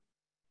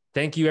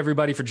Thank you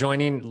everybody for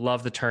joining.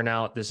 Love the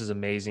turnout. This is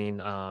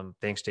amazing.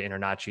 Thanks to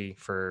Internachi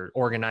for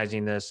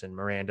organizing this, and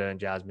Miranda and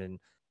Jasmine.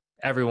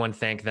 Everyone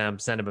thank them,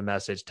 send them a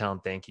message, tell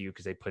them thank you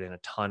because they put in a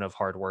ton of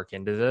hard work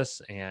into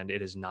this and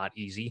it is not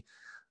easy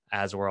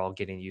as we're all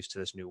getting used to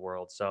this new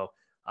world. So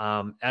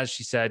as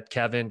she said,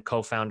 Kevin,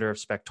 co-founder of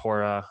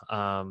Spectora.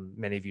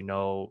 Many of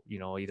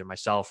either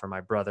myself or my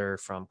brother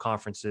from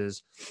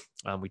conferences.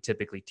 We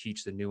typically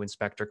teach the new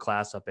inspector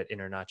class up at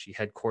Internachi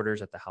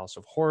headquarters at the House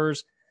of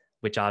Horrors,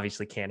 which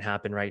obviously can't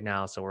happen right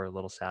now. So we're a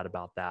little sad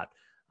about that.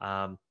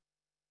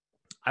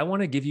 I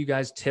want to give you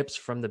guys tips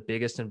from the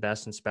biggest and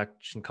best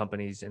inspection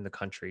companies in the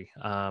country.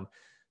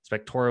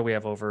 Spectora, we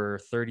have over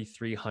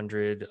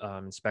 3,300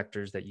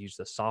 inspectors that use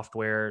the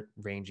software,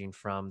 ranging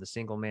from the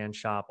single man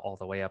shop all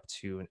the way up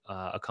to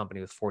a company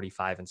with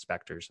 45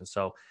 inspectors. And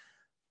so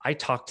I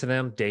talk to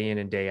them day in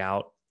and day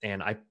out.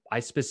 And I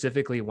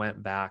specifically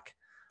went back.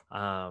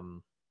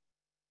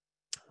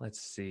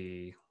 Let's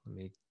see, let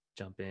me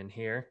jump in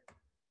here.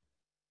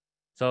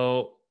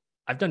 So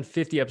I've done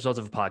 50 episodes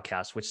of a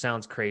podcast, which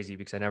sounds crazy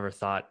because I never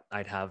thought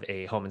I'd have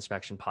a home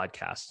inspection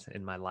podcast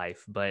in my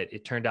life, but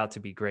it turned out to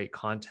be great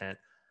content.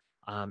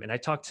 And I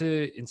talk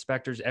to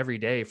inspectors every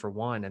day for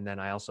one. And then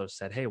I also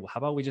said, hey, well, how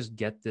about we just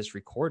get this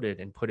recorded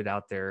and put it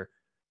out there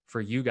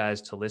for you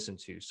guys to listen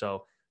to?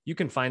 So you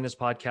can find this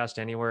podcast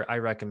anywhere. I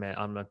recommend,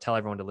 I'm going to tell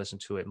everyone to listen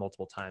to it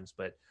multiple times,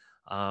 but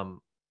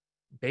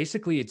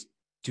basically it's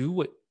do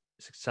what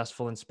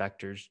successful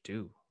inspectors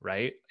do,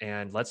 right?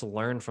 And let's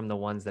learn from the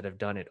ones that have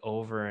done it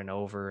over and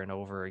over and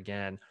over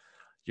again.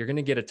 You're going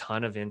to get a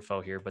ton of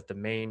info here, but the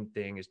main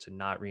thing is to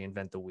not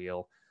reinvent the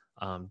wheel.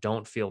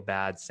 Don't feel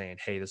bad saying,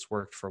 hey, this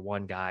worked for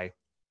one guy,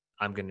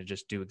 I'm going to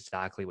just do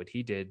exactly what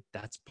he did.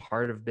 That's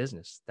part of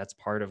business. That's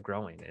part of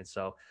growing. And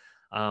so,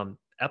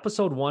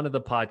 episode 1 of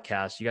the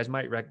podcast, you guys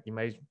might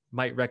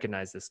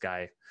recognize this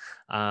guy.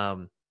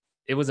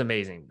 It was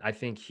amazing. I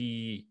think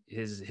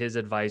his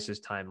advice is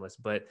timeless,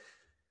 but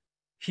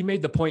he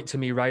made the point to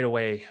me right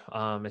away,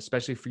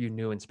 especially for you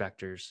new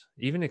inspectors,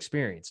 even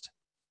experienced.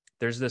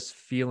 There's this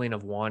feeling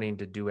of wanting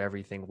to do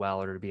everything well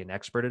or to be an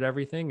expert at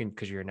everything. And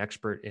because you're an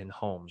expert in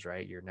homes,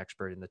 right? You're an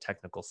expert in the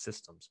technical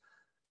systems,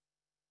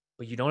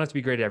 but you don't have to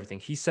be great at everything.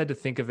 He said to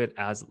think of it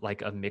as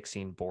like a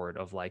mixing board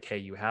of like, hey,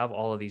 you have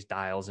all of these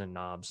dials and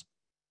knobs.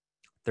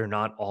 They're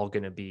not all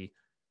going to be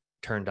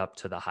turned up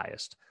to the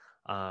highest.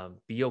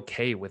 Be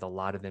okay with a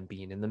lot of them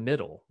being in the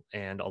middle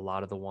and a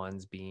lot of the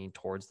ones being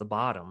towards the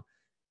bottom.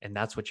 And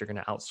that's what you're going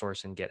to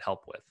outsource and get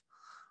help with.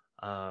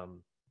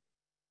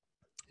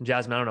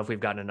 Jasmine, I don't know if we've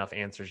gotten enough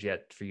answers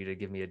yet for you to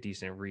give me a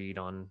decent read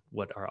on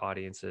what our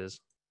audience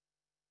is.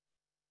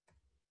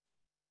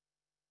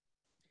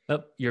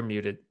 Oh, you're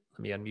muted.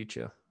 Let me unmute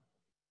you.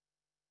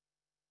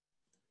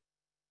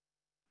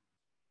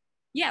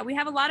 Yeah, we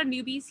have a lot of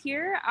newbies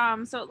here.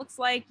 So it looks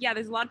like,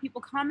 there's a lot of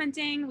people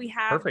commenting. We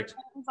have Perfect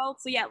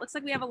results. So yeah, it looks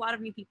like we have a lot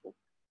of new people.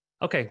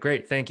 Okay,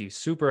 great. Thank you.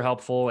 Super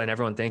helpful. And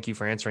everyone, thank you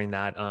for answering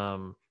that.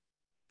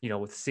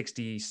 With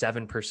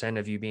 67%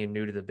 of you being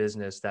new to the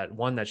business,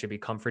 that should be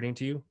comforting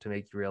to you to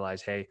make you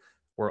realize, hey,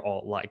 we're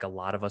all, like, a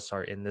lot of us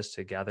are in this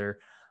together.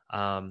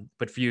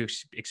 But for you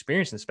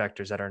experienced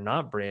inspectors that are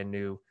not brand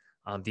new,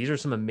 these are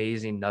some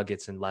amazing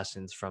nuggets and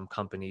lessons from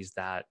companies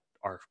that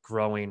are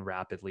growing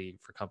rapidly,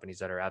 for companies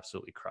that are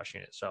absolutely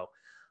crushing it. So,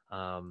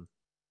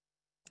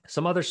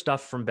 some other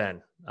stuff from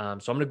Ben. So I'm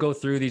going to go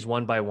through these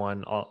one by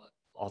one.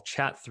 I'll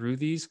chat through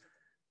these,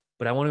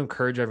 but I want to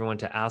encourage everyone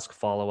to ask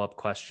follow-up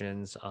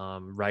questions,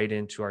 right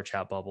into our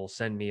chat bubble,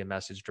 send me a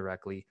message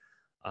directly,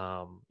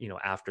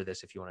 after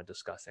this, if you want to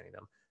discuss any of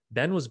them.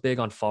 Ben was big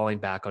on falling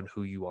back on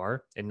who you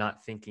are and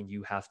not thinking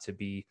you have to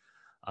be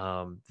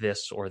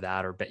this or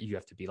that, or you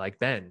have to be like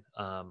Ben.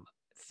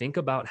 Think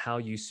about how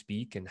you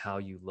speak and how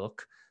you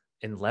look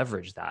and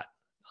leverage that.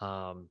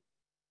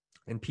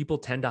 And people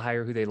tend to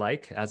hire who they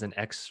like. As an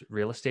ex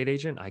real estate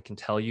agent, I can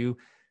tell you,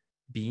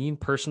 being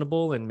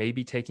personable and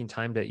maybe taking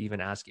time to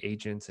even ask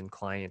agents and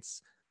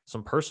clients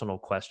some personal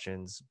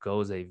questions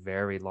goes a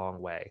very long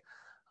way.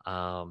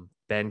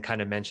 Ben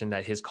kind of mentioned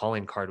that his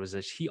calling card was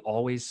that he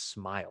always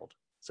smiled.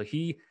 So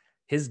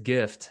his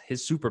gift,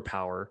 his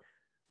superpower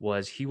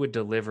was he would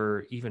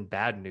deliver even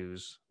bad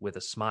news with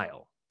a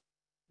smile.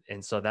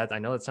 And so that, I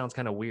know that sounds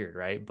kind of weird,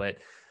 right? But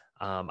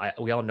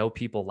we all know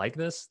people like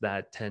this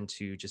that tend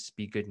to just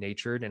be good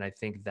natured. And I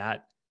think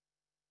that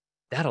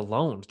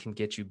alone can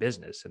get you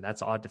business. And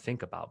that's odd to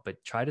think about,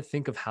 but try to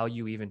think of how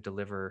you even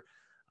deliver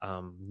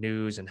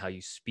news and how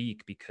you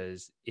speak,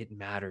 because it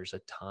matters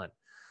a ton.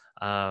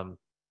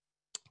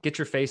 Get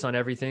your face on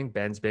everything.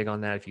 Ben's big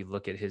on that. If you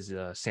look at his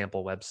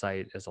sample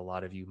website, as a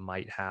lot of you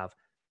might have,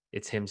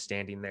 it's him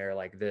standing there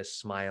like this,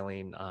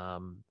 smiling. I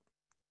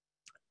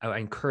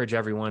encourage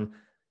everyone,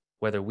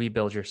 whether we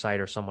build your site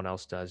or someone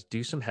else does,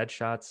 do some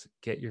headshots,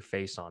 get your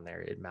face on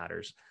there. It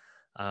matters.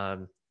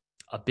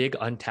 A big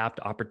untapped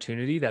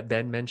opportunity that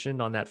Ben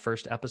mentioned on that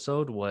first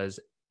episode was,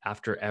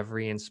 after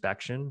every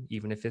inspection,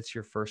 even if it's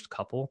your first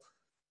couple,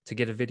 to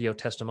get a video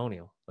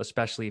testimonial,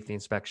 especially if the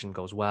inspection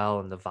goes well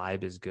and the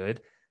vibe is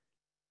good.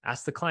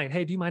 Ask the client,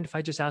 hey, do you mind if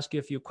I just ask you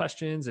a few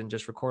questions and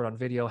just record on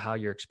video how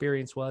your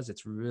experience was?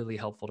 It's really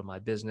helpful to my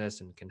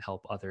business and can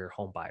help other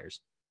home buyers.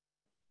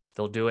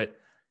 They'll do it.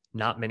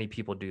 Not many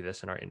people do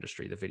this in our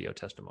industry, the video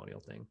testimonial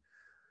thing.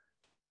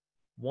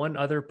 One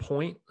other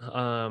point,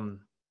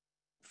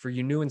 for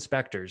you new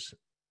inspectors,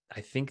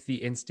 I think the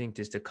instinct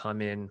is to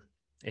come in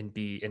and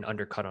be an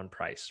undercut on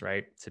price,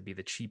 right? To be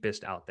the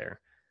cheapest out there.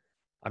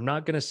 I'm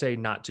not going to say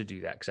not to do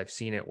that because I've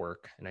seen it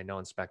work and I know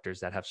inspectors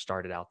that have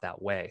started out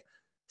that way.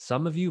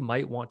 Some of you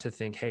might want to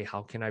think, hey,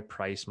 how can I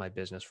price my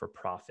business for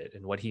profit?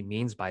 And what he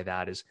means by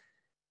that is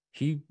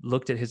he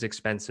looked at his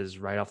expenses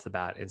right off the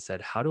bat and said,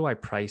 how do I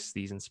price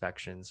these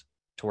inspections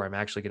to where I'm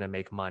actually going to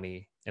make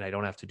money and I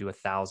don't have to do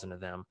 1,000 of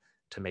them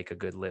to make a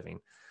good living?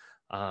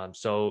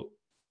 So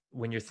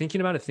when you're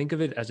thinking about it, think of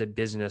it as a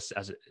business,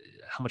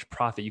 how much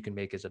profit you can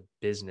make as a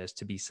business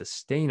to be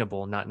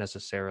sustainable, not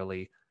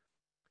necessarily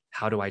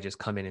how do I just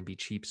come in and be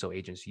cheap so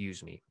agents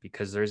use me?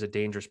 Because there's a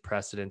dangerous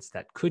precedence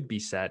that could be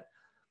set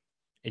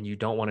and you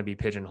don't want to be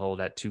pigeonholed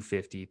at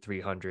 250,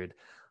 300,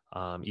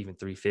 even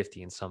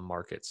 350 in some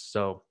markets.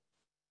 So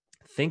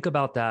think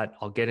about that.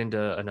 I'll get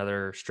into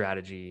another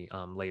strategy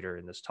later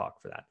in this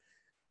talk for that.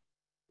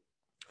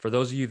 For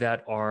those of you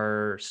that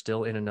are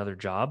still in another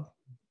job,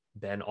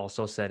 Ben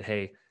also said,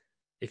 hey,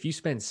 if you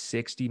spend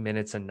 60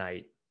 minutes a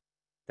night,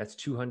 that's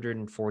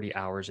 240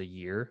 hours a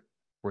year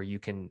where you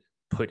can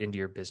put into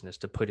your business,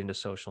 to put into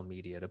social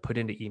media, to put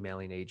into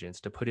emailing agents,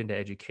 to put into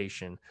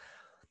education.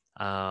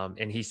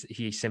 And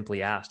he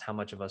simply asked, how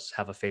much of us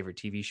have a favorite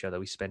TV show that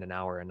we spend an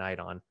hour a night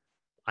on?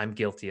 I'm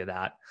guilty of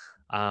that.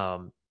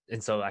 And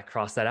so I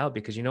crossed that out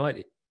because you know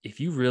what? If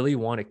you really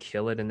want to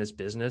kill it in this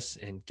business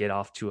and get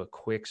off to a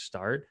quick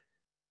start,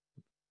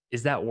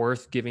 is that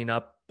worth giving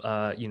up,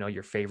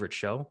 your favorite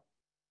show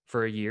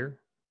for a year?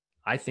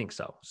 I think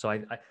so. So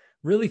I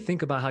really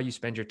think about how you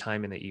spend your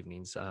time in the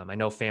evenings. I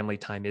know family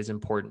time is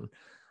important.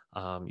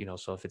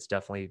 So if it's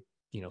definitely,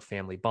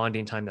 family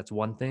bonding time, that's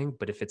one thing.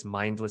 But if it's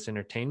mindless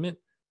entertainment,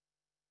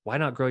 why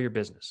not grow your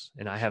business?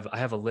 And I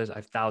have a list. I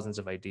have thousands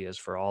of ideas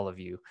for all of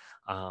you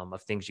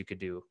of things you could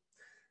do.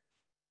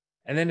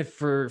 And then if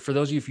for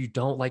those of you, if you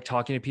don't like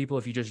talking to people,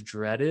 if you just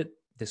dread it,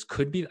 this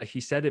could be,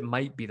 he said it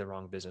might be the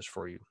wrong business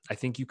for you. I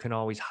think you can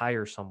always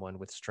hire someone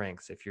with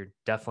strengths. If you're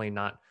definitely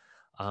not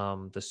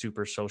the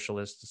super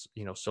socialist,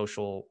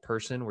 social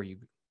person where you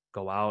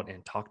go out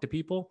and talk to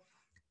people,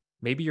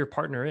 maybe your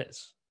partner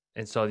is.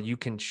 And so you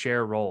can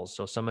share roles.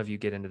 So some of you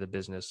get into the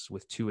business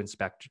with a 2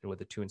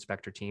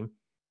 inspector team.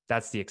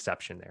 That's the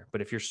exception there.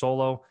 But if you're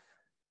solo,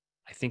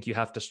 I think you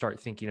have to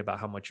start thinking about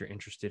how much you're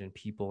interested in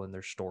people and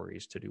their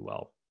stories to do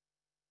well.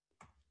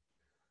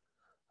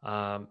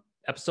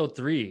 Episode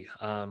 3,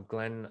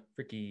 Glenn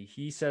Ricky,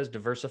 he says,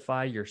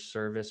 diversify your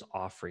service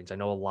offerings. I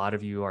know a lot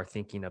of you are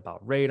thinking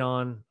about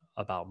radon,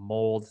 about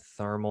mold,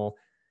 thermal.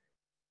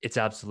 It's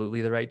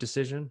absolutely the right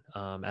decision.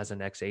 As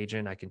an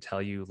ex-agent, I can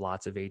tell you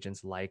lots of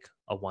agents like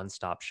a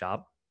one-stop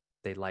shop.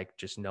 They like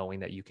just knowing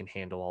that you can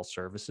handle all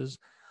services.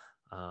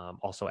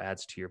 Also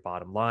adds to your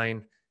bottom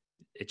line.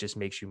 It just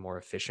makes you more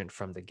efficient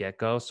from the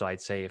get-go. So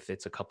I'd say if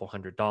it's a couple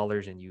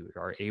 $100 and you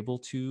are able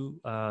to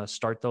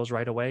start those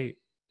right away,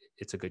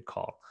 it's a good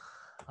call.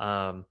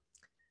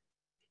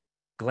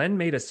 Glenn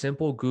made a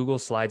simple Google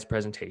Slides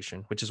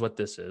presentation, which is what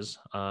this is.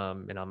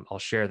 And I'll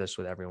share this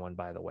with everyone,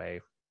 by the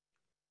way.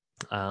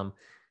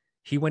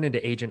 He went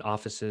into agent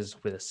offices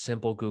with a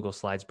simple Google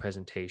Slides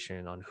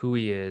presentation on who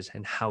he is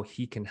and how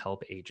he can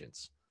help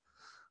agents.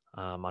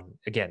 On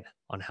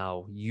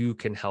how you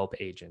can help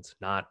agents,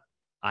 not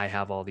I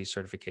have all these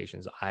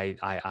certifications.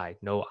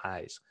 No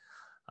eyes.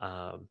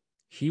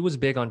 He was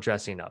big on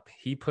dressing up.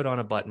 He put on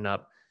a button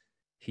up.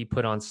 He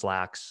put on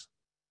slacks.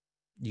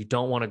 You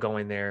don't want to go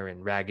in there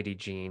in raggedy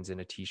jeans and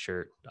a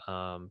t-shirt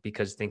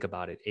because think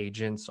about it.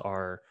 Agents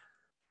are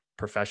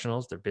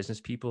professionals. They're business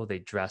people. They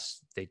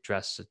dress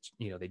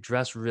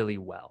really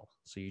well.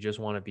 So you just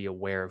want to be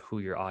aware of who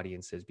your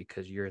audience is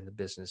because you're in the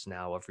business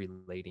now of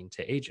relating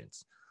to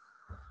agents.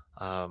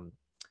 And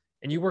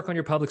you work on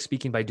your public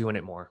speaking by doing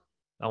it more.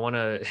 I want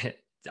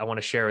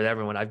to share with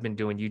everyone. I've been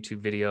doing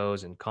YouTube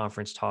videos and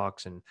conference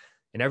talks and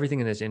everything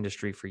in this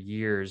industry for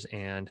years,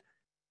 and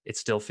it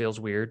still feels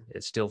weird.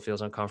 It still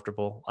feels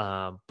uncomfortable.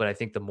 But I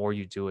think the more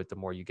you do it, the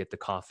more you get the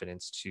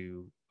confidence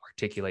to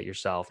articulate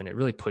yourself, and it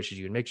really pushes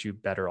you and makes you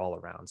better all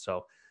around.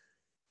 So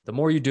the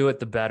more you do it,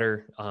 the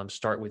better.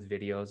 Start with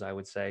videos, I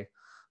would say.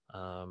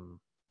 And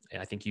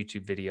I think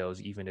YouTube videos,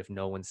 even if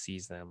no one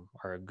sees them,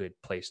 are a good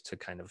place to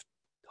kind of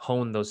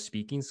hone those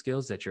speaking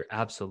skills that you're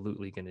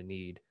absolutely going to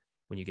need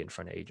when you get in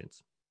front of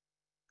agents.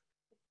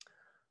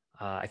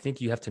 I think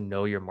you have to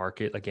know your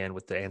market, again,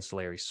 with the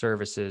ancillary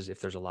services.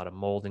 If there's a lot of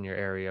mold in your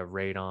area,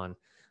 radon,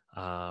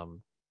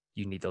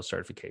 you need those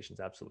certifications,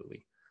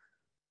 absolutely.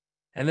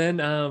 And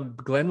then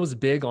Glenn was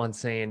big on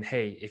saying,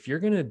 hey, if you're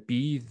going to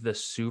be the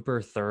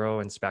super thorough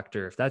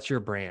inspector, if that's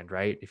your brand,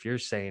 right? If you're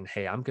saying,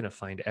 hey, I'm going to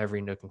find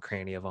every nook and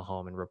cranny of a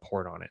home and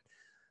report on it.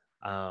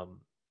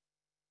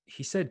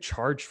 He said,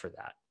 charge for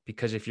that.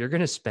 Because if you're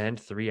going to spend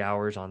 3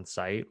 hours on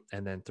site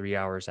and then 3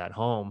 hours at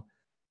home,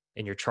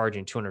 and you're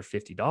charging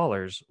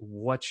 $250,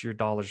 what's your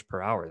dollars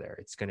per hour there?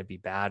 It's going to be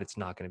bad. It's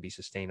not going to be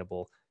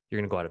sustainable. You're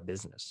going to go out of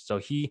business. So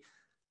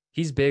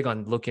he's big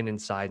on looking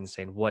inside and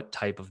saying, what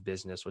type of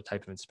business, what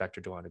type of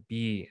inspector do I want to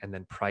be, and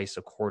then price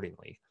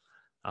accordingly.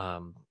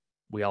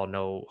 We all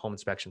know home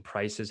inspection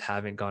prices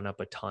haven't gone up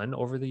a ton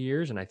over the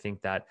years. And I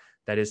think that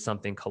that is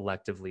something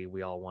collectively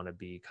we all want to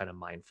be kind of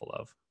mindful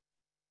of.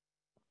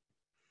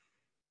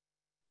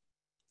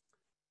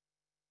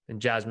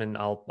 And Jasmine,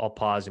 I'll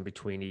pause in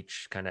between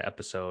each kind of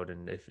episode.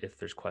 And if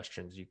there's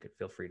questions, you could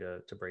feel free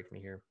to break me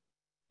here.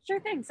 Sure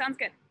thing. Sounds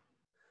good.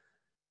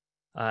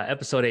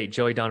 Episode 8,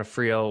 Joey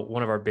Donofrio,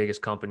 one of our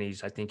biggest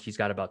companies. I think he's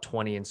got about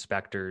 20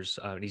 inspectors.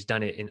 And he's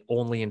done it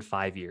only in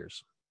 5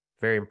 years.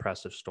 Very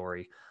impressive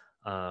story.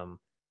 And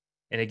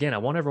again, I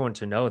want everyone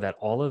to know that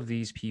all of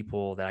these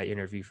people that I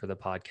interview for the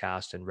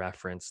podcast and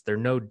reference, they're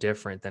no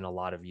different than a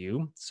lot of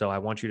you. So I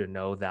want you to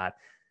know that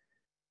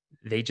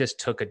they just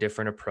took a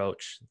different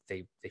approach.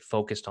 They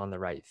focused on the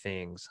right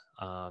things.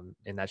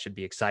 And that should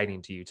be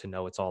exciting to you to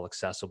know it's all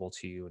accessible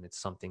to you and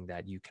it's something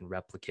that you can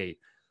replicate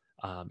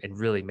and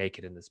really make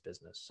it in this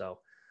business. So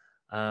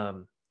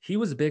he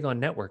was big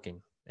on networking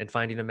and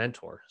finding a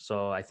mentor.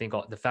 So I think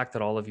the fact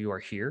that all of you are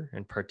here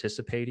and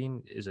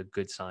participating is a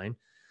good sign.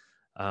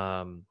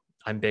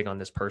 I'm big on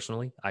this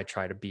personally. I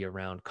try to be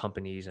around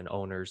companies and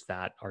owners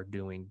that are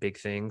doing big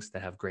things,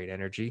 that have great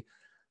energy.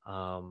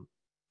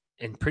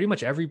 And pretty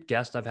much every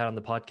guest I've had on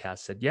the podcast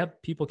said,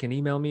 yep, people can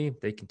email me,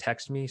 they can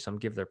text me, some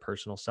give their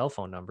personal cell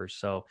phone numbers.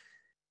 So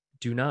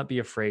do not be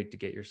afraid to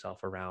get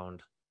yourself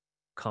around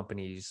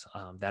companies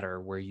that are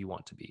where you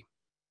want to be.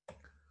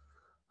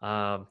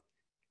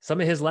 Some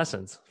of his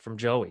lessons from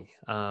Joey,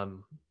 a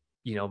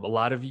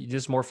lot of you,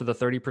 just more for the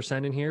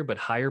 30% in here, but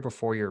hire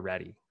before you're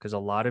ready. Because a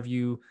lot of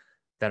you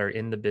that are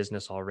in the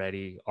business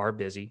already are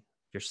busy,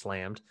 you're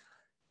slammed,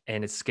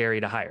 and it's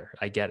scary to hire.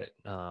 I get it.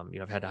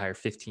 I've had to hire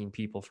 15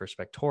 people for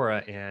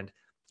Spectora, and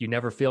you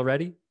never feel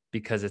ready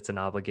because it's an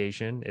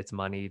obligation. It's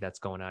money that's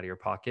going out of your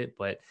pocket,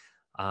 but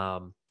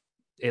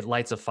it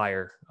lights a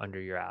fire under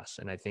your ass.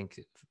 And I think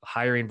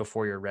hiring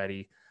before you're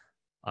ready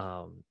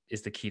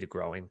is the key to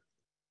growing.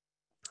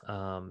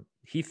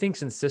 He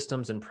thinks in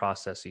systems and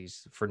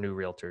processes for new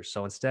realtors.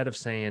 So instead of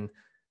saying,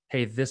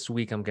 hey, this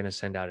week I'm going to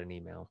send out an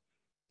email,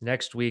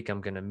 next week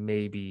I'm going to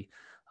maybe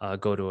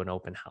go to an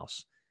open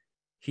house,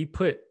 he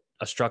put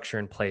a structure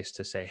in place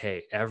to say,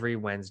 hey, every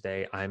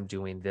Wednesday I'm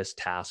doing this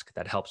task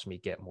that helps me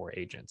get more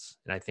agents.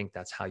 And I think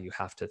that's how you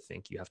have to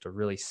think. You have to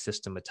really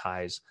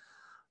systematize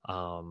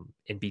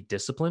and be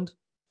disciplined.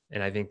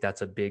 And I think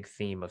that's a big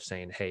theme of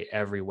saying, hey,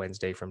 every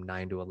Wednesday from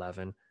 9 to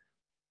 11,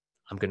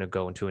 I'm going to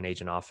go into an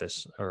agent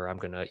office, or I'm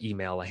going to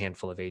email a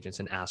handful of agents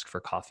and ask for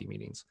coffee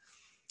meetings.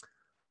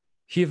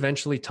 He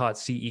eventually taught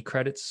CE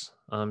credits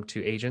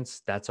to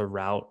agents. That's a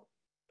route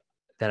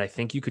that I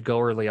think you could go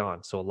early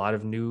on. So a lot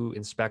of new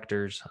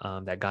inspectors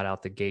that got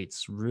out the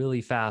gates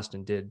really fast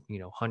and did,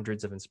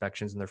 hundreds of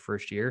inspections in their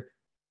first year,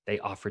 they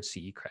offered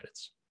CE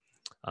credits.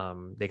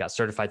 They got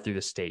certified through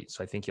the state.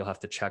 So I think you'll have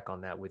to check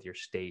on that with your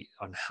state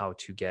on how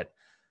to get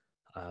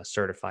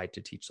certified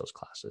to teach those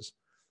classes.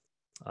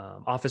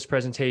 Office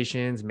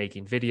presentations,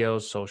 making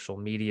videos, social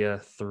media,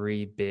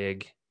 3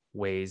 big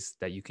ways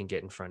that you can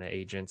get in front of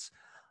agents.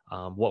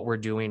 What we're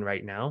doing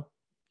right now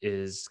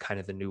is kind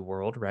of the new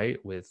world,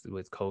 right? With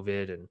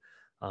COVID and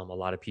a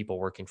lot of people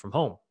working from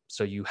home.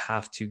 So you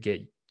have to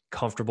get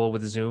comfortable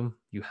with Zoom.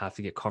 You have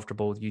to get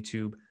comfortable with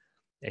YouTube,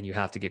 and you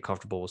have to get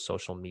comfortable with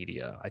social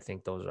media. I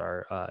think those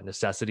are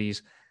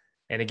necessities.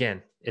 And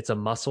again, it's a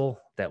muscle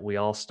that we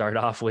all start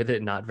off with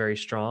it, not very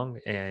strong.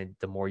 And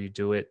the more you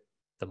do it,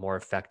 the more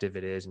effective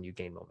it is and you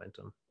gain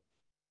momentum.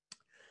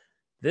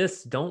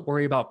 Don't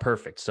worry about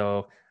perfect.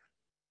 So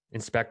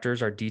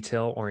inspectors are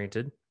detail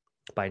oriented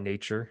by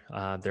nature.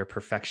 They're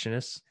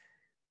perfectionists.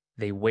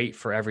 They wait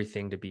for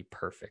everything to be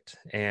perfect.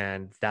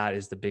 And that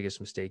is the biggest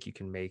mistake you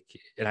can make.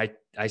 And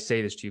I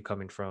say this to you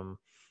coming from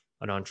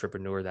an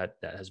entrepreneur that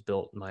has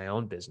built my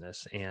own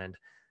business. And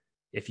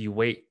if you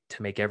wait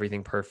to make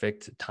everything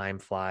perfect, time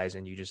flies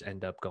and you just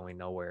end up going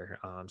nowhere.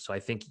 So I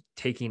think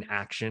taking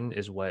action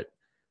is what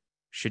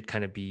should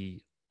kind of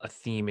be a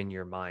theme in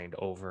your mind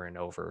over and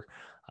over.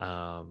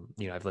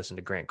 I've listened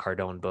to Grant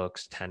Cardone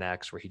books,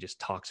 10X, where he just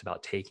talks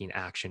about taking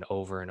action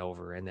over and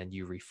over, and then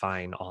you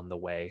refine on the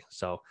way.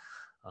 So,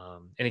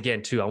 and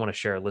again, too, I want to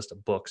share a list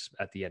of books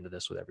at the end of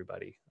this with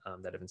everybody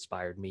that have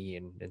inspired me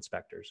and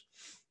inspectors.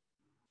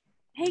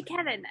 Hey,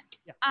 Kevin.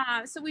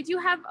 Yeah. So we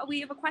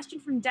have a question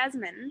from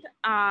Desmond.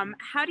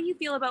 How do you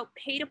feel about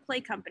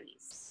pay-to-play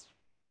companies?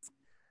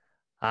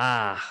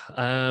 I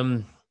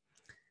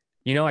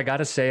got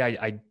to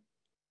say,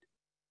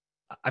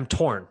 I'm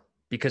torn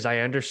because I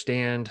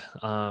understand,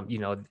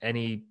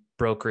 any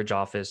brokerage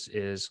office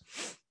is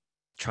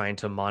trying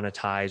to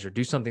monetize or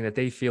do something that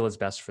they feel is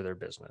best for their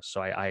business.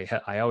 So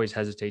I always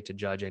hesitate to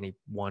judge any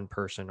one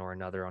person or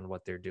another on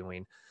what they're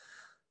doing.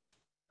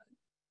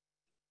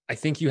 I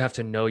think you have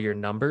to know your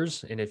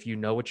numbers. And if you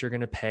know what you're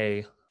going to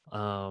pay,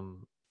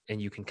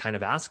 and you can kind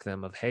of ask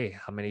them of, hey,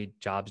 how many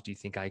jobs do you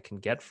think I can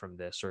get from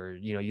this? Or,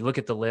 you look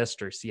at the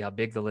list or see how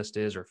big the list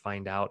is or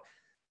find out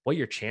what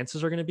your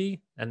chances are going to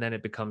be. And then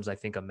it becomes, I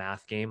think, a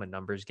math game, a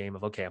numbers game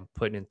of, okay, I'm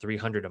putting in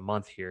 300 a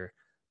month here.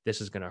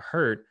 This is going to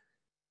hurt.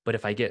 But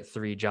if I get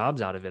 3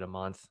 jobs out of it a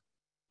month,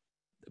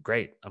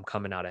 great, I'm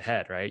coming out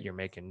ahead, right? You're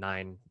making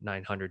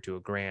 900 to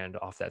 $1,000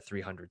 off that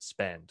 300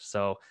 spend.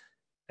 So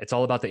it's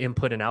all about the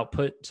input and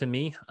output to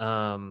me.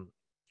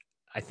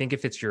 I think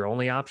if it's your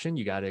only option,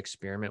 you got to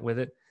experiment with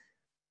it.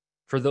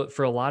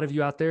 For a lot of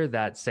you out there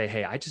that say,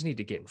 hey, I just need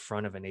to get in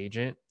front of an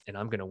agent and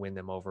I'm going to win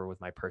them over with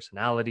my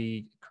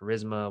personality,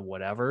 charisma,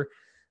 whatever.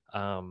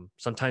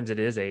 Sometimes it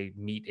is a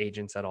meet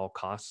agents at all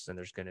costs, and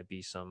there's going to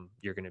be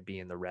you're going to be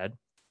in the red.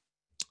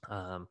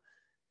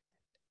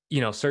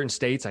 Certain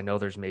states, I know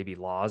there's maybe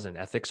laws and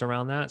ethics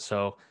around that.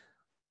 So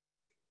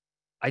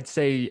I'd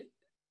say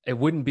it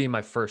wouldn't be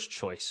my first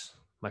choice.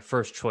 My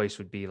first choice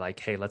would be like,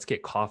 hey, let's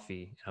get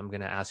coffee. I'm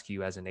going to ask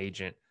you as an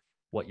agent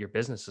what your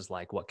business is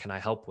like. What can I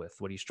help with?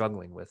 What are you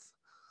struggling with?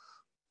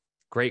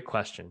 Great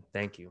question.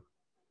 Thank you.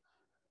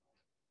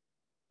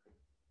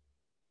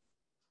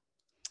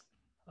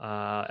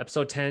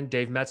 Episode 10,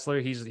 Dave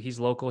Metzler. He's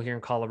local here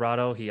in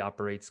Colorado. He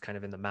operates kind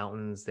of in the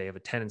mountains. They have a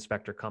 10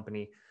 inspector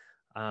company.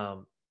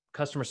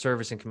 Customer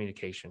service and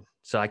communication.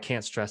 So I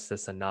can't stress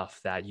this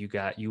enough that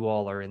you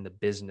all are in the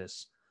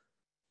business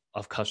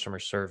of customer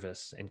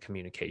service and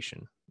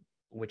communication,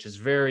 which is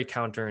very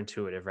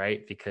counterintuitive,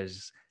 right?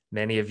 Because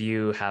many of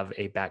you have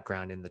a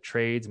background in the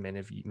trades. Many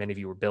of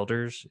you were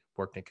builders,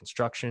 worked in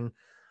construction,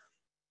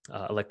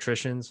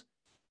 electricians.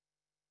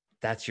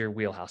 That's your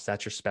wheelhouse,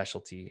 that's your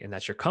specialty, and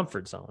that's your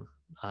comfort zone.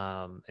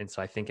 And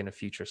so I think in a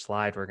future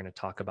slide, we're going to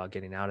talk about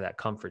getting out of that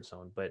comfort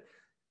zone, but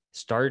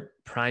start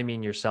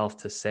priming yourself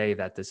to say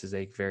that this is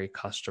a very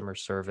customer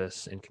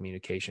service and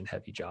communication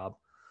heavy job.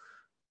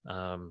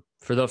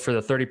 For the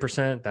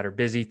 30% that are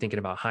busy thinking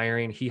about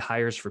hiring, he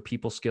hires for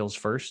people skills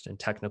first and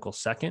technical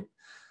second.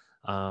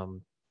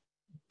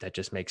 That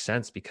just makes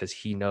sense because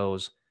he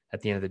knows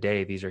at the end of the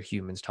day, these are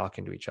humans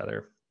talking to each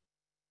other.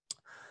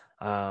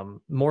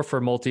 More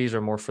for multis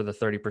or more for the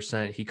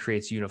 30%, he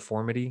creates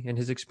uniformity in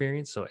his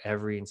experience. So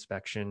every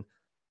inspection,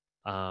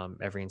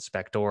 every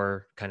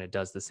inspector kind of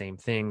does the same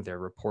thing. Their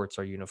reports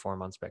are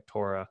uniform on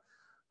Spectora.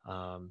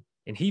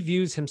 And he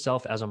views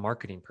himself as a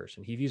marketing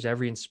person. He views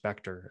every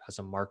inspector as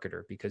a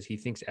marketer because he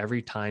thinks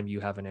every time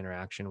you have an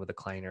interaction with a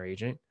client or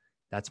agent,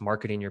 that's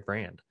marketing your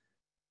brand.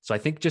 So I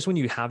think just when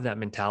you have that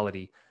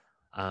mentality,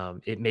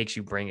 it makes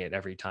you bring it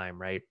every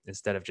time, right?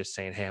 Instead of just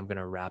saying, hey, I'm going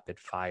to rapid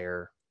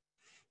fire,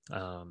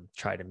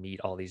 try to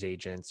meet all these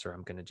agents, or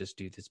I'm going to just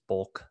do this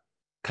bulk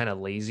kind of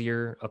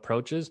lazier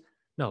approaches.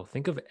 No,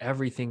 think of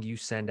everything you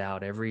send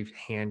out, every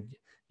hand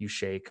you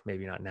shake,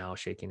 maybe not now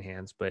shaking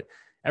hands, but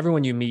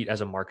everyone you meet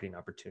as a marketing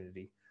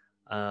opportunity.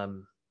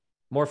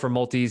 More for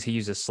multis, he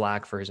uses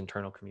Slack for his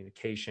internal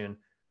communication.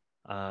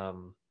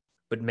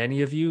 But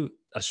many of you,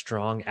 a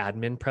strong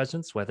admin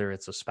presence, whether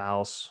it's a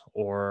spouse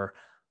or,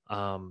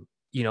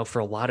 for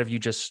a lot of you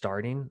just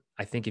starting,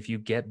 I think if you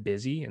get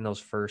busy in those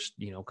first,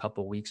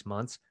 couple weeks,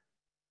 months,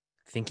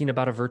 thinking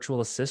about a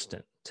virtual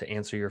assistant to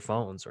answer your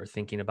phones or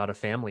thinking about a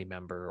family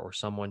member or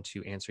someone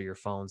to answer your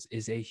phones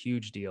is a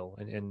huge deal.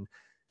 And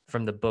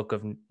from the book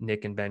of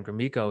Nick and Ben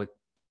Gromyko,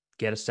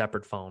 get a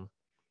separate phone,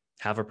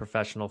 have a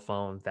professional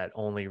phone that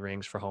only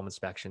rings for home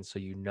inspection. So,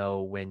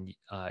 when,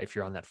 if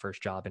you're on that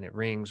first job and it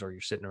rings or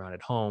you're sitting around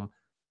at home,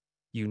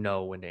 you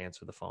know when to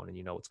answer the phone and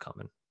you know what's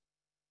coming.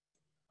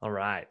 All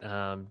right.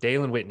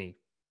 Dalen Whitney,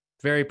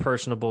 very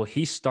personable.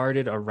 He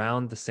started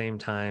around the same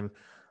time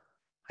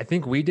I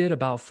think we did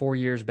about 4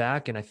 years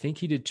back, and I think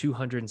he did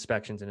 200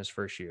 inspections in his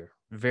first year.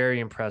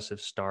 Very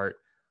impressive start.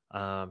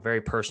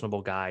 Very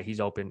personable guy. He's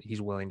open. He's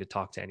willing to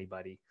talk to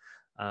anybody.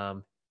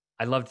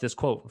 I loved this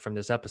quote from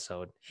this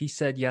episode. He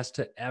said yes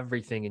to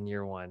everything in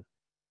year one.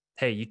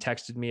 Hey, you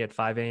texted me at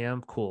 5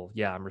 a.m. Cool.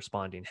 Yeah, I'm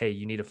responding. Hey,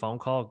 you need a phone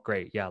call?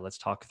 Great. Yeah, let's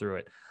talk through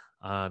it.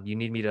 You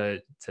need me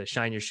to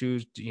shine your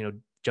shoes,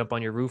 jump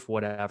on your roof,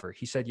 whatever.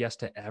 He said yes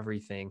to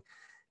everything.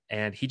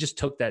 And he just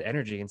took that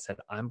energy and said,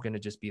 I'm going to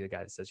just be the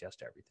guy that says yes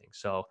to everything.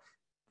 So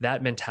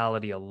that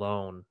mentality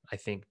alone, I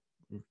think,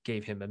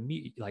 gave him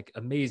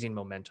amazing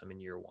momentum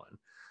in year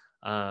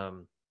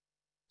one.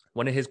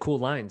 One of his cool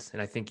lines,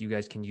 and I think you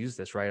guys can use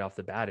this right off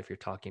the bat if you're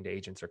talking to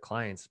agents or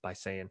clients, by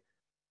saying,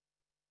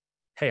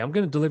 hey, I'm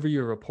going to deliver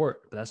you a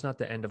report, but that's not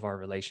the end of our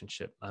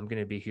relationship. I'm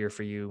going to be here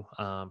for you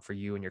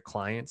and your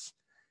clients.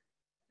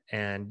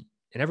 And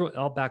everyone,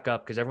 I'll back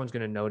up because everyone's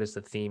going to notice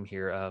the theme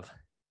here of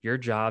your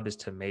job is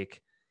to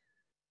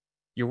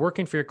you're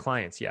working for your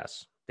clients.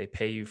 Yes, they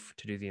pay you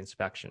to do the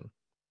inspection.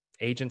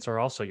 Agents are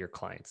also your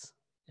clients,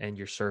 and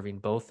you're serving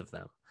both of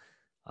them.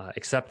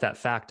 Accept that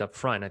fact up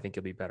front. I think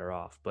you'll be better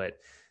off. But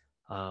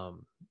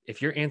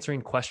if you're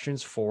answering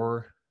questions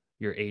for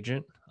your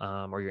agent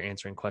or you're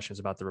answering questions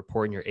about the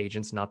report and your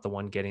agent's not the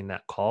one getting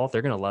that call,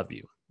 they're going to love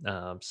you.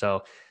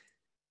 So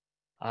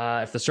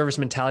if the service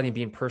mentality and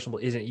being personable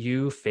isn't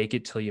you, fake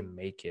it till you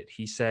make it.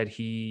 He said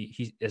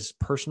he is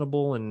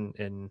personable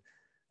and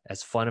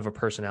as fun of a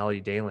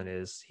personality Dalen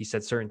is, he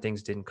said certain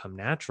things didn't come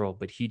natural,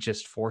 but he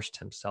just forced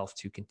himself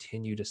to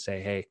continue to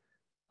say, hey,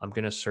 I'm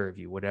going to serve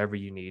you, whatever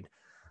you need.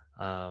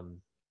 And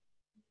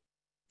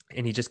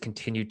he just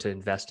continued to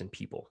invest in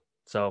people.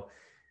 So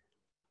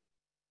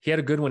he had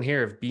a good one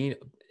here of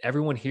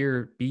everyone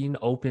here being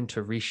open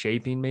to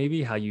reshaping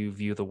maybe how you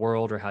view the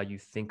world or how you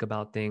think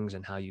about things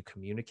and how you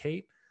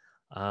communicate.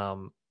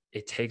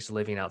 It takes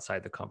living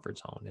outside the comfort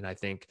zone. And I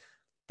think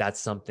that's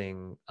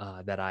something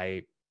that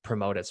I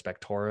promote at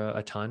Spectora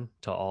a ton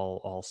to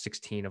all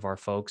 16 of our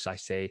folks. I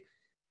say,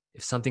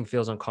 if something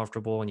feels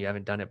uncomfortable and you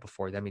haven't done it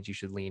before, that means you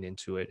should lean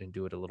into it and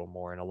do it a little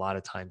more. And a lot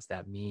of times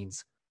that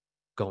means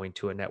going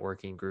to a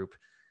networking group.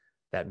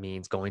 That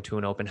means going to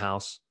an open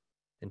house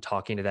and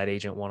talking to that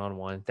agent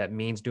one-on-one. That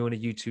means doing a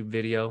YouTube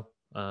video,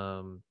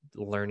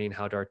 learning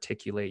how to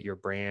articulate your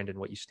brand and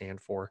what you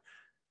stand for.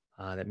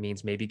 That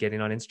means maybe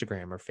getting on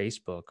Instagram or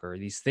Facebook or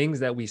these things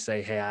that we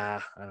say, hey,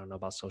 I don't know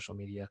about social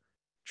media.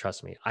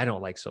 Trust me, I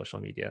don't like social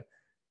media,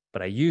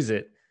 but I use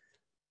it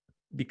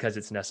because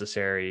it's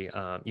necessary,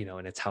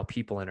 and it's how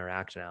people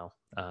interact now.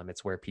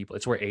 It's where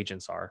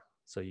agents are.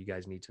 So you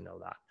guys need to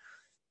know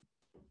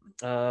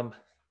that.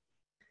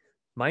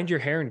 Mind your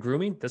hair and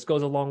grooming. This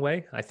goes a long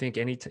way. I think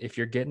if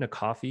you're getting a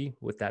coffee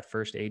with that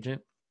first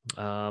agent,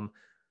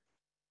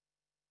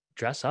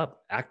 dress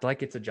up, act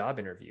like it's a job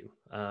interview.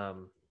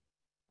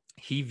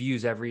 He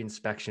views every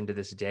inspection to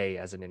this day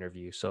as an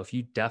interview. So if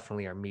you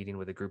definitely are meeting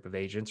with a group of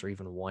agents or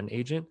even one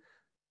agent,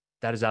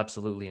 that is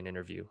absolutely an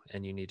interview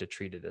and you need to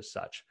treat it as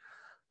such.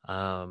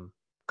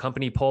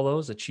 Company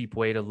polos, a cheap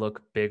way to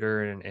look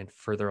bigger and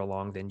further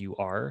along than you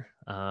are.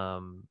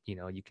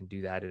 You can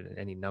do that in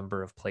any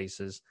number of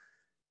places.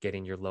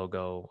 Getting your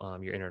logo,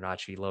 your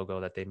InterNACHI logo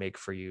that they make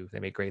for you. They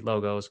make great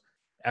logos.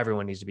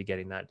 Everyone needs to be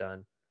getting that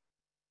done.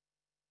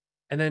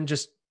 And then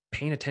just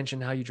paying attention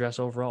to how you dress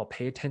overall.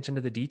 Pay attention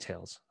to the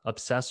details.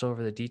 Obsess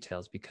over the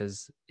details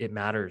because it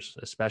matters,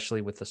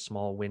 especially with the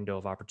small window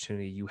of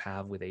opportunity you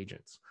have with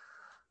agents.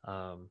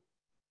 And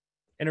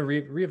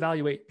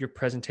reevaluate your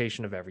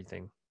presentation of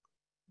everything.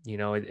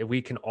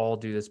 We can all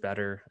do this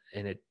better,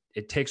 and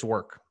it takes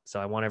work. So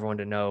I want everyone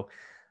to know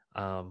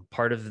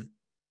part of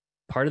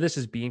this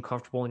is being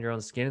comfortable in your own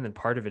skin, and then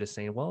part of it is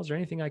saying, well, is there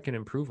anything I can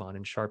improve on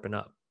and sharpen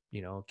up?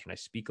 Can I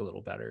speak a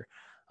little better?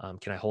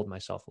 Can I hold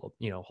myself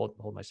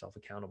hold myself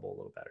accountable a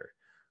little better?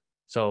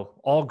 So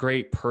all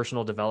great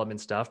personal development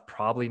stuff,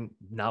 probably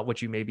not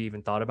what you maybe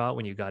even thought about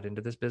when you got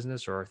into this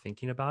business or are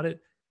thinking about it.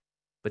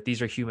 But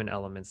these are human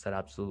elements that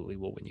absolutely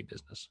will win you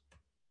business.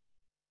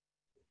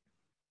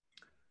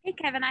 Hey,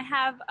 Kevin, I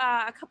have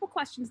a couple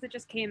questions that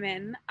just came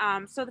in.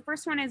 So the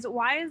first one is,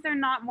 why is there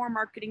not more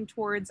marketing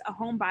towards a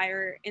home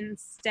buyer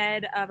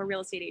instead of a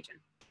real estate agent?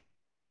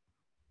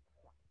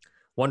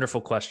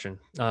 Wonderful question.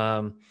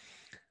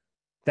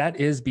 That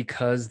is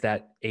because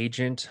that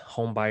agent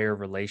home buyer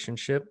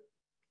relationship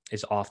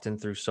is often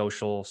through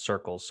social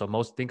circles.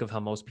 So think of how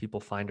most people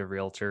find a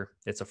realtor.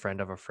 It's a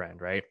friend of a friend,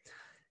 right?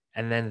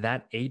 And then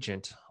that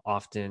agent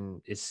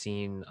often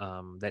sees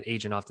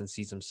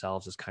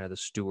themselves as kind of the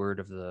steward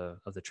of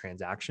the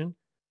transaction.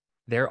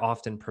 They're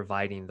often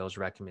providing those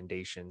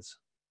recommendations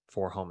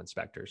for home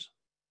inspectors.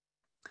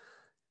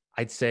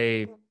 I'd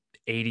say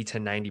 80 to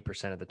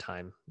 90% of the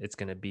time, it's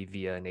going to be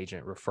via an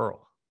agent referral.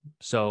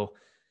 So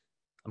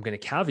I'm going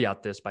to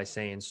caveat this by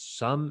saying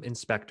some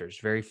inspectors,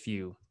 very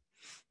few,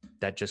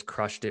 that just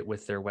crushed it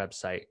with their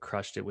website,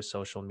 crushed it with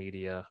social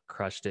media,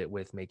 crushed it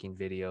with making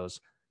videos.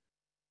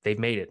 They've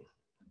made it.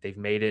 They've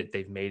made it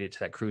to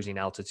that cruising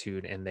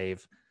altitude, and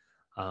they've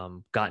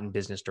gotten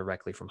business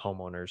directly from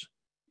homeowners.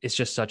 It's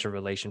just such a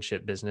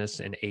relationship business,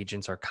 and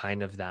agents are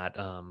kind of that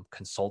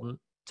consultant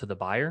to the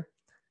buyer,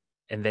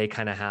 and they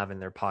kind of have in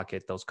their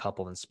pocket those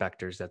couple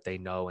inspectors that they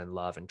know and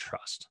love and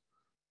trust.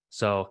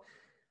 So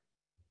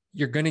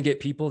you're going to get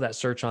people that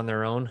search on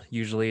their own.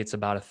 Usually it's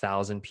about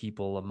 1,000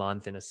 people a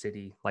month in a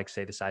city, like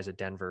say the size of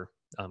Denver.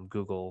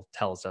 Google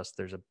tells us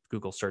there's a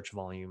Google search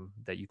volume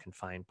that you can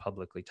find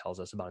publicly tells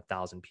us about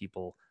 1,000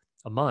 people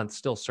a month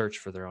still search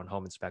for their own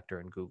home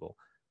inspector in Google.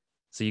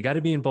 So you got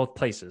to be in both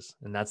places.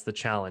 And that's the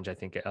challenge I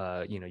think,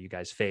 you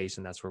guys face.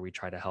 And that's where we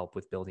try to help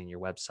with building your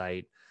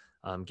website,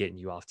 getting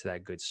you off to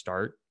that good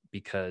start,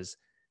 because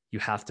you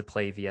have to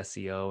play the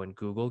SEO and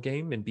Google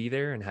game and be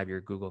there and have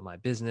your Google My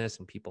Business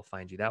and people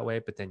find you that way.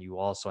 But then you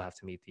also have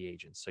to meet the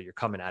agents. So you're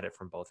coming at it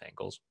from both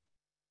angles.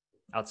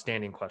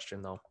 Outstanding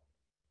question though.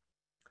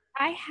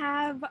 I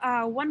have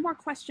one more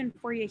question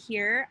for you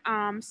here.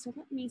 So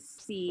let me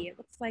see. It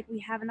looks like we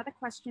have another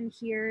question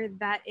here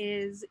that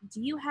is,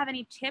 do you have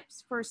any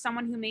tips for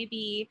someone who may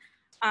be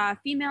a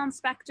female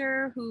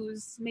inspector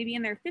who's maybe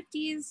in their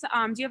 50s?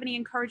 Do you have any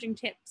encouraging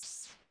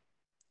tips?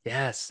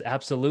 Yes,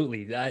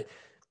 absolutely. I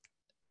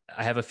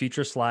have a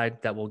future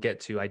slide that we'll get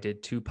to. I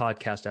did 2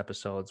 podcast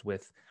episodes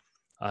with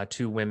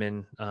 2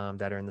 women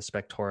that are in the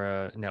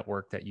Spectora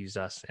network that use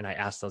us. And I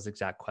asked those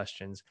exact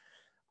questions.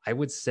 I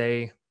would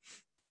say,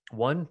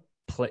 one,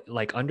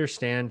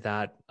 understand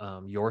that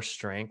your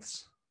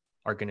strengths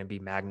are going to be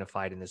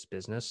magnified in this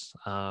business.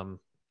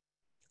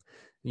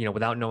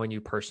 Without knowing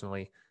you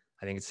personally,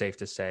 I think it's safe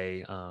to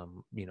say,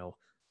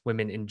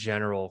 women in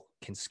general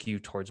can skew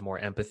towards more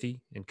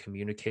empathy and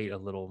communicate a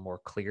little more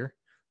clear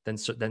than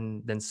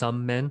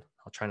some men.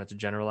 I'll try not to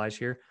generalize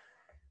here,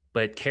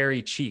 but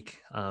Carrie Cheek,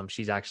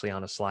 she's actually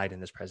on a slide in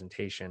this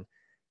presentation.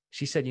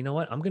 She said, you know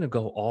what, I'm going to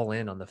go all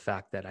in on the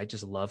fact that I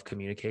just love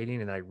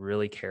communicating and I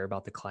really care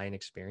about the client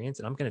experience.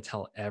 And I'm going to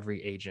tell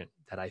every agent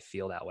that I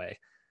feel that way.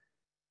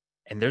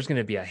 And there's going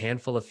to be a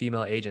handful of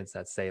female agents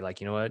that say,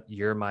 like, you know what,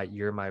 you're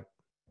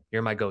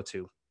my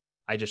go-to.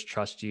 I just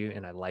trust you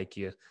and I like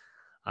you.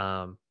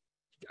 Are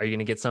you going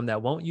to get some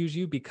that won't use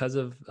you because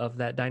of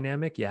that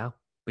dynamic? Yeah.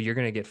 But you're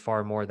going to get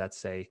far more that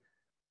say,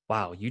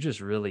 wow, you just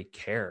really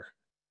care.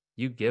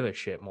 You give a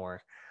shit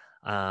more.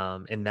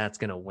 And that's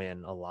going to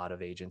win a lot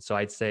of agents. So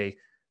I'd say,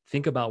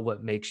 think about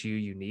what makes you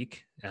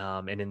unique.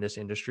 And in this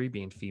industry,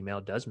 being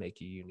female does make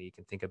you unique,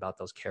 and think about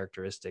those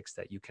characteristics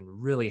that you can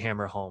really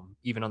hammer home,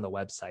 even on the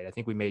website. I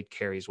think we made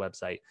Carrie's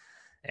website,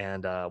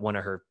 and one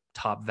of her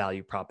top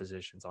value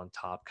propositions on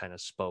top kind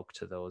of spoke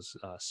to those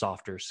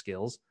softer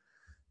skills,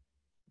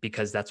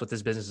 because that's what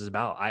this business is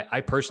about.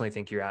 I personally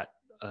think you're at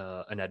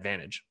an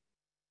advantage.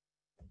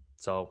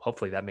 So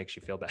hopefully that makes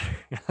you feel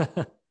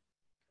better.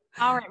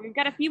 All right, we've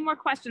got a few more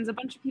questions. A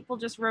bunch of people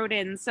just wrote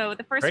in. So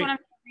the first Great. one I'm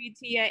going to read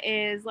to you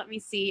is, let me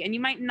see, and you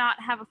might not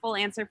have a full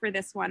answer for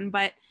this one,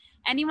 but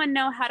anyone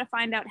know how to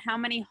find out how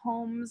many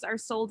homes are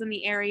sold in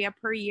the area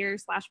per year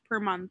 / per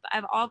month?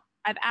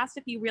 I've asked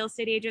a few real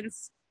estate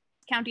agents,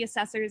 county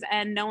assessors,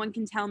 and no one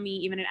can tell me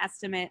even an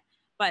estimate,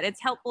 but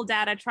it's helpful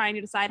data trying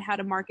to decide how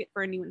to market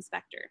for a new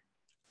inspector.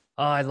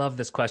 Oh, I love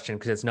this question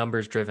because it's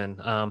numbers driven.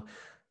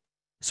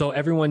 So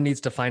everyone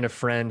needs to find a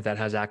friend that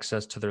has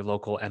access to their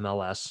local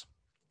MLS,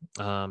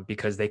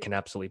 because they can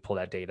absolutely pull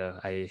that data.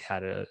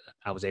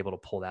 I was able to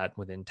pull that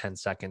within 10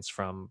 seconds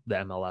from the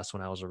MLS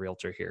when I was a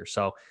realtor here.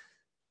 So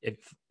if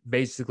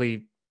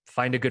basically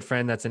find a good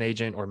friend that's an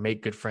agent, or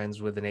make good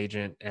friends with an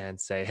agent and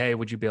say, hey,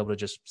 would you be able to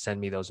just send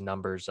me those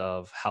numbers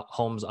of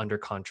homes under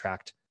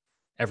contract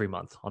every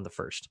month on the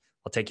 1st?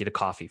 I'll take you to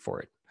coffee for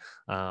it,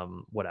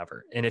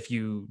 whatever. And if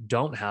you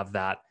don't have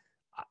that,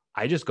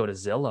 I just go to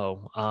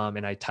Zillow,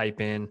 and I type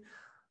in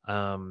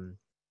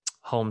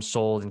homes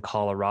sold in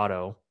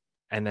Colorado,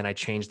 and then I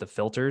change the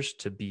filters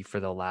to be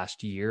for the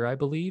last year, I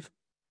believe.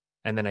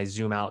 And then I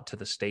zoom out to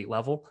the state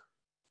level.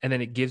 And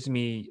then it gives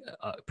me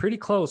pretty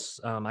close.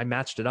 I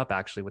matched it up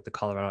actually with the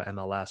Colorado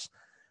MLS.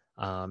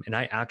 And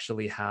I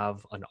actually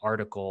have an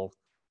article,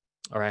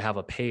 or I have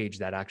a page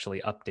that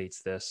actually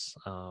updates this.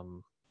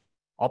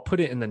 I'll put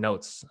it in the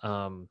notes.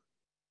 I'll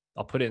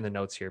put it in the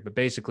notes here. But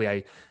basically,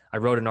 I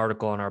wrote an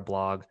article on our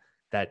blog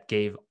that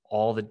gave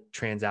all the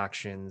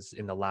transactions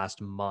in the last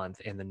month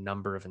and the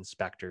number of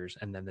inspectors,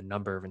 and then the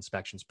number of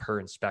inspections per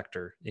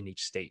inspector in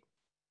each state,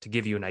 to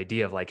give you an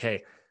idea of like,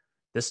 hey,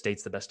 this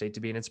state's the best state to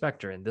be an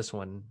inspector, and this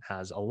one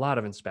has a lot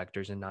of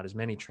inspectors and not as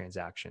many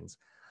transactions.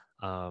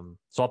 So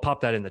I'll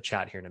pop that in the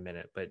chat here in a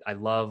minute, but I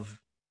love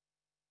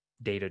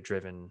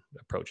data-driven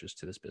approaches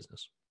to this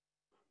business.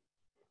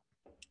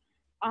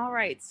 All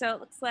right, so it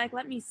looks like,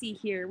 let me see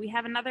here. We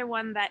have another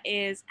one that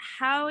is,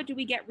 how do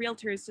we get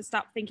realtors to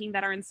stop thinking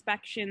that our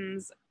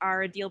inspections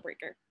are a deal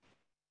breaker?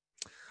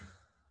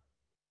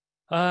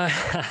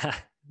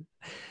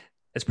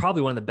 It's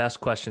probably one of the best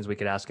questions we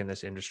could ask in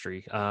this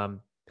industry. I'm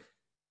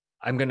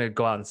going to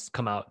go out and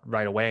come out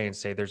right away and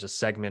say there's a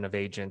segment of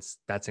agents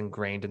that's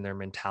ingrained in their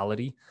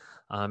mentality,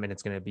 and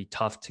it's going to be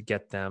tough to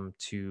get them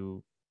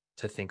to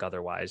think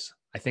otherwise.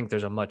 I think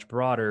there's a much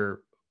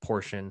broader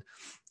portion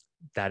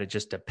that it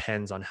just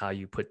depends on how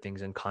you put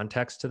things in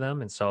context to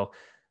them. And so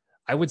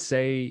I would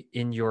say,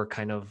 in your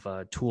kind of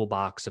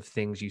toolbox of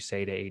things you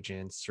say to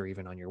agents, or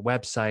even on your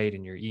website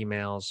and your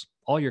emails,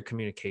 all your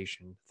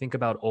communication, think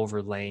about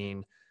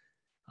overlaying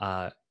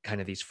kind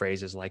of these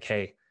phrases like,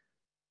 hey,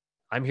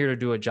 I'm here to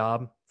do a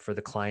job for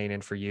the client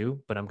and for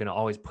you, but I'm going to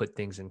always put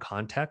things in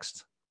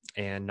context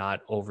and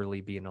not overly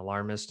be an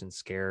alarmist and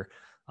scare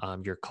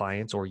your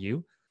clients or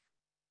you.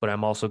 But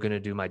I'm also going to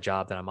do my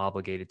job that I'm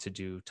obligated to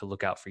do, to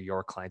look out for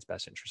your client's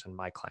best interest and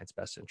my client's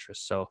best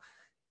interest. So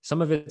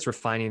some of it's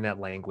refining that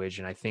language.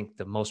 And I think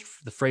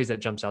the phrase that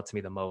jumps out to me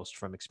the most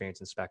from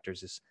experienced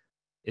inspectors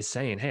is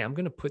saying, hey, I'm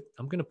going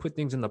to put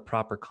things in the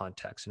proper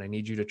context, and I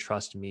need you to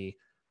trust me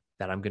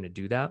that I'm going to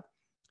do that,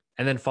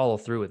 and then follow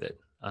through with it.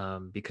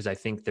 Because I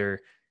think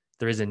there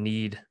is a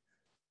need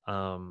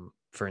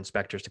for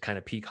inspectors to kind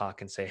of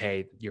peacock and say,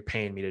 hey, you're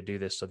paying me to do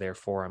this, so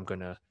therefore I'm going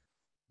to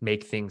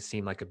make things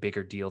seem like a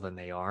bigger deal than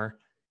they are.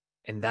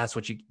 And that's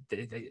what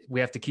we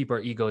have to keep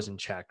our egos in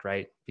check,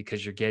 right?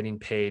 Because you're getting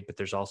paid, but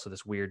there's also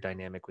this weird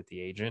dynamic with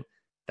the agent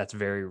that's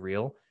very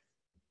real.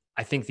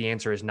 I think the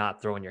answer is not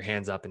throwing your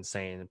hands up and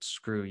saying,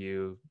 screw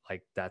you,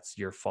 like that's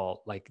your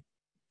fault. Like,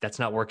 that's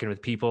not working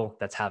with people.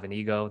 That's having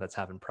ego, that's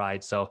having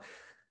pride. So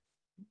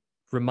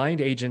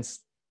remind agents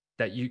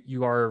that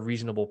you are a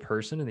reasonable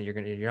person, and that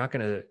you're not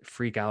gonna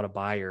freak out a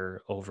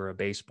buyer over a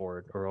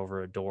baseboard or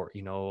over a door,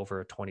 over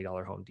a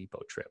 $20 Home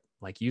Depot trip.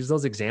 Like, use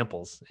those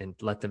examples and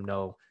let them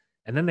know,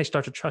 and then they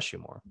start to trust you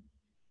more.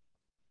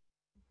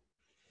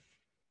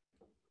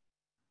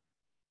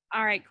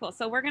 All right, cool.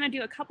 So we're going to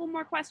do a couple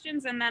more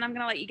questions and then I'm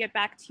going to let you get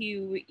back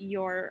to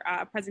your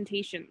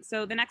presentation.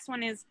 So the next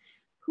one is,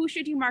 who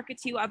should you market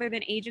to other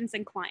than agents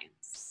and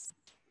clients?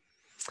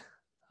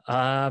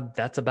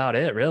 That's about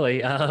it,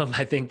 really.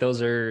 I think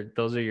those are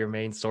your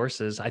main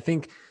sources. I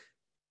think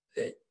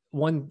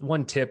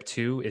one tip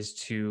too is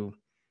to,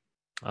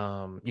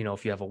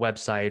 if you have a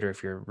website or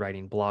if you're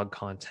writing blog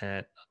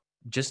content,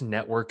 just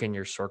network in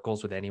your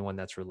circles with anyone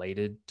that's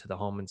related to the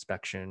home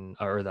inspection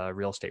or the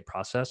real estate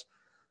process.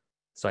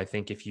 So I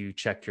think if you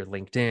check your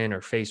LinkedIn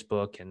or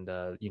Facebook and,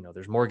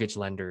 there's mortgage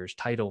lenders,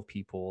 title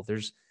people,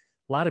 there's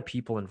a lot of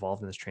people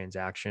involved in this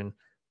transaction,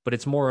 but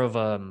it's more of,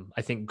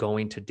 I think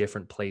going to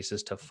different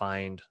places to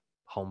find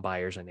home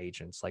buyers and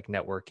agents, like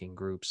networking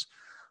groups,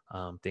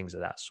 things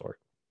of that sort.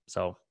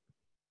 So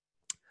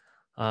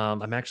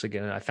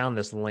I found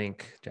this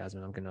link,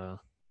 Jasmine, I'm going to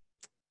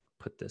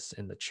put this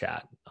in the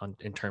chat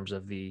in terms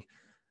of the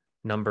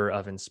number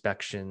of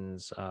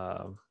inspections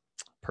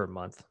per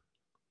month.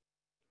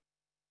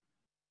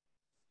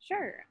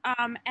 Sure.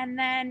 And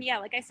then, yeah,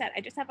 like I said,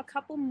 I just have a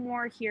couple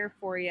more here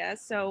for you.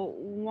 So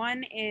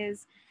one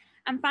is,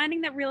 I'm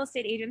finding that real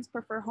estate agents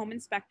prefer home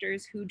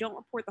inspectors who don't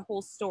report the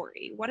whole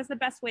story. What is the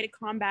best way to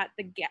combat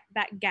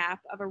that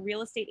gap of a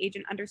real estate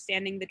agent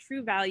understanding the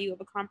true value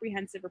of a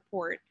comprehensive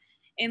report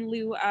in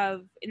lieu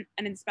of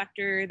an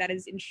inspector that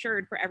is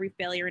insured for every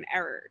failure and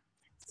error?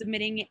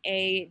 Submitting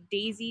a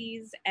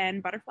daisies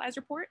and butterflies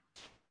report?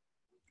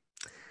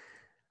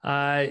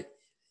 Again,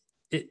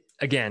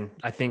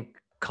 I think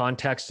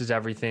context is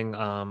everything.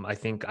 I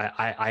think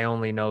I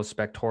only know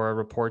Spectora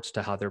reports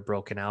to how they're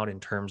broken out in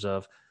terms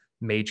of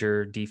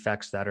major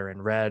defects that are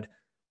in red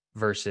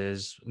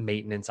versus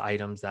maintenance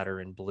items that are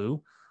in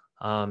blue.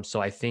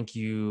 So I think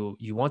you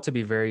want to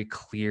be very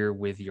clear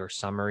with your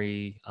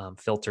summary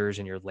filters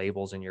and your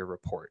labels in your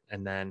report.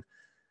 And then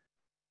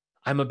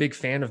I'm a big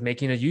fan of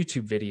making a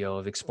YouTube video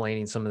of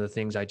explaining some of the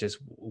things I just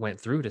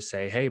went through to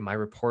say, hey, my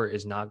report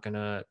is not going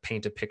to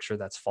paint a picture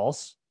that's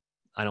false.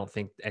 I don't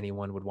think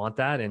anyone would want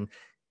that. And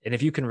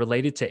if you can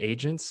relate it to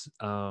agents,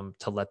 to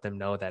let them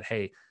know that,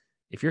 hey,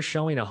 if you're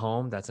showing a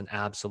home that's an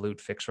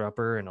absolute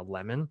fixer-upper and a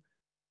lemon,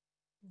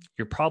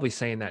 you're probably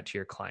saying that to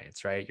your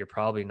clients, right? You're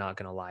probably not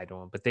going to lie to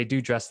them, but they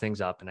do dress things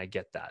up, and I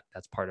get that.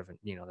 That's part of it.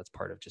 That's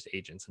part of just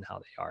agents and how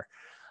they are.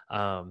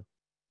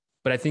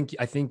 But I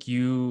think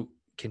you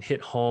can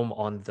hit home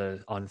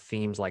on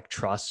themes like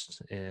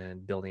trust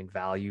and building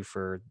value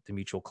for the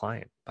mutual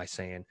client by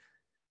saying,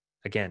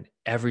 again,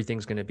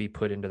 everything's going to be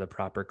put into the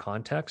proper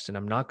context, and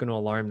I'm not going to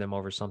alarm them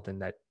over something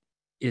that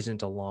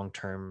isn't a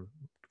long-term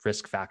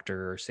risk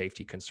factor or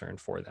safety concern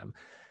for them.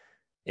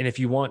 And if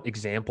you want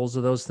examples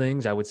of those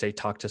things, I would say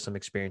talk to some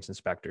experienced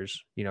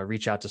inspectors,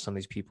 reach out to some of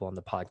these people on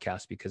the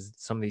podcast, because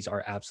some of these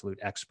are absolute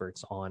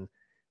experts on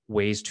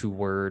ways to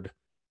word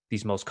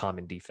these most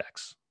common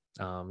defects.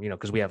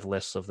 Because we have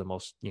lists of the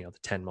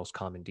 10 most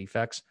common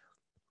defects.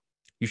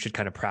 You should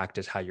kind of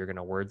practice how you're going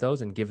to word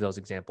those and give those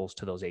examples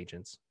to those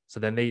agents. So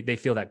then they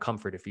feel that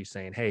comfort if you're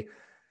saying, hey,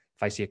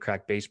 if I see a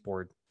cracked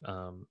baseboard,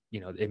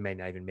 it may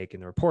not even make in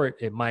the report.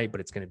 It might,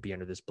 but it's going to be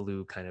under this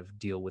blue kind of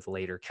deal with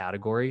later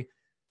category.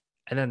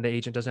 And then the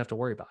agent doesn't have to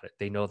worry about it.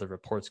 They know the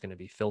report's going to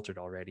be filtered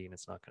already and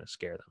it's not going to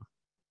scare them.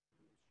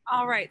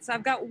 All right, so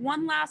I've got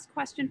one last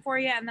question for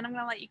you, and then I'm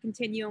going to let you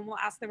continue, and we'll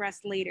ask the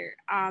rest later.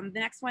 The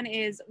next one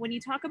is, when you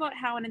talk about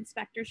how an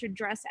inspector should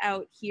dress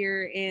out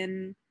here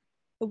in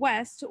the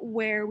West,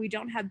 where we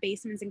don't have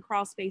basements and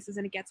crawl spaces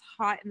and it gets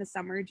hot in the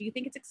summer, do you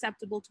think it's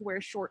acceptable to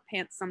wear short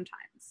pants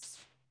sometimes?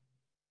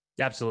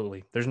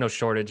 Absolutely. There's no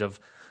shortage of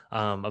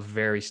a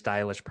very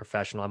stylish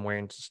professional. I'm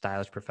wearing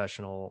stylish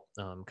professional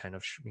kind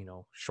of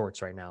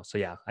shorts right now. So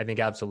yeah, I think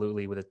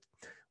absolutely with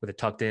a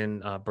tucked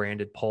in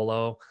branded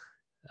polo.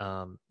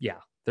 Yeah,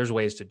 there's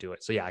ways to do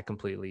it. So yeah, I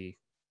completely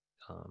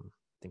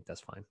think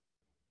that's fine.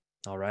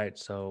 All right.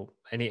 So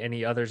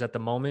any others at the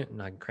moment,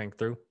 and I can crank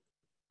through.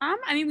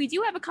 We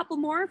do have a couple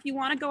more if you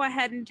want to go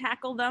ahead and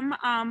tackle them.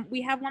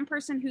 We have one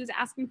person who's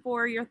asking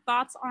for your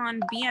thoughts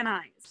on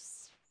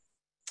BNIs.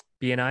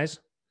 BNIs?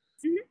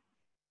 Mm-hmm.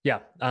 Yeah,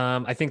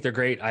 I think they're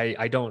great.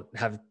 I don't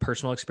have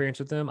personal experience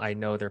with them. I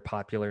know they're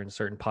popular in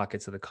certain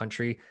pockets of the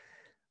country.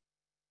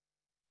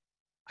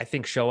 I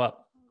think show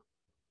up,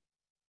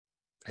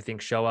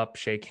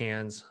 shake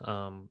hands,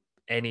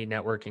 any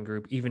networking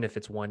group, even if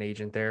it's one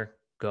agent there,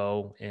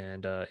 go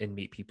and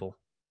meet people.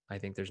 I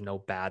think there's no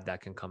bad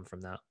that can come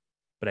from that.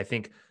 But I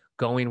think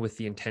going with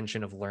the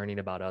intention of learning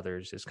about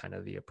others is kind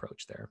of the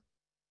approach there.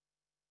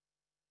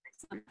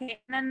 Excellent.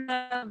 Okay, and then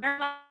the very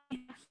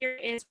last here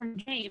is from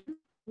James.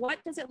 What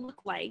does it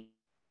look like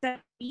to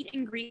meet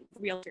and greet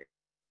with realtors?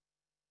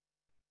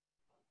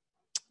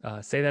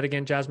 Say that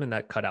again, Jasmine.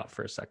 That cut out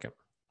for a second.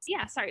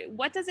 Yeah, sorry.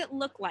 What does it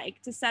look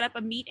like to set up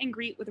a meet and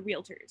greet with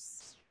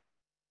realtors?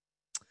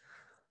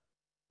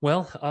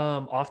 Well,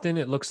 often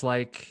it looks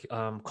like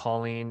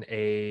calling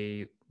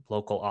a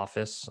local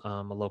office,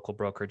 a local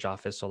brokerage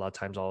office. So a lot of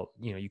times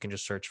you can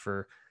just search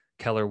for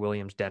Keller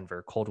Williams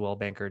Denver, Coldwell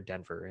Banker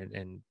Denver,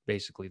 and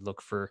basically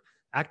look for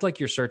act like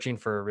you're searching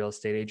for a real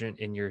estate agent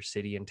in your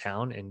city and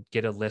town, and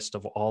get a list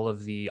of all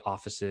of the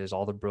offices,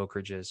 all the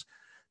brokerages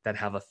that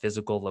have a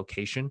physical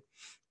location.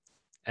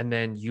 And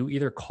then you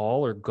either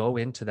call or go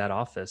into that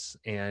office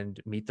and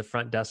meet the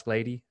front desk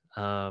lady,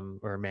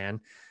 or man,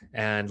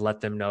 and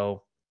let them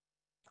know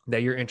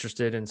that you're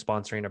interested in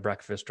sponsoring a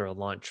breakfast or a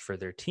lunch for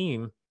their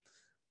team,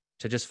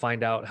 to just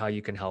find out how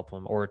you can help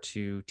them, or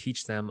to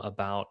teach them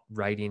about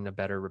writing a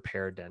better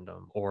repair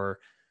addendum, or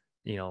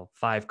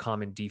 5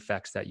 common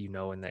defects that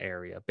in the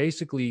area.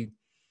 Basically,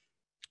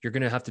 you're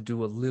going to have to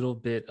do a little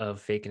bit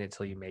of faking it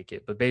till you make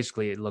it, but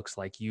basically it looks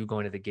like you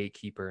going to the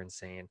gatekeeper and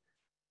saying,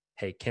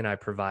 hey, can I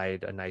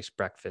provide a nice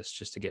breakfast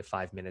just to get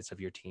 5 minutes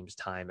of your team's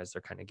time as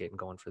they're kind of getting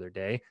going for their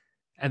day?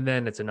 And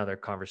then it's another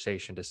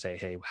conversation to say,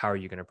 hey, how are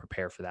you going to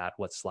prepare for that?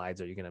 What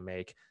slides are you going to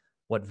make?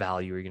 What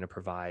value are you going to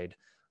provide,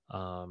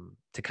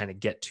 to kind of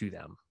get to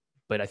them?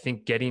 But I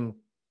think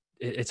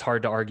it's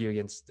hard to argue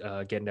against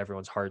getting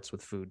everyone's hearts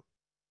with food.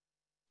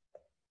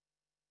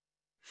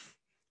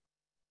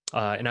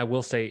 And I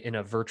will say, in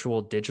a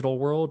virtual digital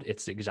world,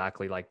 it's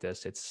exactly like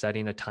this. It's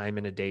setting a time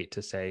and a date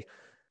to say,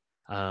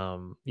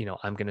 I'm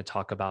going to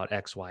talk about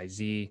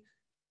XYZ,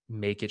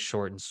 make it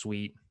short and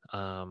sweet.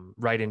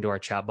 Right into our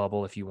chat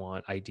bubble if you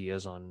want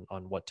ideas on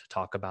what to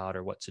talk about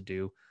or what to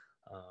do.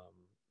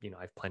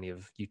 I have plenty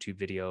of YouTube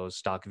videos,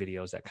 stock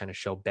videos that kind of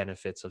show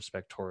benefits of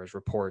Spectora's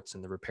reports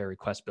and the repair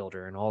request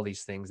builder and all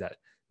these things that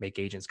make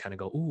agents kind of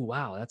go, "Ooh,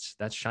 wow,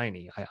 that's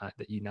shiny.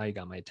 Now you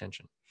got my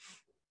attention."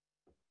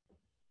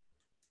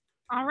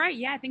 All right.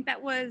 Yeah, I think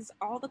that was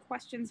all the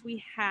questions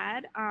we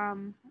had. Let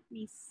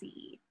me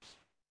see.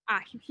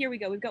 Here we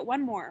go. We've got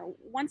one more.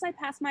 Once I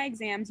pass my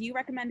exams, do you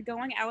recommend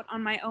going out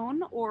on my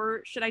own,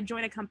 or should I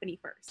join a company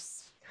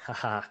first?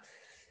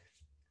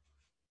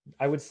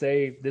 I would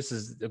say this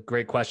is a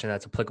great question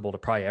that's applicable to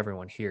probably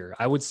everyone here.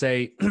 I would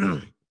say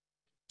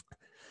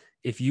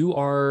if you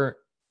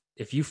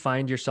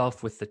find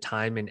yourself with the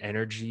time and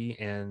energy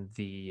and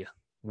the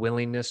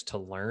willingness to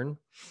learn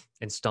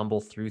and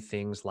stumble through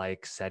things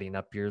like setting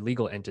up your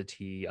legal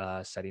entity,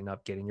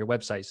 getting your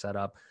website set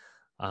up,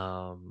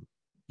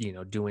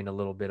 doing a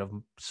little bit of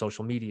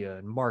social media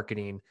and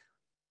marketing,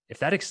 if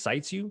that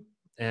excites you,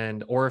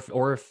 and or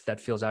if that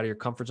feels out of your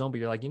comfort zone, but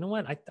you're like, you know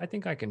what, I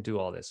think I can do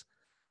all this,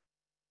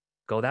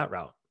 go that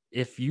route.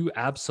 If you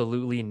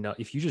absolutely know,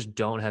 if you just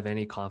don't have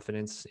any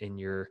confidence in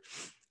your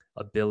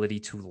ability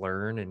to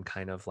learn and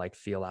kind of like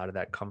feel out of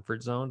that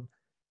comfort zone,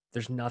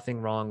 there's nothing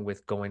wrong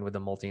with going with a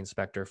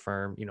multi-inspector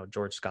firm.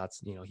 George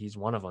Scott's, he's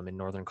one of them in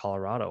Northern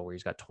Colorado where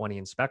he's got 20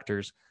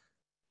 inspectors.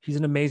 He's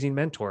an amazing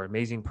mentor,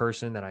 amazing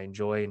person that I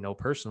enjoy and know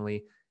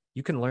personally.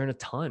 You can learn a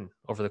ton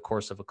over the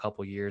course of a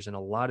couple of years. And a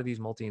lot of these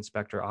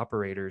multi-inspector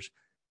operators,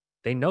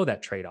 they know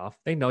that trade-off.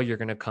 They know you're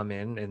going to come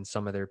in and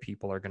some of their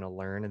people are going to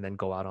learn and then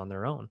go out on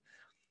their own.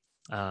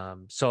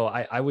 So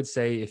I would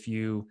say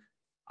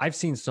I've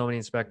seen so many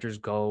inspectors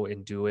go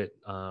and do it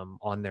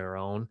on their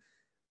own.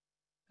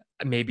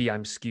 Maybe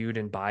I'm skewed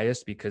and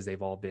biased because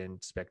they've all been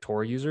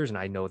Spectora users and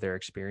I know their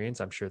experience.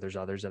 I'm sure there's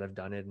others that have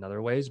done it in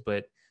other ways,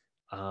 but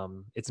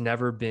it's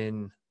never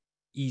been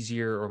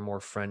easier or more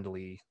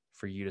friendly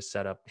for you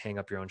to hang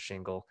up your own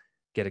shingle,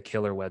 get a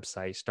killer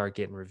website, start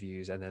getting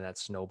reviews, and then that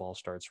snowball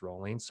starts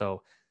rolling.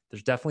 So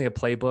there's definitely a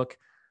playbook.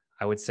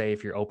 I would say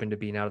if you're open to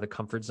being out of the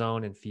comfort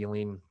zone and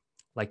feeling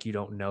like you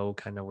don't know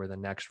kind of where the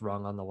next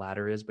rung on the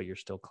ladder is, but you're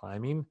still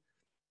climbing,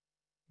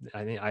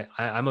 I think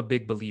I'm a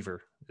big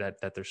believer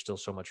that there's still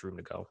so much room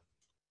to go.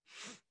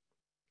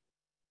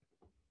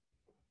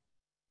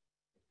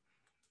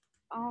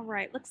 All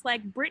right. Looks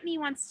like Brittany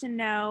wants to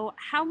know,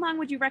 how long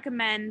would you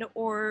recommend,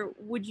 or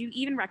would you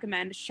even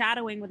recommend,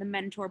 shadowing with a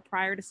mentor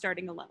prior to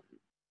starting alone?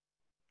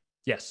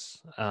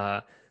 Yes.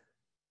 I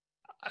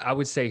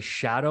would say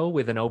shadow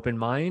with an open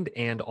mind,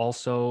 and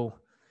also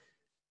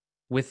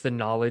with the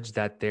knowledge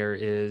that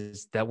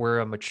we're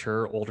a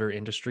mature, older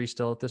industry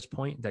still at this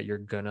point, that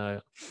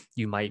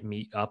you might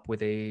meet up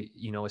with a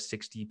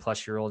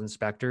 60-plus-year-old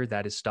inspector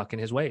that is stuck in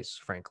his ways,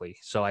 frankly.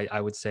 So I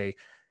would say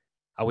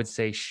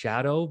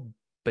shadow,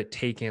 but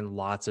take in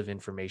lots of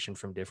information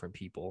from different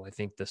people. I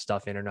think the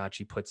stuff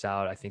InterNACHI puts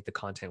out, I think the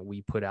content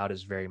we put out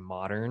is very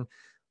modern.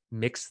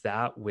 Mix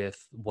that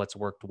with what's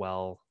worked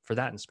well for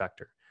that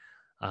inspector.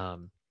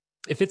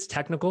 If it's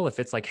technical, if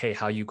it's like, hey,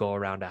 how you go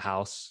around a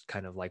house,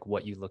 kind of like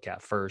what you look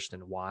at first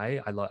and why,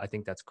 I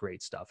think that's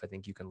great stuff. I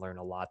think you can learn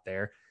a lot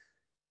there.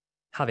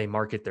 How they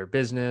market their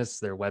business,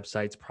 their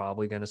website's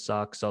probably going to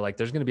suck. So like,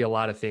 there's going to be a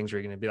lot of things where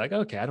you're going to be like,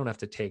 okay, I don't have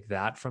to take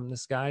that from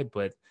this guy,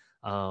 but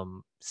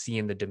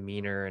seeing the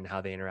demeanor and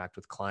how they interact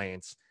with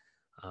clients,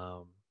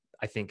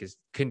 I think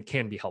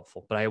can be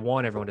helpful. But I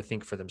want everyone to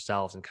think for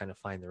themselves and kind of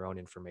find their own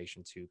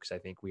information too, because I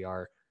think we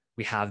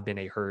have been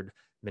a herd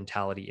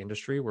mentality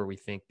industry where we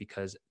think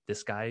because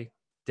this guy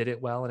did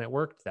it well and it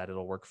worked, that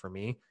it'll work for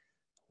me.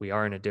 We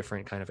are in a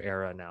different kind of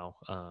era now,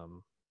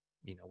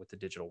 with the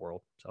digital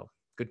world. So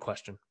good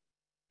question.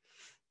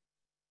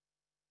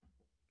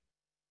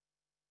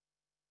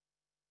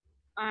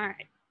 All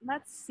right.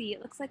 Let's see.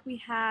 It looks like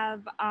we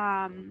have,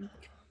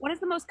 what is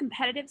the most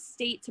competitive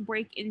state to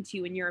break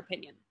into, in your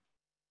opinion?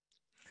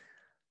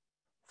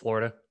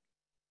 Florida.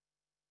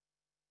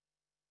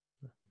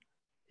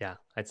 Yeah,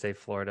 I'd say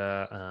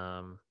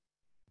Florida.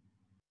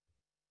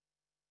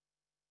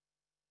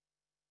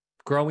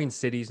 Growing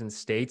cities and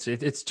states,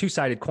 it's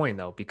two-sided coin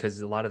though, because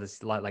a lot of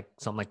this, like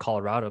something like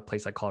Colorado, a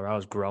place like Colorado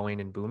is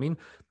growing and booming.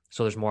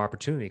 So there's more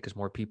opportunity because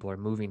more people are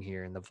moving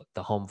here and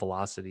the home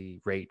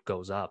velocity rate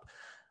goes up.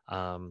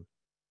 Um,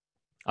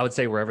 I would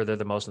say wherever they're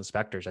the most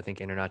inspectors, I think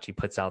InterNACHI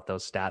puts out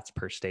those stats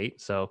per state.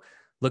 So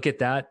look at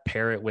that,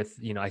 pair it with,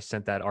 I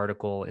sent that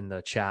article in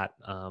the chat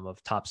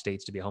of top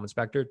states to be a home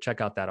inspector. Check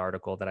out that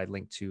article that I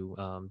linked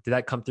to. Did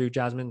that come through,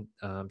 Jasmine,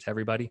 to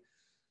everybody?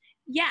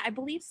 Yeah, I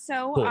believe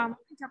so. Cool. Let me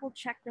double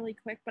check really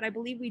quick, but I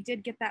believe we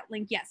did get that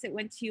link. Yes, it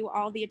went to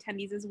all the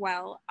attendees as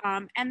well.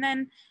 And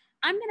then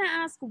I'm going to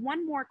ask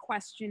one more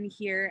question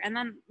here, and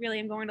then really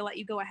I'm going to let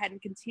you go ahead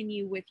and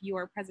continue with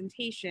your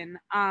presentation.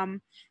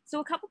 So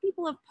a couple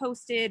people have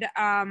posted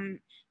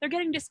they're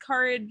getting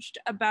discouraged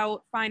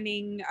about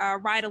finding a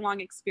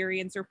ride-along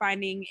experience or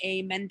finding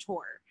a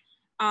mentor.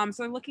 So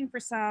they're looking for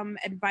some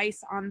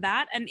advice on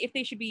that, and if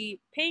they should be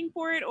paying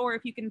for it, or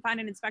if you can find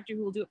an inspector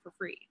who will do it for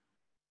free.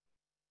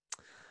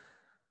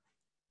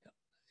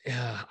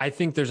 Yeah, I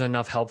think there's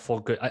enough helpful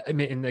good. I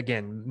mean, and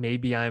again,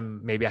 maybe I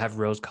have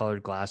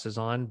rose-colored glasses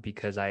on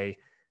because I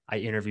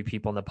interview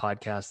people on the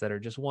podcast that are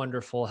just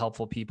wonderful,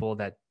 helpful people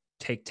that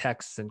take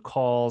texts and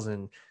calls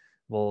and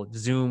will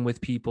Zoom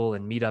with people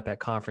and meet up at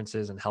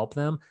conferences and help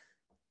them.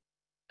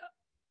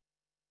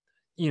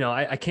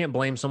 I can't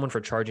blame someone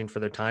for charging for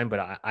their time,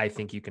 but I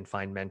think you can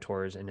find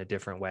mentors in a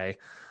different way.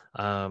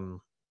 Now,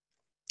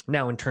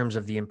 in terms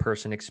of the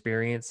in-person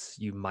experience,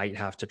 you might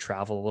have to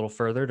travel a little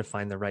further to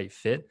find the right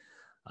fit.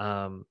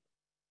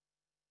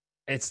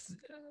 It's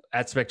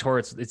at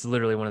Spectora, it's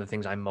literally one of the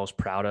things I'm most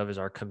proud of is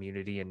our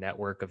community and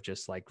network of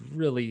just like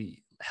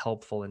really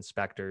helpful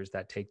inspectors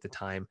that take the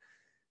time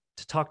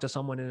to talk to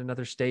someone in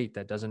another state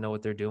that doesn't know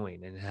what they're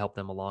doing and help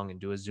them along and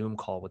do a Zoom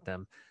call with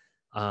them.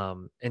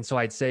 And so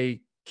I'd say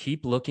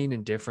keep looking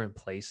in different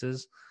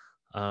places.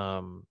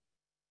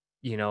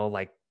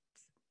 Like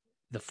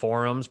the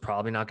forum's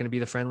probably not going to be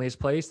the friendliest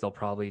place. They'll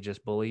probably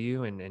just bully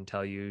you and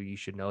tell you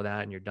should know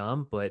that and you're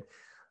dumb. But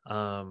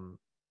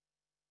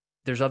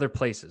there's other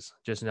places.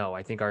 Just know,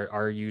 I think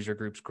our user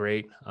group's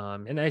great.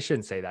 And I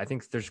shouldn't say that. I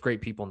think there's great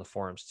people in the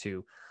forums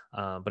too.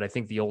 But I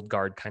think the old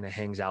guard kind of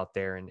hangs out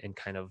there and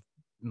kind of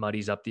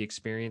muddies up the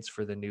experience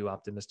for the new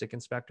optimistic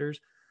inspectors.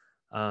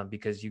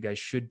 Because you guys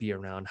should be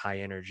around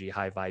high energy,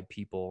 high vibe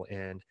people.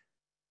 And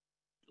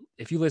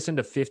if you listen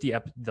to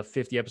the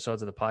 50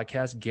 episodes of the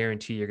podcast,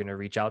 guarantee you're going to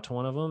reach out to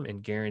one of them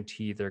and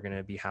guarantee they're going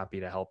to be happy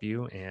to help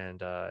you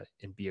and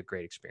be a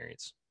great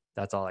experience.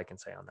 That's all I can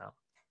say on that.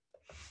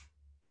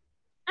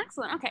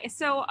 Excellent. Okay,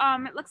 so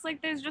it looks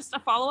like there's just a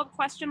follow-up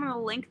question on the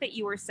link that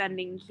you were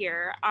sending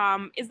here.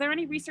 Is there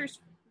any resource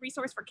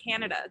for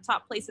Canada,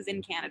 top places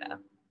in Canada?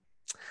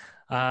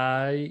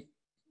 I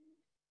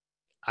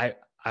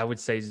would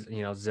say,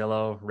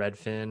 Zillow,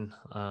 Redfin,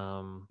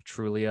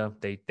 Trulia,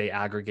 they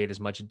aggregate as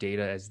much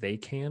data as they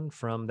can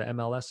from the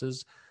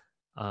MLSs.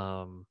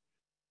 And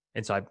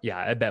so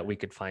I bet we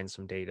could find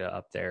some data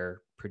up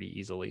there pretty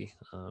easily.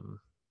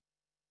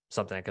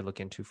 Something I could look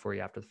into for you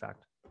after the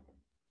fact.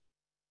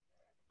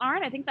 All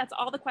right. I think that's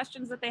all the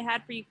questions that they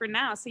had for you for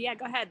now. So yeah,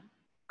 go ahead.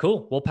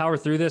 Cool. We'll power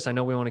through this. I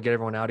know we want to get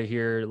everyone out of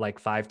here like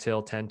 5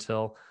 till 10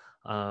 till.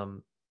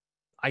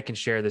 I can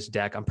share this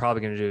deck. I'm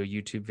probably going to do a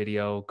YouTube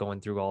video going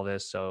through all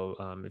this. So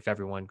if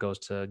everyone goes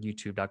to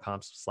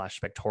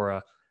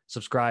youtube.com/Spectora,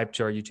 subscribe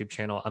to our YouTube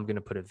channel, I'm going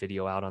to put a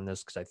video out on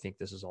this because I think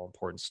this is all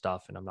important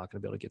stuff and I'm not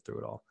going to be able to get through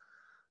it all.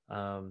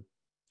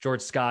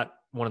 George Scott,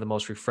 one of the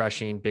most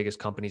refreshing, biggest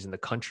companies in the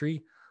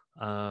country.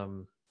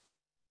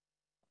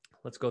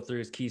 Let's go through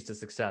his keys to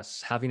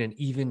success. Having an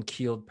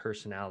even-keeled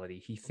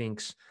personality. He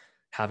thinks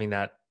having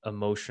that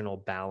emotional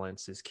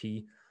balance is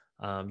key.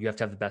 You have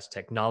to have the best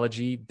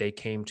technology. They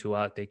came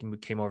over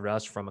to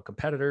us from a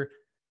competitor.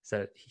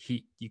 So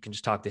you can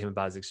just talk to him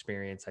about his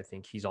experience. I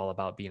think he's all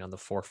about being on the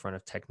forefront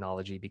of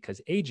technology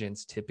because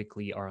agents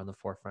typically are on the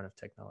forefront of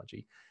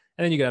technology.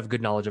 And then you got to have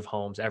good knowledge of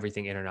homes,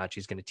 everything InterNACHI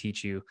is going to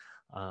teach you,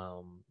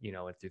 and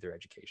through their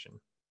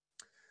education.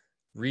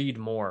 Read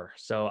more.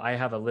 So I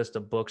have a list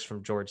of books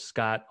from George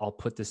Scott. I'll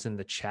put this in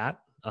the chat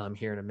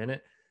here in a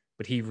minute,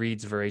 but he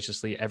reads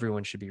voraciously.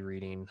 Everyone should be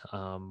reading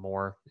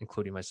more,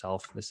 including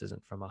myself. This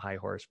isn't from a high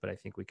horse, but I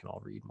think we can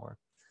all read more.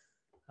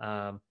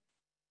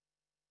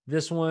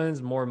 This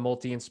one's more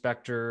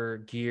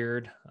multi-inspector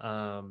geared.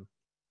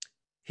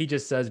 He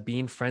just says,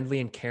 being friendly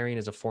and caring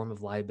is a form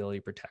of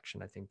liability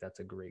protection. I think that's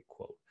a great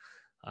quote.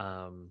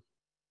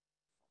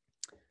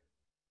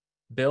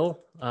 Bill,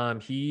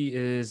 he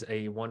is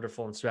a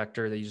wonderful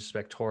inspector that uses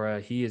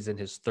Spectora. He is in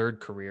his third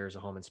career as a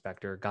home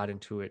inspector, got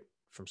into it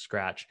from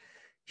scratch.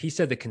 He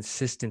said the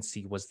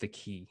consistency was the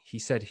key. He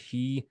said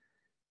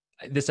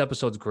this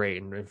episode's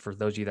great. And for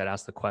those of you that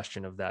asked the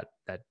question of that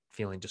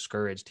feeling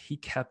discouraged, he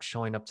kept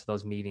showing up to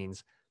those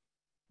meetings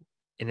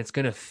and it's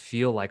going to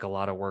feel like a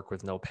lot of work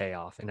with no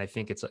payoff. And I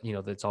think it's,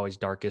 it's always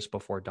darkest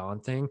before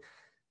dawn thing.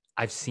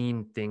 I've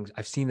seen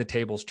the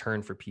tables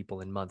turn for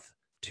people in month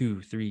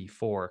 2, 3,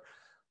 4.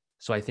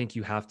 So I think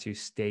you have to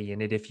stay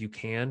in it if you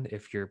can,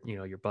 if your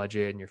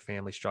budget and your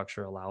family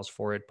structure allows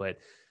for it. But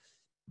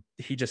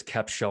he just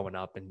kept showing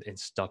up and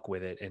stuck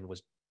with it and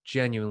was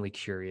genuinely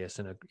curious.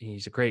 And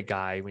he's a great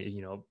guy.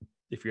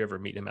 If you ever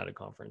meet him at a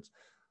conference,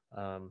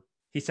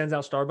 he sends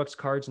out Starbucks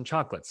cards and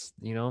chocolates.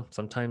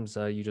 Sometimes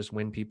you just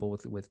win people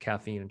with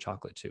caffeine and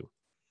chocolate too.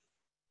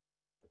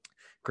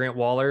 Grant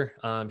Waller,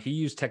 he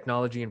used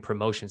technology and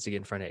promotions to get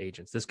in front of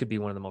agents. This could be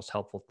one of the most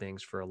helpful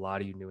things for a lot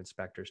of you new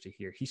inspectors to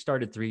hear. He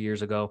started 3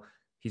 years ago.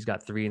 He's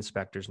got 3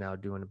 inspectors now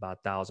doing about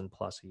 1,000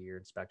 plus a year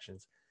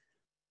inspections.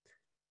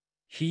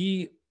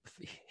 He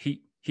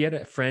had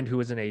a friend who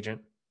was an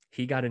agent.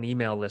 He got an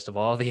email list of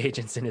all the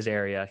agents in his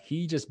area.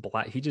 He just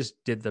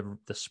did the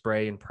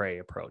spray and pray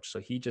approach. So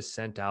he just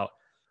sent out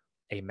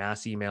a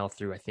mass email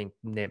through, I think,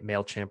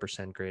 MailChimp or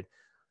SendGrid,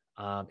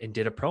 and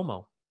did a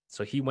promo.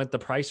 So he went the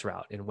price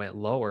route and went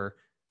lower,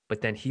 but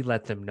then he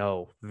let them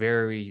know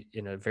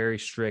in a very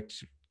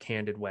strict,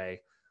 candid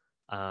way,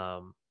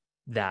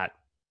 that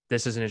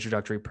this is an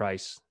introductory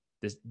price.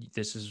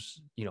 This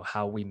is,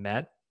 how we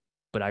met,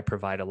 but I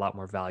provide a lot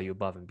more value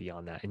above and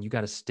beyond that. And you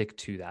got to stick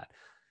to that,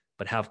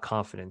 but have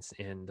confidence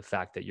in the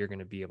fact that you're going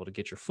to be able to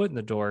get your foot in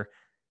the door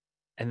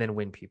and then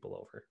win people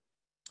over.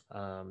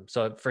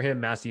 So for him,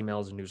 mass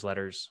emails and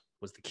newsletters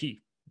was the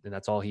key, and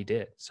that's all he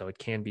did. So it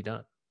can be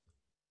done.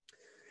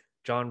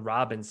 John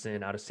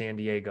Robinson out of San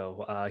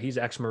Diego. He's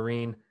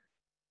ex-Marine.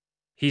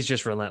 He's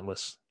just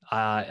relentless.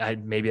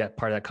 Maybe that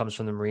part of that comes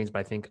from the Marines, but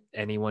I think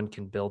anyone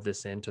can build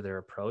this into their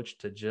approach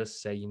to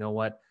just say, you know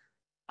what,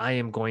 I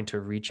am going to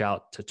reach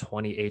out to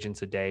 20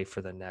 agents a day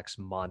for the next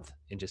month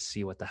and just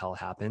see what the hell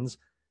happens.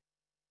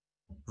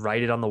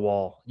 Write it on the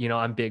wall. I'm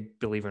a big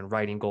believer in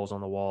writing goals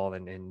on the wall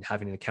and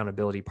having an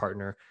accountability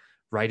partner.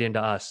 Write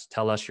into us,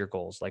 tell us your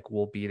goals. Like,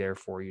 we'll be there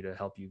for you to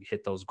help you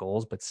hit those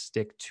goals, but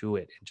stick to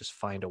it and just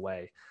find a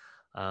way.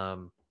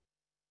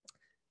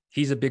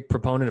 He's a big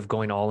proponent of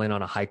going all in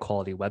on a high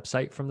quality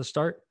website from the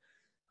start.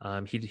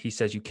 He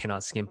says you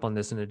cannot skimp on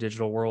this in a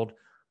digital world.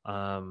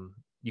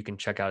 You can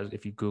check out,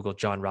 if you Google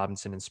John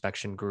Robinson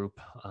Inspection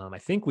Group. I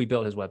think we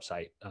built his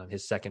website,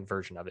 his second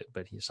version of it,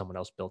 but someone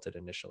else built it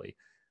initially.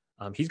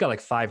 He's got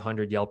like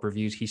 500 Yelp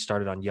reviews. He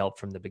started on Yelp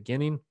from the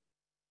beginning.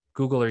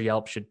 Google or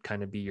Yelp should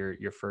kind of be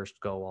your first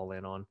go all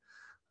in on.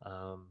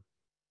 A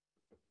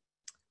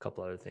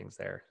couple other things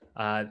there.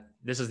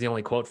 This is the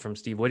only quote from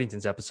Steve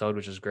Whittington's episode,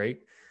 which is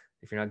great.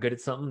 If you're not good at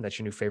something, that's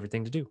your new favorite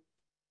thing to do,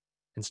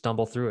 and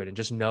stumble through it and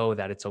just know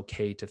that it's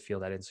okay to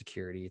feel that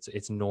insecurity.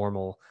 It's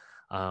normal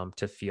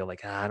to feel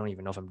like, I don't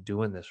even know if I'm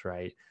doing this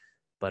right.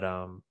 But,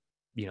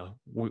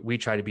 we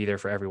try to be there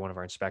for every one of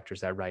our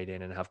inspectors that write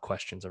in and have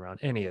questions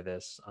around any of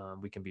this.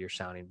 We can be your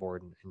sounding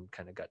board and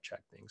kind of gut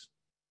check things.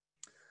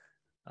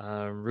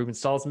 Ruben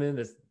Salzman,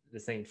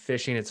 this ain't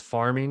fishing, it's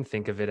farming.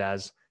 Think of it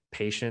as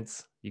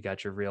patience. You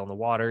got your reel in the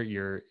water,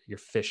 you're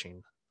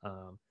fishing,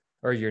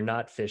 or you're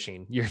not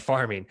fishing, you're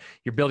farming,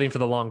 you're building for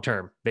the long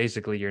term.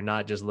 Basically, you're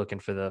not just looking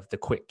for the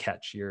quick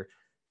catch. You're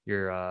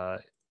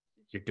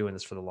doing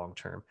this for the long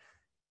term.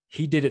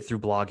 He did it through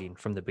blogging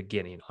from the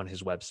beginning on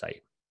his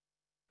website.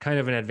 Kind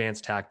of an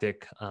advanced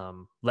tactic.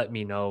 Let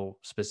me know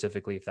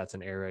specifically if that's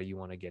an area you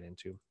want to get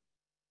into.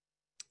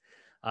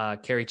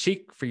 Carrie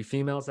Cheek, for you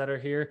females that are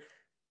here,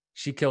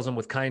 she kills them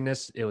with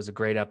kindness. It was a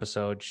great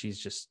episode.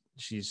 She's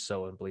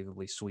so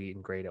unbelievably sweet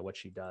and great at what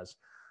she does.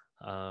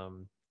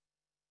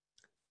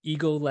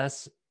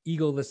 Egoless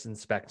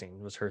inspecting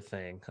was her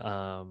thing.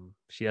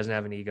 She doesn't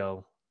have an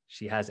ego.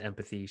 She has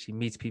empathy. She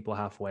meets people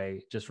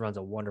halfway, just runs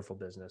a wonderful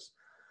business.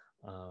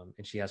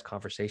 And she has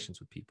conversations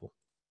with people.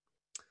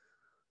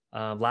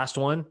 Last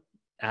one,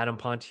 Adam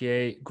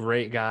Pontier,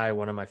 great guy.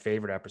 One of my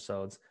favorite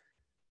episodes.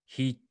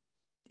 He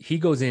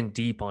goes in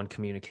deep on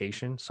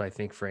communication. So I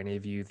think for any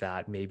of you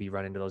that maybe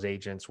run into those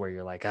agents where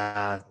you're like,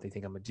 they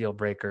think I'm a deal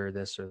breaker,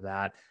 this or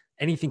that,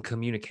 anything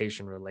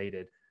communication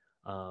related,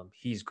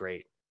 he's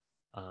great.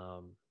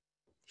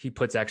 He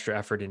puts extra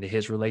effort into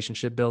his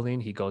relationship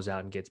building. He goes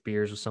out and gets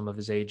beers with some of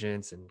his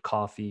agents and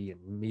coffee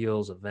and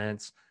meals,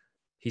 events.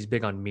 He's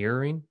big on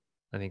mirroring.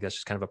 I think that's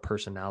just kind of a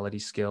personality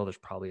skill. There's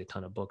probably a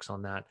ton of books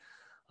on that.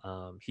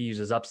 He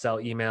uses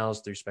upsell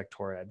emails through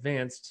Spectora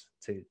Advanced.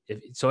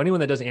 So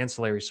anyone that does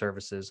ancillary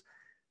services,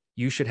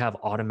 you should have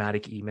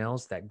automatic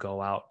emails that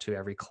go out to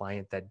every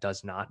client that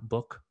does not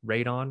book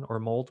radon or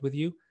mold with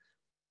you,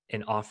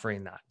 and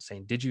offering that,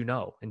 saying, did you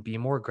know? And be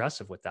more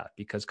aggressive with that,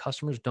 because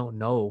customers don't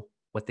know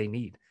what they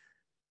need.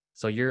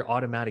 So your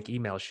automatic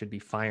emails should be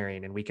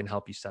firing, and we can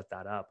help you set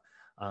that up.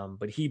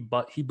 But he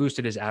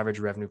boosted his average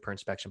revenue per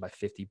inspection by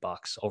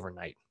 $50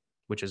 overnight,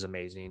 which is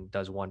amazing.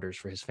 Does wonders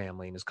for his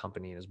family and his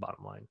company and his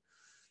bottom line.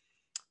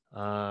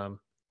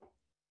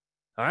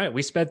 All right,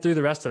 we sped through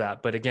the rest of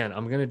that, but again,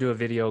 I'm going to do a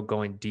video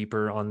going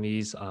deeper on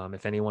these.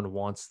 If anyone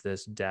wants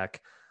this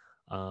deck,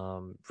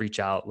 reach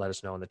out, let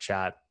us know in the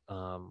chat,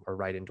 or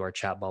write into our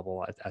chat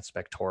bubble at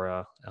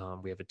Spectora.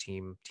 We have a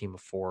team of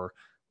 4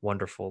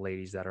 wonderful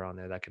ladies that are on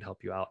there that could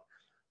help you out.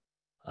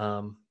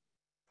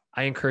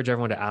 I encourage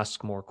everyone to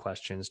ask more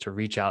questions, to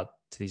reach out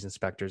to these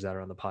inspectors that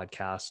are on the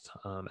podcast,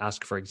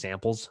 ask for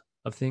examples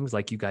of things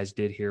like you guys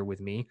did here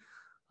with me.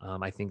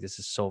 I think this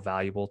is so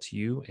valuable to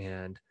you,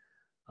 and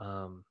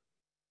um,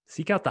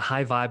 seek out the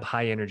high vibe,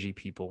 high energy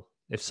people.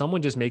 If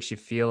someone just makes you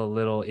feel a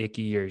little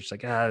icky, or just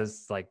like,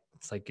 it's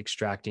like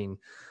extracting,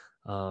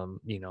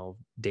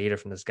 data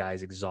from this guy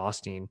is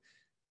exhausting.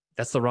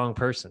 That's the wrong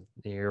person.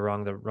 You're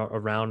around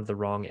the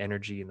wrong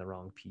energy and the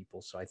wrong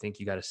people. So I think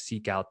you got to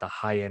seek out the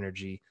high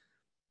energy,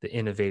 the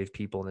innovative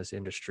people in this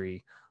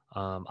industry.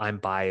 I'm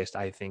biased.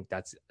 I think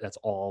that's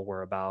all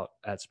we're about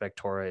at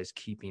Spectora, is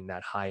keeping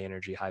that high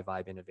energy, high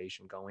vibe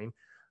innovation going.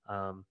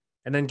 And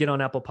then get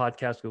on Apple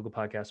Podcasts, Google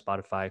Podcasts,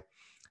 Spotify.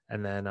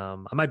 And then I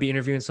might be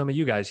interviewing some of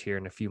you guys here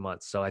in a few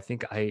months. So I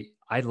think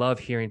I love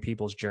hearing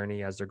people's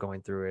journey as they're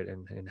going through it,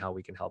 and how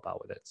we can help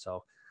out with it.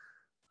 So,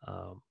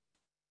 all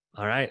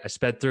right, I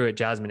sped through it.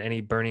 Jasmine,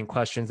 any burning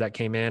questions that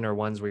came in, or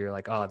ones where you're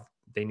like, oh,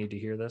 they need to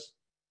hear this?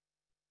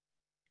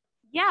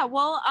 Yeah,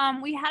 well,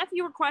 we had a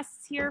few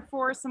requests here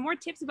for some more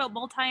tips about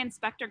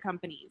multi-inspector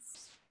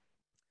companies.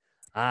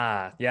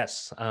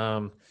 Yes.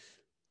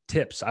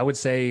 Tips. I would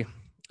say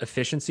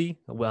efficiency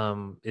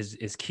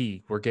is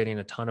key. We're getting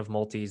a ton of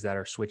multis that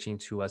are switching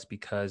to us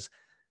because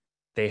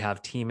they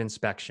have team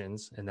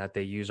inspections and that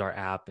they use our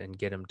app and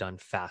get them done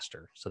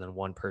faster. So then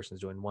one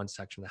person's doing one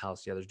section of the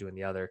house, the other's doing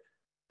the other.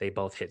 They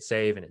both hit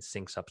save and it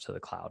syncs up to the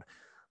cloud.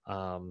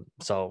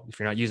 So if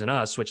you're not using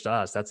us, switch to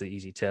us. That's an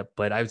easy tip.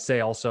 But I would say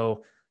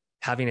also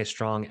having a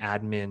strong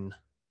admin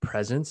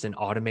presence and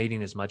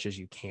automating as much as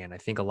you can. I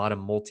think a lot of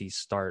multis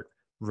start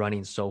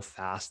running so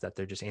fast that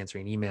they're just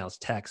answering emails,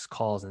 texts,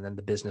 calls, and then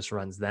the business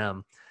runs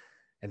them,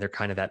 and they're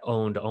kind of that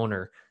owned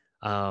owner.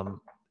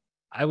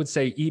 I would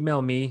say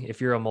email me if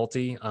you're a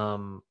multi.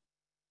 We're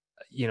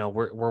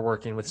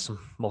working with some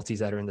multis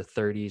that are in the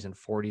 30s and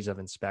 40s of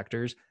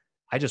inspectors.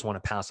 I just want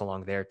to pass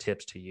along their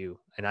tips to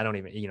you. And I don't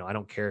even, I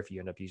don't care if you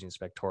end up using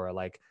Spectora.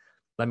 Like,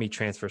 let me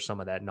transfer some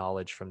of that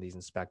knowledge from these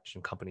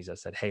inspection companies that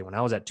said, hey, when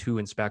I was at 2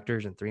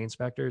 inspectors and 3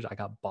 inspectors, I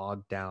got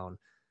bogged down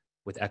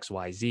with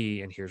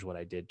XYZ, and here's what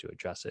I did to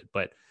address it.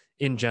 But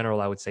in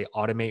general, I would say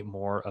automate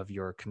more of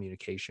your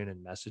communication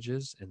and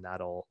messages, and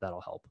that'll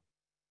help.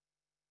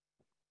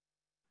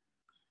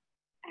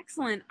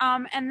 Excellent.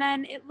 And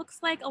then it looks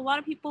like a lot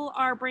of people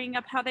are bringing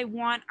up how they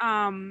want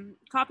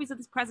copies of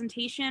this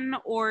presentation,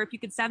 or if you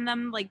could send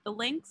them like the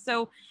link.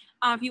 So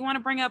if you want to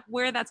bring up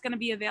where that's going to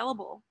be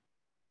available.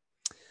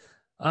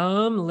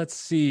 Let's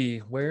see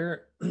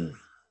where.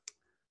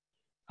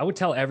 I would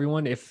tell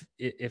everyone if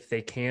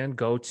they can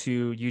go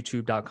to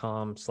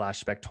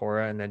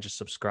youtube.com/Spectora and then just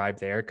subscribe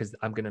there, because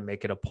I'm going to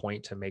make it a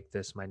point to make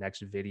this my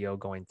next video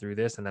going through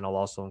this. And then I'll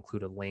also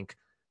include a link.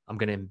 I'm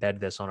going to embed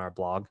this on our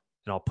blog,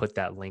 and I'll put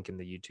that link in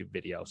the YouTube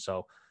video.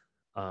 So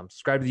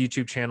subscribe to the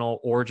YouTube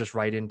channel, or just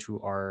write into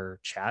our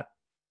chat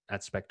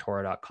at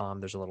Spectora.com.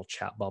 There's a little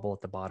chat bubble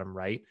at the bottom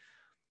right,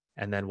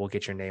 and then we'll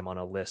get your name on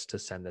a list to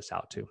send this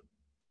out to.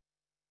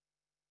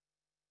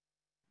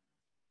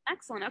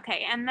 Excellent.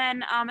 Okay. And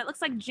then it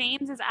looks like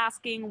James is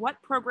asking,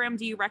 what program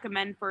do you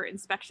recommend for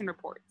inspection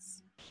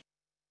reports?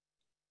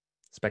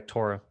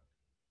 Spectora.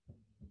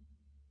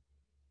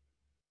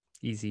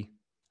 Easy.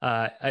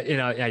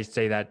 I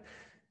say that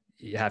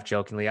half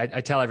jokingly. I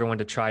tell everyone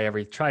to try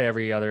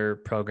every other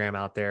program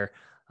out there.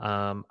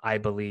 I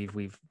believe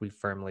we've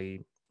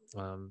firmly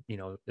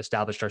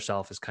established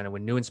ourselves as kind of,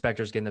 when new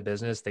inspectors get in the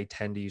business, they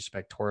tend to use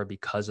Spectora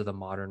because of the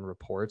modern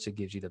reports. It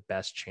gives you the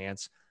best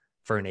chance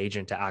for an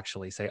agent to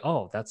actually say,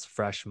 oh, that's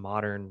fresh,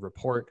 modern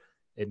report.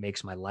 It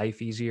makes my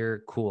life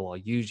easier. Cool, I'll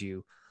use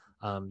you.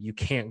 You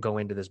can't go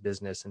into this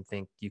business and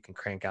think you can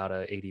crank out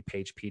a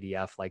 80-page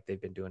PDF like they've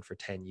been doing for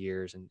 10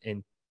 years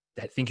and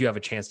I think you have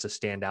a chance to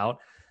stand out.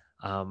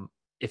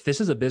 If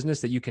this is a business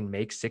that you can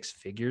make 6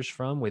 figures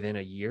from within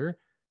a year,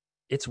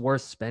 it's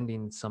worth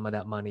spending some of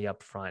that money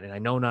up front. And I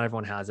know not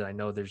everyone has it. I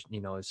know there's,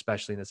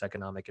 especially in this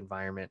economic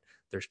environment,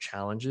 there's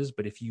challenges,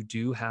 but if you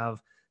do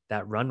have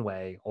that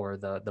runway or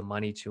the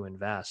money to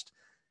invest,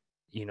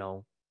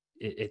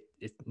 it's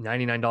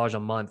 $99 a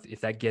month. If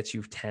that gets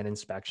you 10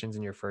 inspections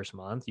in your first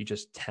month, you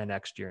just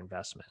 10x your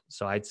investment.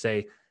 So I'd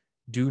say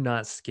do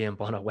not skimp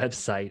on a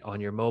website,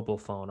 on your mobile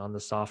phone, on the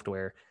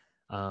software.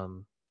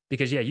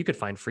 Because you could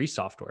find free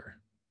software,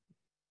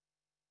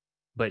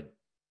 but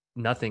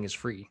nothing is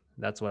free.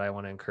 That's what I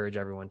want to encourage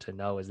everyone to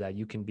know, is that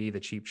you can be the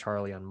cheap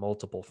Charlie on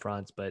multiple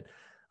fronts, but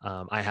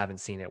I haven't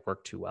seen it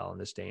work too well in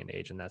this day and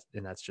age. And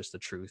that's just the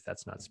truth.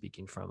 That's not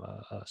speaking from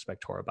a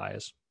Spectora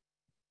bias.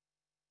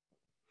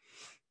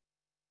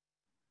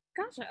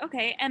 Gotcha.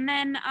 Okay. And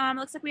then it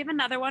looks like we have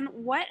another one.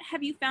 What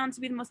have you found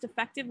to be the most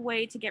effective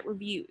way to get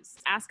reviews?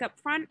 Ask up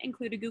front,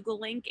 include a Google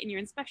link in your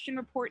inspection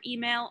report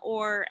email,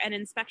 or an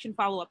inspection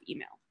follow-up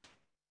email?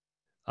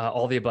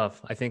 All the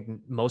above. I think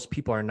most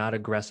people are not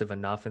aggressive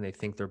enough and they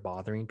think they're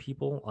bothering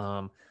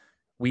people.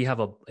 We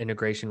have an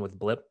integration with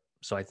Blip.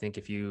 So I think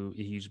if you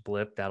use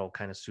Blip, that'll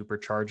kind of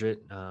supercharge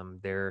it.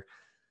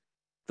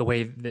 The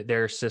way that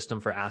their system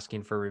for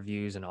asking for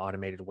reviews in an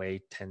automated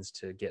way tends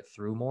to get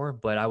through more.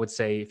 But I would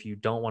say if you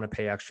don't want to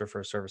pay extra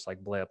for a service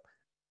like Blip,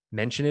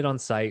 mention it on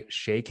site,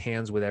 shake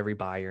hands with every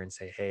buyer and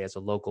say, hey, as a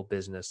local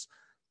business,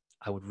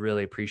 I would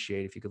really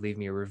appreciate if you could leave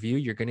me a review.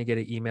 You're going to get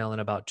an email in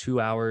about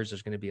 2 hours.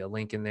 There's going to be a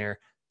link in there.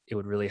 It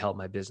would really help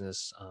my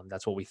business.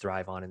 That's what we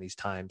thrive on in these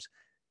times.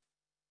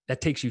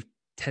 That takes you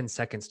 10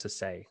 seconds to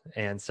say.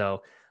 And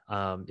so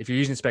if you're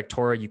using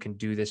Spectora, you can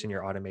do this in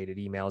your automated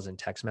emails and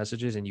text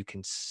messages, and you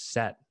can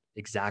set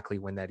exactly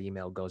when that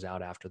email goes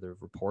out after the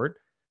report.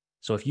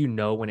 So if you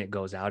know when it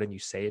goes out and you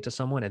say it to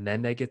someone and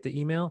then they get the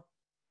email,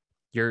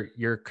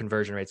 your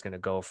conversion rate is going to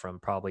go from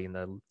probably in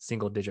the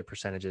single digit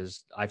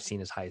percentages. I've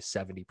seen as high as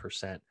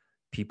 70%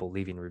 people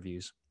leaving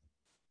reviews.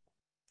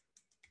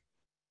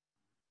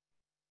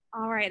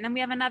 All right, and then we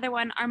have another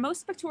one. Are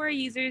most Spectora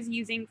users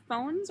using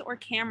phones or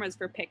cameras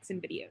for pics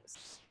and videos?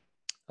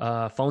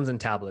 Phones and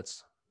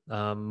tablets.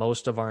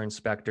 Most of our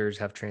inspectors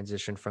have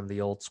transitioned from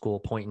the old school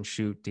point and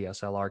shoot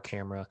DSLR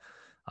camera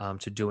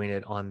to doing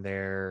it on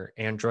their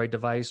Android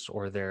device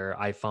or their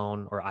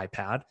iPhone or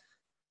iPad,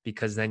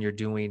 because then you're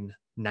doing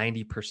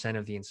 90%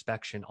 of the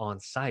inspection on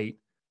site.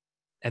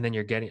 And then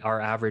you're getting,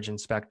 our average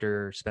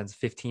inspector spends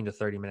 15 to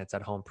 30 minutes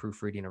at home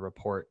proofreading a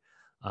report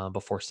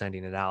before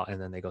sending it out. And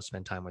then they go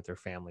spend time with their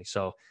family.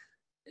 So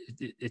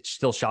it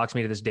still shocks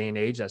me to this day and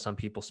age that some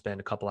people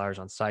spend a couple hours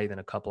on site and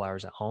a couple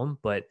hours at home.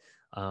 But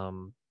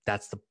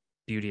that's the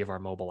beauty of our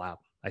mobile app.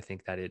 I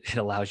think that it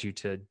allows you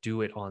to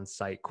do it on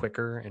site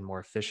quicker and more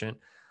efficient.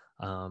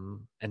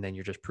 And then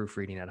you're just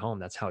proofreading at home.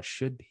 That's how it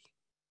should be.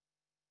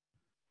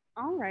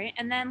 All right,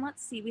 and then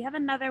let's see. We have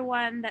another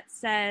one that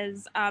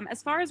says,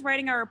 as far as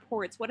writing our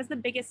reports, what is the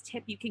biggest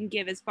tip you can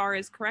give as far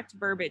as correct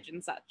verbiage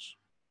and such?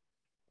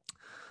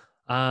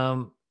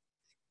 I'd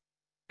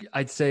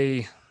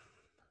say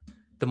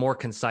the more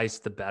concise,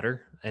 the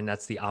better, and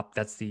that's the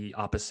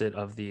opposite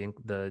of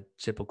the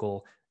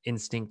typical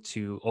instinct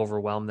to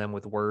overwhelm them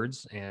with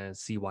words and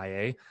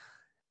CYA.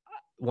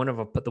 One of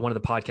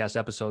the podcast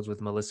episodes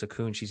with Melissa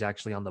Kuhn, she's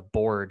actually on the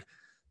board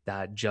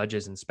that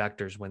judges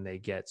inspectors when they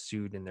get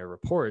sued in their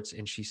reports,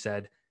 and she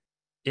said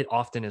it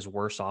often is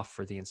worse off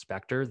for the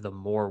inspector the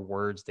more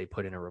words they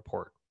put in a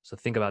report. So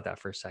think about that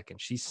for a second.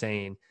 She's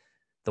saying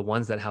the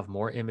ones that have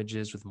more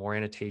images with more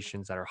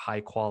annotations that are high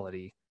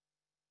quality,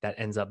 that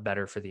ends up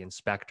better for the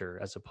inspector,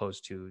 as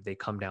opposed to they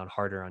come down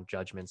harder on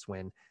judgments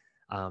when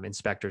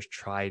inspectors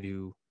try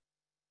to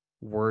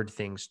word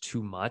things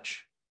too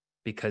much,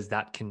 because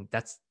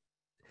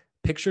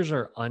pictures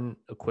are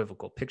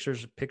unequivocal.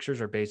 Pictures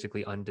are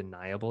basically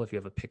undeniable if you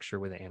have a picture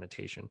with an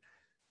annotation.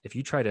 If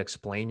you try to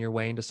explain your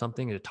way into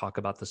something and to talk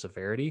about the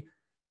severity,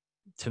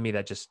 to me,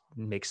 that just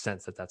makes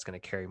sense that that's going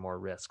to carry more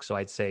risk. So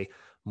I'd say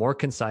more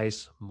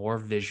concise, more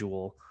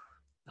visual.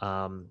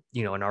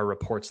 And our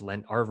reports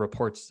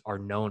are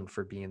known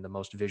for being the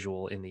most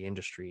visual in the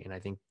industry. And I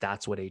think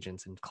that's what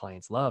agents and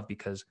clients love,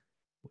 because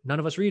none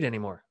of us read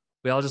anymore.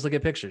 We all just look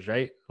at pictures,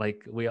 right?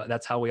 Like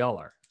that's how we all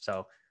are.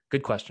 So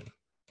good question.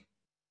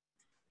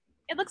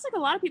 It looks like a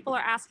lot of people are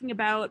asking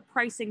about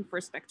pricing for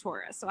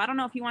Spectora. So I don't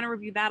know if you want to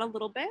review that a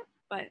little bit,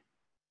 but.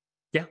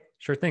 Yeah,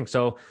 sure thing.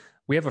 So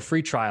we have a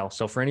free trial.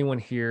 So for anyone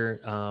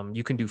here,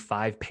 you can do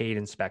 5 paid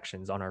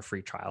inspections on our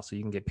free trial. So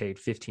you can get paid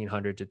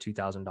 $1,500 to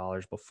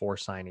 $2,000 before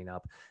signing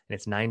up. And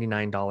it's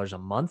 $99 a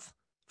month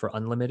for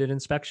unlimited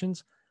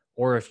inspections.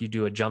 Or if you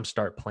do a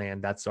jumpstart plan,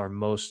 that's our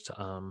most,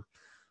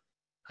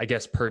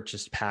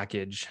 purchased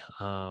package.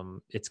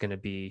 It's going to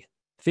be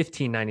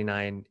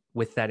 $15.99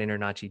 with that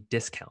InterNACHI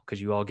discount,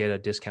 because you all get a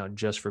discount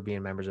just for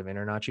being members of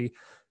InterNACHI.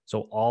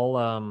 So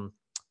I'll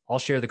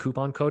share the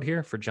coupon code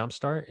here for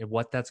Jumpstart, and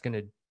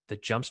the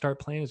Jumpstart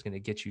plan is going to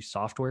get you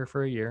software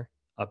for a year,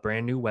 a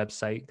brand new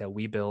website that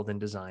we build and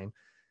design,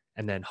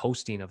 and then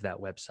hosting of that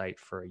website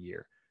for a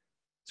year.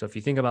 So if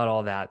you think about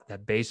all that,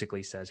 that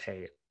basically says,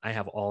 hey, I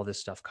have all this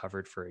stuff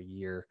covered for a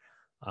year.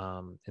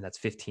 And that's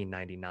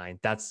 $15.99.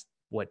 That's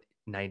what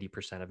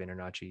 90% of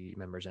InterNACHI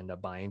members end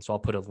up buying. So I'll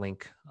put a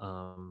link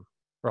or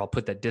I'll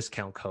put that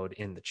discount code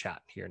in the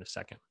chat here in a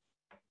second.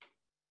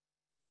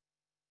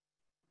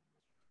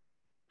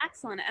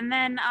 Excellent. And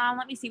then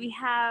let me see. We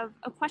have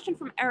a question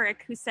from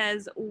Eric who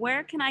says,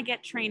 where can I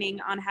get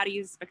training on how to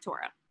use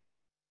Spectora?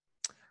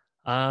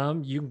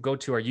 You can go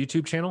to our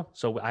YouTube channel.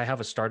 So I have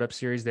a startup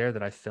series there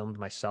that I filmed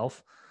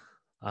myself.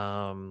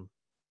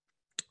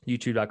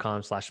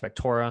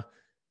 YouTube.com/Spectora.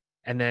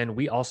 And then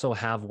we also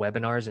have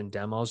webinars and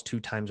demos 2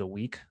 times a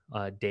week.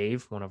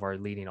 Dave, one of our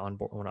leading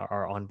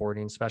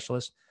onboarding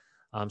specialists.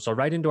 So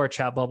right into our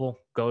chat bubble,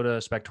 go to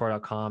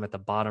Spectora.com. At the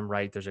bottom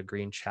right, there's a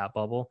green chat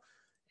bubble,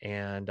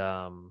 and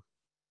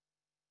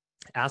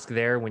ask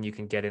there when you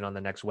can get in on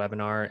the next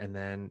webinar. And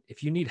then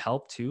if you need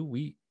help too,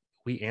 we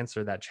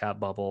answer that chat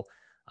bubble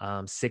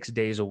 6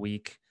 days a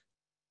week,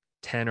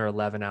 10 or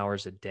 11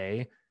 hours a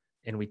day.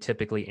 And we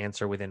typically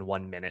answer within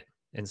 1 minute.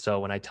 And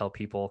so when I tell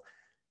people,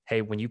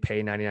 hey, when you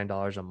pay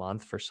 $99 a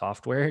month for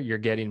software, you're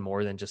getting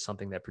more than just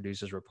something that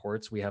produces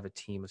reports. We have a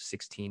team of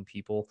 16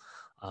 people,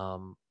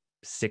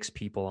 6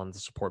 people on the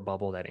support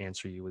bubble that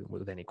answer you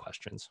with any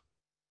questions.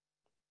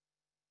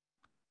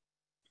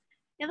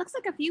 It looks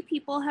like a few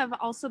people have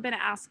also been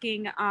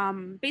asking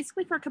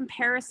basically for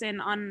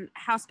comparison on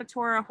how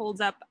Spectora holds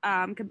up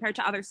compared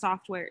to other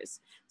softwares.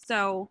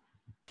 So,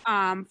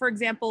 for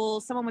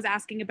example, someone was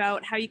asking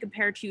about how you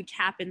compare to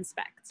Tap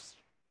Inspect.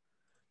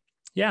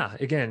 Yeah,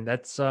 again,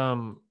 that's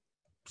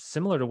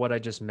similar to what I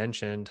just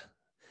mentioned.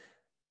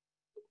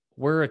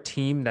 We're a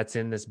team that's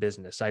in this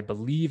business. I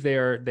believe they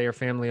are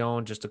family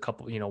owned, just a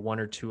couple, one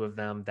or two of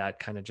them that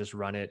kind of just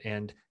run it.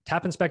 And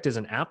Tap Inspect is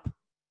an app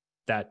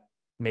that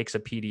makes a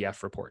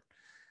PDF report.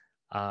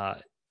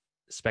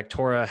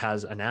 Spectora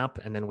has an app,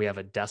 and then we have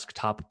a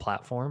desktop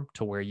platform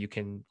to where you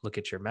can look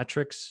at your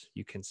metrics,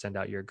 you can send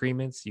out your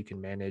agreements, you can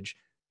manage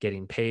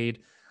getting paid.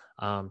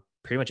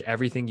 Pretty much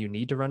everything you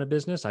need to run a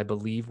business. I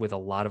believe with a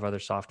lot of other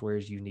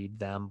softwares, you need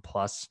them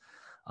plus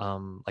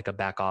like a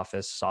back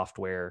office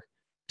software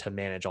to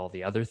manage all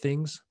the other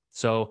things.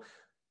 So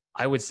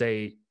I would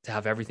say to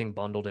have everything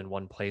bundled in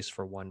one place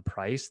for one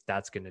price,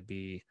 that's going to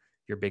be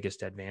your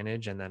biggest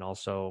advantage. And then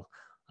also,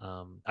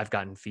 I've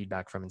gotten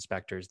feedback from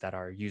inspectors that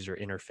our user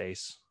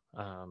interface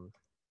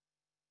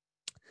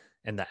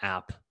and the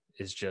app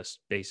is just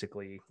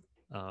basically,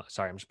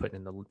 sorry, I'm just putting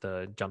in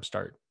the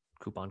Jumpstart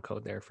coupon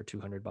code there for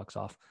 $200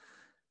 off.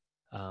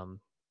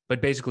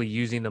 But basically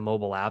using the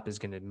mobile app is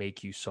going to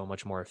make you so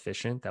much more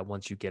efficient that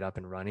once you get up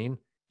and running,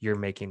 you're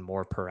making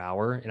more per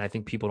hour. And I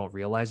think people don't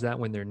realize that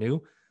when they're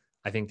new.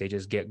 I think they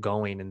just get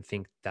going and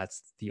think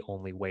that's the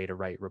only way to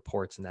write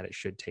reports and that it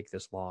should take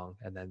this long.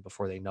 And then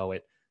before they know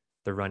it,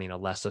 they're running a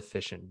less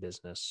efficient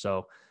business.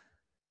 So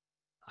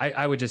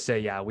I would just say,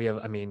 yeah,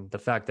 the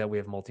fact that we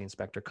have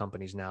multi-inspector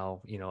companies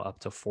now, up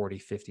to 40,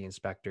 50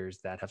 inspectors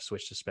that have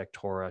switched to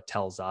Spectora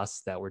tells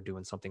us that we're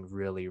doing something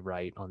really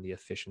right on the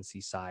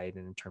efficiency side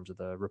and in terms of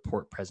the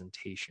report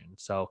presentation.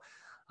 So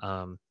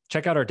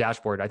check out our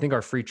dashboard. I think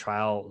our free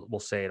trial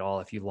will say it all.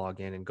 If you log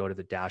in and go to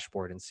the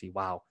dashboard and see,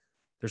 wow,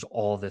 there's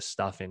all this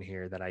stuff in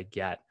here that I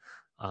get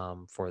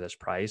for this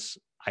price.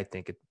 I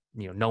think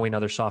knowing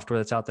other software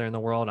that's out there in the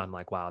world, I'm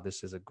like, wow,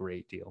 this is a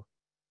great deal.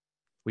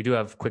 We do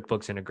have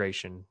QuickBooks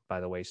integration, by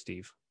the way,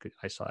 Steve.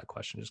 I saw that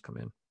question just come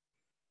in.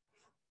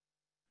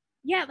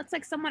 Yeah, it looks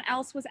like someone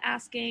else was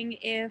asking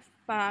if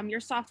your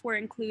software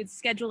includes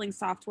scheduling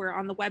software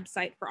on the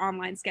website for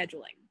online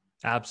scheduling.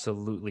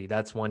 Absolutely.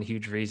 That's one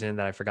huge reason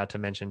that I forgot to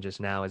mention just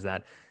now is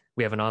that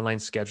we have an online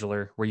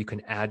scheduler where you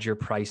can add your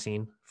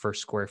pricing for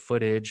square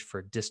footage,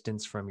 for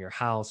distance from your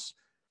house.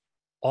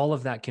 All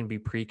of that can be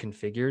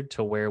pre-configured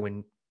to where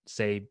when,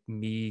 say,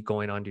 me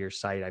going onto your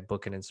site, I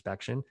book an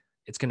inspection,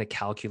 it's going to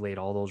calculate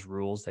all those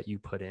rules that you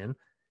put in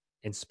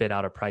and spit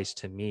out a price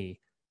to me.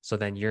 So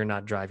then you're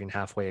not driving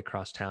halfway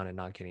across town and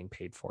not getting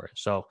paid for it.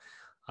 So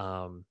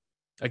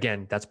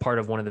again, that's part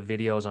of one of the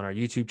videos on our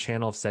YouTube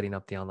channel of setting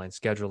up the online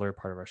scheduler,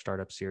 part of our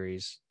startup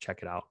series.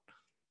 Check it out.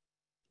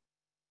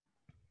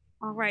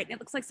 All right. It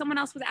looks like someone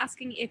else was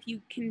asking if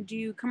you can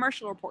do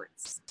commercial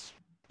reports.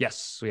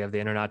 Yes, we have the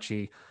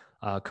InterNACHI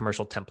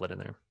commercial template in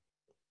there.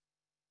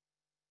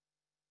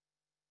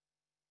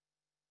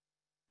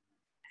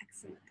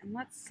 Excellent. And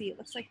let's see, it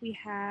looks like we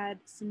had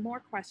some more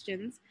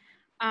questions.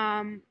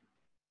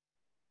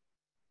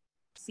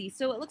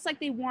 So it looks like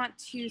they want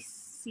to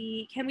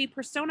see, can we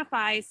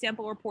personify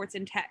sample reports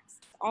in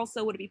text?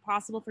 Also, would it be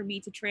possible for me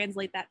to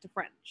translate that to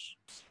French?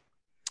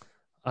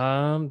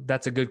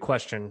 That's a good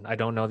question. I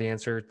don't know the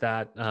answer to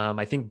that.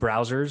 I think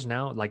browsers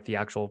now, like the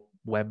actual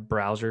web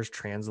browsers,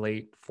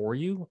 translate for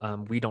you.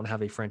 We don't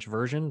have a French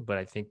version, but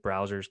I think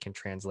browsers can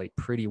translate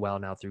pretty well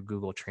now through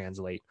Google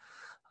Translate.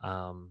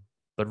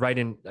 But write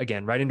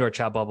into our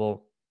chat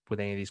bubble with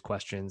any of these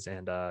questions,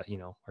 and our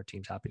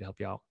team's happy to help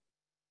you out.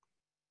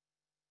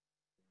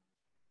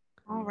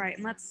 All right,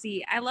 and let's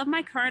see. I love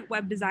my current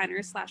web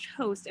designer /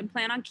 host and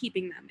plan on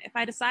keeping them. If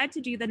I decide to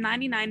do the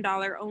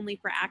 $99 only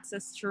for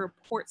access to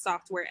report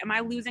software, am I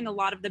losing a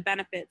lot of the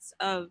benefits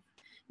of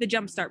the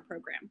Jumpstart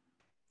program?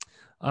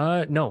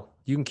 No,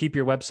 you can keep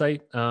your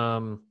website.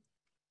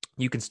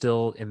 You can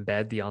still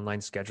embed the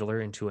online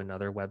scheduler into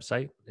another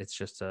website. It's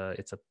just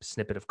it's a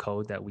snippet of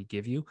code that we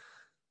give you.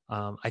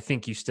 I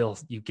think you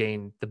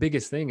gain, the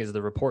biggest thing is the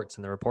reports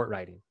and the report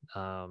writing.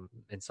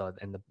 And so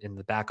in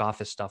the back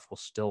office stuff will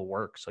still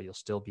work. So you'll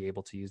still be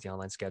able to use the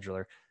online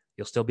scheduler.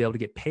 You'll still be able to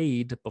get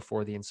paid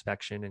before the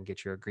inspection and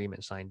get your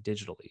agreement signed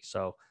digitally.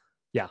 So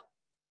yeah,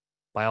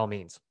 by all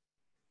means.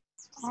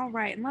 All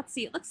right, and let's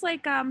see. It looks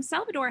like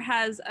Salvador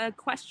has a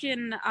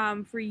question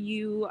for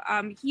you.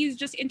 He's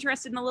just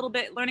interested in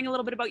learning a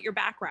little bit about your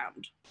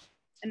background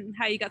and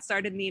how you got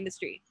started in the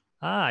industry.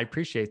 I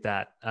appreciate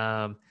that.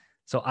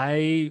 So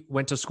I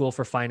went to school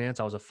for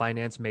finance. I was a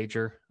finance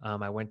major.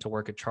 I went to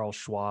work at Charles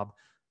Schwab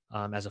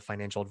as a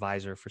financial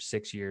advisor for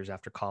 6 years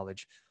after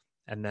college.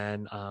 And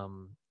then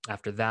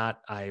after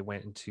that, I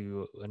went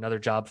into another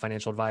job,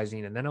 financial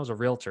advising. And then I was a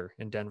realtor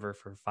in Denver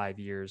for 5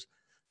 years,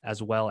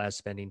 as well as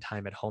spending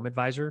time at Home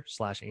Advisor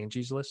 /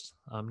 Angie's List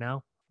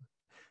now.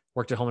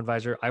 Worked at Home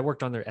Advisor. I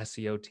worked on their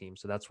SEO team.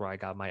 So that's where I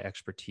got my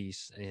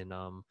expertise in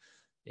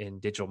in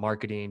digital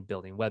marketing,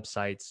 building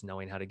websites,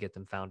 knowing how to get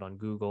them found on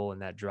Google.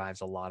 And that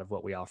drives a lot of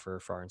what we offer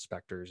for our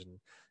inspectors. And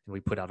we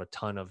put out a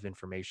ton of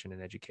information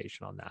and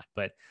education on that.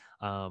 But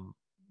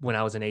when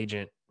I was an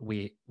agent,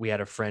 we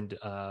had a friend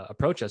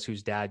approach us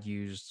whose dad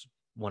used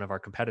one of our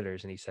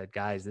competitors, and he said,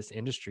 guys, this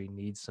industry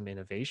needs some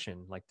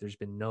innovation. Like, there's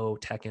been no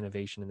tech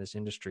innovation in this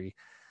industry.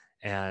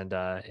 And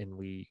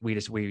we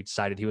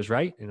decided he was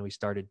right, and we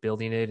started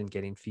building it and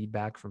getting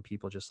feedback from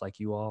people just like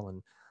you all.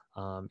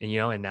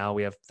 And now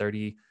we have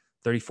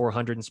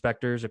 3,400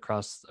 inspectors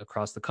across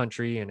the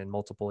country and in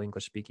multiple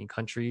English speaking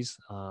countries.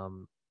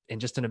 And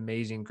just an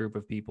amazing group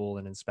of people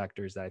and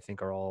inspectors that I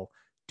think are all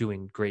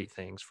doing great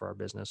things for our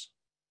business.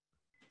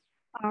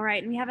 All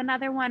right, and we have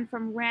another one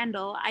from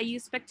Randall. I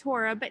use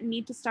Spectora, but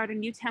need to start a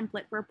new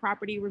template for a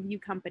property review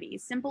company.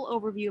 Simple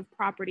overview of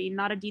property,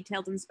 not a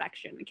detailed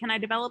inspection. Can I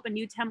develop a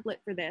new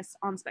template for this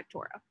on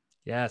Spectora?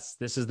 Yes,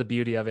 this is the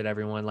beauty of it,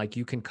 everyone. Like,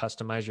 you can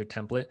customize your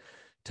template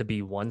to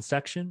be one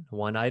section,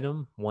 one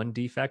item, one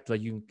defect,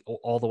 like you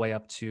all the way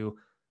up to,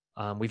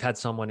 we've had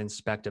someone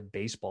inspect a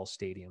baseball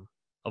stadium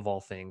of all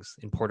things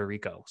in Puerto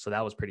Rico. So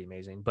that was pretty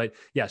amazing. But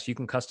yes, you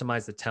can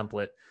customize the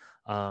template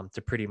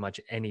to pretty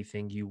much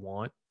anything you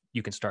want.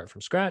 You can start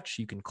from scratch.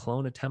 You can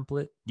clone a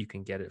template. You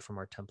can get it from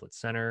our template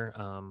center.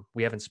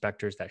 We have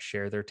inspectors that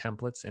share their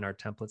templates in our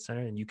template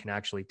center, and you can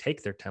actually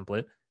take their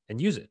template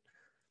and use it.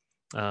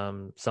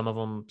 Some of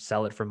them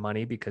sell it for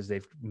money because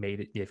they've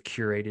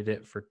curated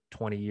it for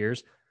 20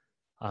 years.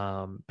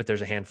 But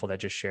there's a handful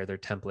that just share their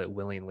template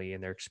willingly,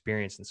 and they're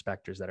experienced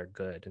inspectors that are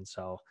good. And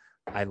so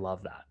I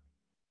love that.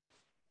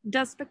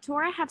 Does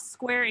Spectora have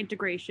Square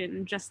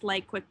integration just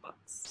like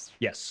QuickBooks?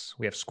 Yes,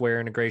 we have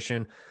Square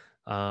integration.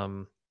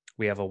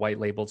 We have a white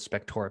labeled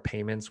Spectora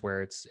payments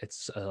where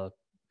it's a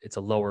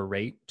lower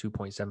rate,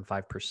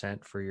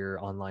 2.75% for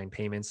your online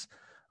payments.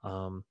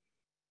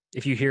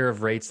 If you hear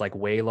of rates like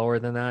way lower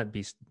than that,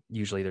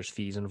 usually there's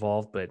fees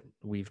involved, but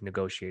we've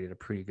negotiated a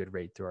pretty good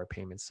rate through our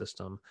payment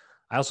system.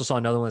 I also saw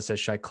another one that says,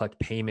 should I collect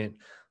payment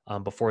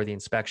before the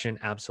inspection?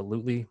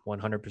 Absolutely,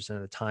 100%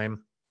 of the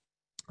time.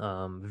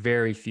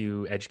 Very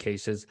few edge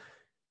cases.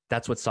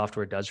 That's what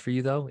software does for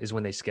you, though, is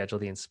when they schedule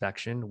the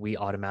inspection, we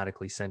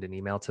automatically send an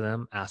email to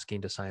them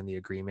asking to sign the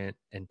agreement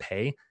and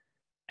pay.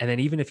 And then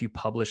even if you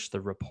publish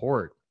the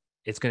report,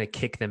 it's going to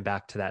kick them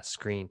back to that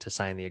screen to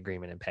sign the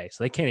agreement and pay.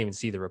 So they can't even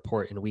see the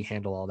report, and we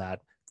handle all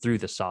that through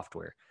the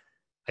software.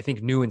 I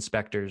think new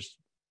inspectors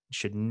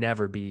should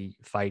never be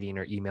fighting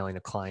or emailing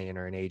a client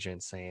or an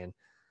agent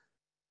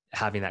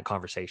having that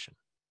conversation.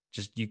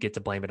 Just, you get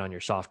to blame it on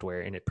your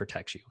software, and it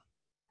protects you.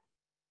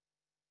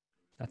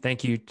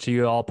 Thank you to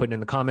you all putting in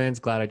the comments.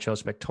 Glad I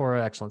chose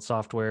Spectora. Excellent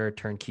software,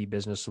 turnkey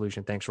business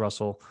solution. Thanks,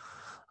 Russell.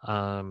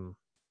 Online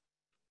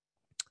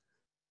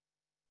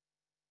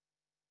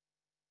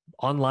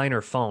or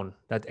phone?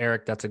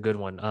 Eric, that's a good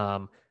one.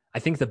 I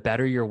think the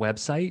better your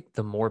website,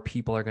 the more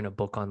people are going to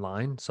book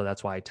online. So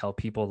that's why I tell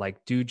people,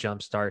 like, do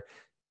Jumpstart,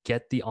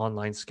 get the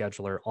online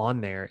scheduler on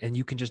there, and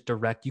you can just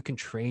you can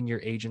train your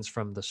agents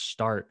from the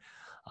start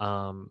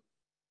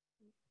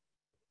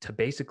to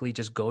basically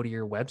just go to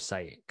your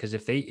website. Because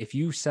if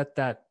you set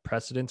that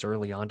precedence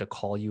early on to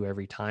call you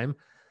every time,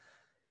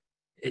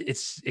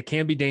 it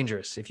can be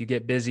dangerous. If you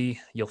get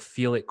busy, you'll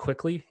feel it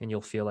quickly, and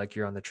you'll feel like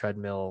you're on the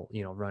treadmill,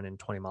 running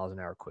 20 miles an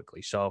hour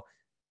quickly. So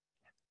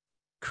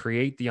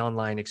create the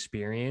online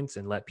experience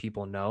and let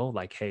people know,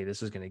 like, hey,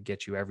 this is going to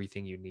get you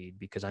everything you need,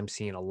 because I'm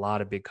seeing a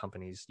lot of big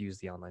companies use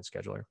the online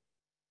scheduler.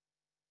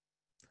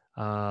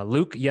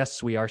 Luke,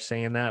 yes, we are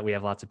saying that. We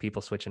have lots of people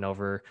switching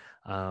over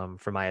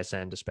from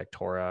ISN to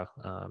Spectora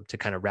to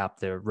kind of wrap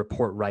the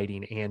report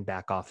writing and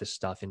back office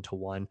stuff into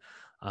one.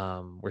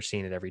 We're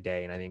seeing it every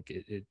day, and I think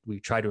we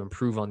try to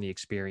improve on the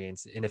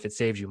experience. And if it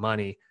saves you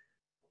money,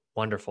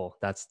 wonderful.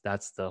 That's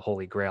the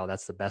holy grail.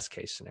 That's the best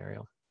case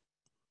scenario.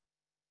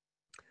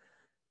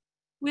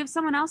 We have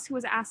someone else who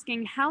was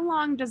asking, how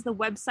long does the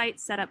website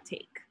setup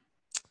take?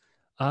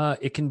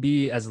 It can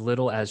be as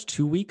little as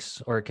 2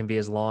 weeks, or it can be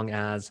as long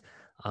as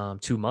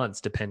 2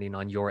 months, depending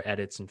on your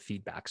edits and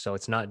feedback. So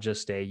it's not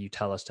just you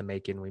tell us to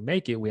make it and we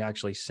make it. We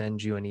actually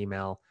send you an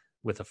email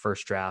with a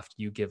first draft.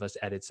 You give us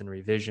edits and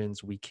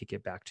revisions. We kick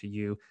it back to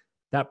you.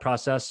 That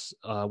process,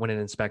 when an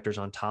inspector's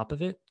on top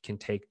of it, can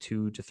take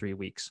 2 to 3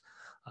 weeks.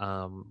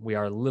 We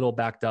are a little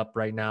backed up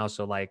right now.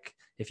 So, like,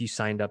 if you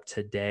signed up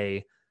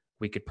today,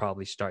 we could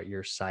probably start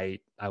your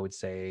site, I would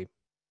say,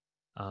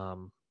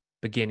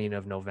 beginning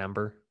of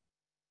November.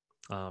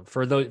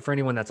 For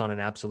anyone that's on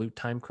an absolute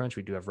time crunch,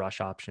 we do have rush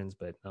options,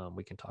 but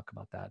we can talk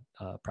about that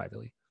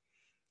privately.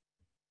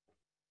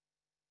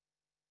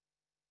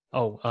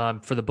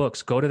 For the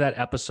books, go to that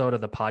episode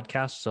of the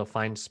podcast. So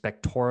find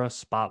Spectora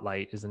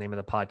Spotlight is the name of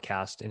the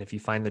podcast. And if you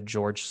find the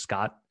George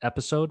Scott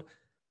episode,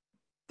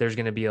 there's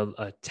going to be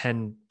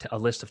a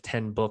list of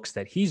 10 books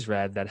that he's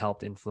read that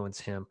helped influence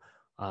him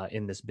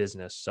in this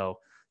business. So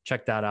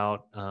check that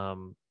out.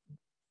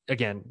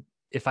 Again,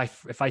 if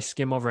I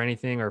skim over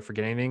anything or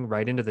forget anything,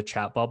 write into the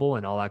chat bubble,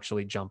 and I'll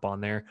actually jump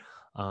on there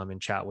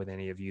and chat with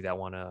any of you that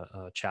want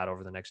to chat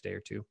over the next day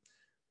or two.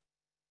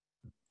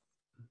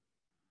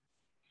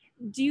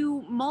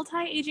 Do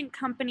multi-agent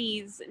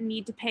companies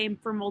need to pay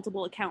for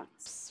multiple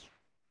accounts?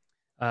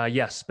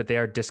 Yes, but they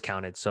are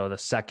discounted. So the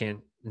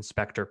second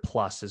Inspector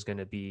Plus is going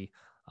to be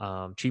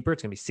cheaper.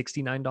 It's going to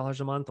be $69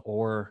 a month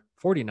or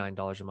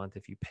 $49 a month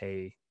if you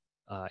pay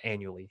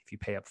annually. If you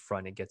pay up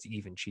front, it gets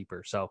even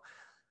cheaper. So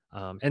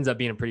ends up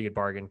being a pretty good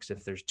bargain because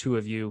if there's two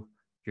of you,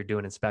 you're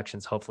doing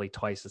inspections hopefully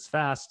twice as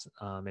fast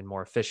and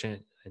more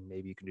efficient, and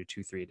maybe you can do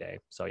 2-3 a day.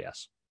 So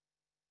yes,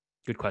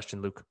 good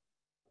question, Luke.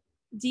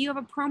 Do you have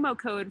a promo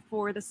code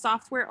for the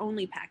software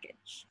only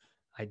package?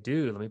 I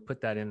do. Let me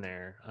put that in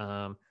there.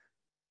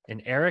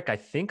 And Eric, I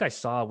think I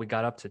saw we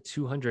got up to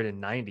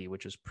 290,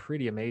 which is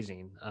pretty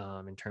amazing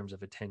in terms of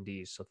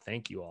attendees. So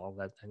thank you all.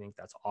 I think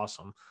that's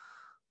awesome.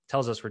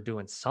 Tells us we're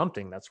doing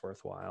something that's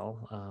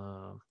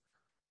worthwhile.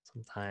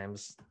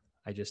 Sometimes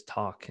I just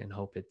talk and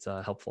hope it's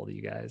helpful to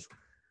you guys.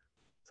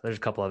 So there's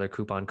a couple other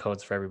coupon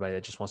codes for everybody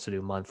that just wants to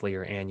do monthly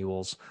or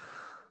annuals.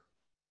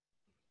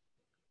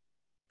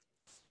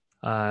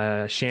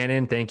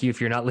 Shannon, thank you.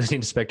 If you're not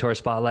listening to Spectora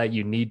Spotlight,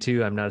 you need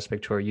to. I'm not a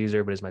Spectora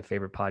user, but it's my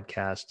favorite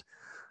podcast.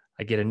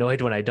 I get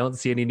annoyed when I don't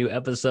see any new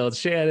episodes.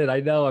 Shannon, I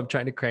know I'm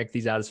trying to crank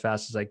these out as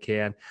fast as I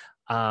can.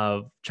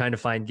 Trying to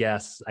find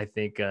guests. I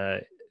think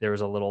there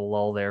was a little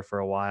lull there for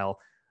a while.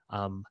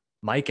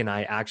 Mike and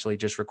I actually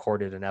just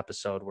recorded an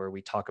episode where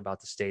we talk about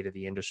the state of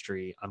the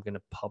industry. I'm going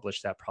to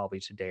publish that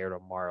probably today or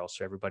tomorrow.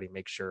 So everybody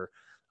make sure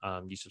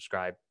you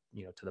subscribe,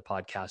 to the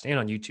podcast and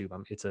on YouTube.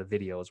 It's a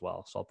video as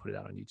well. So I'll put it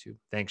out on YouTube.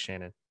 Thanks,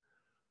 Shannon.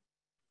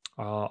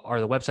 Are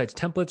the websites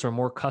templates or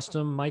more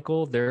custom,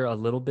 Michael? They're a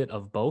little bit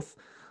of both.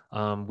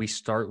 We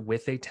start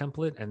with a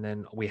template and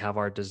then we have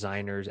our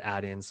designers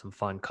add in some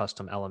fun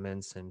custom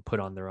elements and put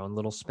on their own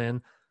little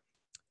spin.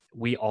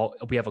 We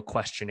have a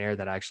questionnaire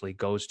that actually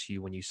goes to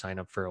you when you sign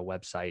up for a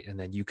website, and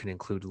then you can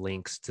include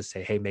links to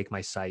say, hey, make my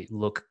site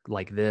look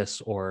like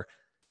this, or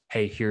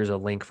hey, here's a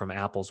link from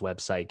Apple's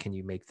website. Can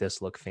you make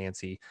this look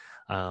fancy?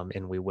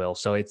 And we will.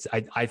 So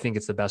I think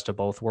it's the best of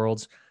both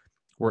worlds.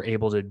 We're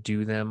able to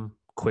do them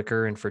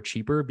quicker and for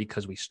cheaper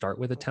because we start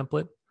with a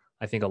template.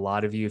 I think a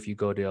lot of you, if you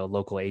go to a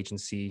local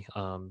agency,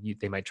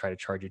 they might try to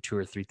charge you $2,000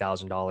 or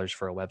 $3,000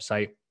 for a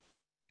website.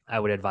 I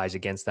would advise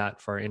against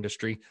that for our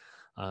industry.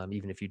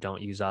 Even if you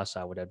don't use us,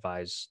 I would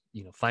advise,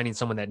 finding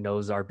someone that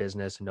knows our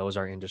business, knows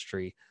our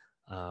industry,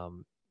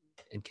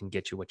 and can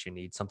get you what you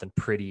need. Something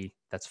pretty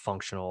that's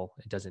functional.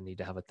 It doesn't need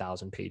to have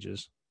 1,000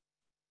 pages.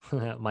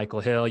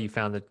 Michael Hill, you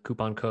found the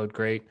coupon code.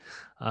 Great.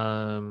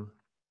 All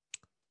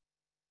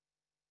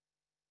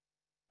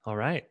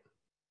right.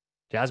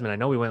 Jasmine, I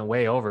know we went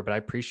way over, but I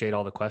appreciate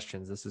all the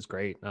questions. This is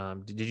great.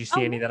 Did you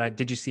see any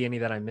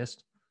that I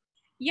missed?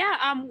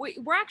 Yeah,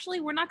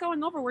 we're not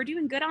going over. We're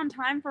doing good on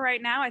time for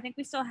right now. I think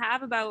we still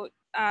have about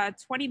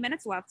 20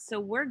 minutes left, so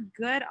we're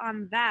good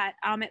on that.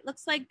 It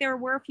looks like there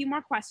were a few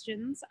more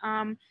questions.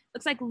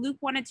 Looks like Luke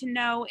wanted to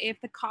know if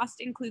the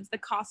cost includes the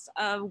cost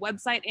of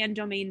website and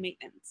domain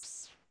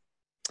maintenance.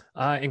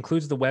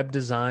 Includes the web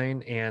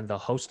design and the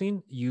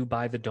hosting. You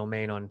buy the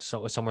domain on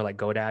somewhere like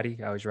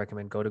GoDaddy. I always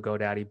recommend go to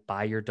GoDaddy,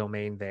 buy your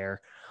domain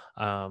there,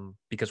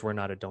 because we're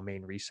not a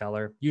domain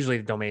reseller. Usually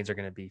the domains are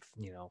going to be,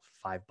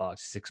 $5,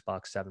 $6,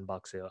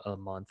 $7 a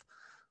month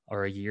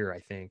or a year, I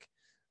think.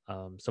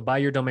 So buy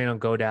your domain on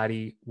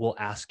GoDaddy. We'll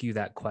ask you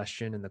that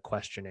question in the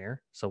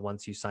questionnaire. So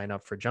once you sign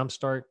up for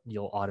Jumpstart,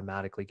 you'll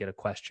automatically get a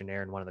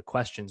questionnaire. And one of the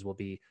questions will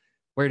be,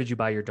 where did you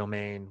buy your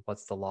domain?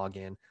 What's the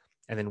login?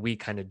 And then we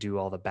kind of do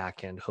all the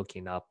back end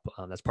hooking up.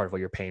 That's part of what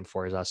you're paying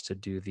for, is us to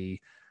do the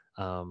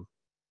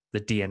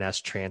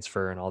DNS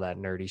transfer and all that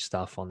nerdy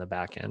stuff on the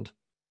back end.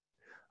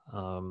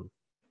 Can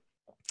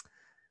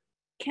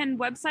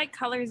website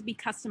colors be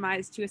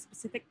customized to a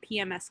specific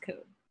PMS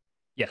code?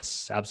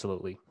 Yes,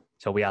 absolutely.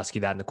 So we ask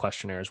you that in the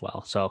questionnaire as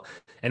well. So,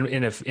 and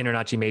if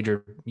InterNACHI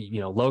major,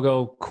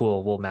 logo,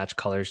 cool, we'll match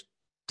colors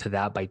to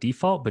that by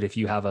default. But if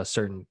you have a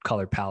certain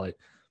color palette,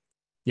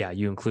 yeah,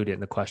 you include it in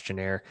the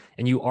questionnaire,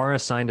 and you are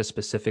assigned a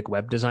specific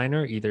web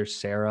designer, either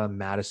Sarah,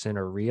 Madison,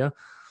 or Ria.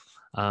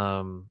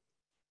 I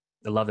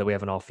love that we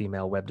have an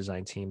all-female web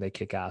design team. They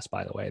kick ass,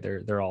 by the way.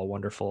 They're all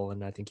wonderful,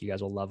 and I think you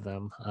guys will love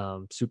them.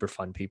 Super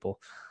fun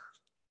people.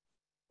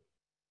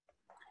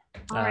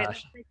 All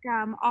right.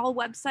 All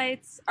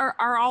websites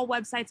are all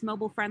websites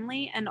mobile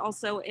friendly, and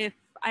also if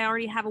I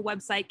already have a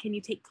website, can you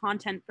take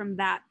content from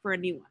that for a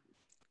new one?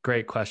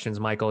 Great questions,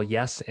 Michael.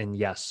 Yes and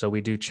yes. So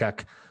we do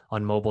check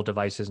on mobile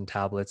devices and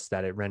tablets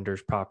that it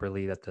renders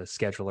properly, that the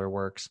scheduler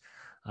works,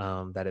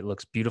 that it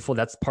looks beautiful.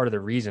 That's part of the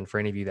reason for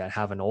any of you that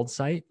have an old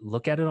site,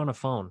 look at it on a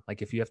phone.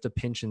 Like if you have to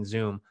pinch and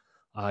zoom,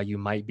 you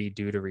might be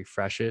due to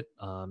refresh it.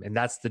 And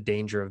that's the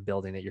danger of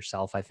building it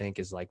yourself, I think,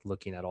 is like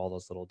looking at all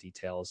those little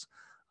details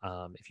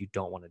if you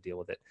don't want to deal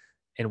with it.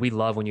 And we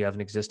love when you have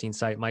an existing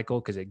site, Michael,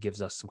 because it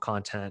gives us some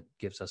content,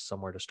 gives us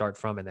somewhere to start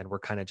from. And then we're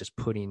kind of just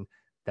putting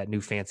that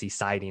new fancy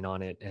siding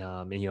on it,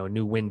 and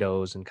new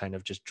windows, and kind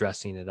of just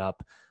dressing it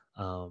up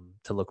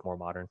to look more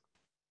modern.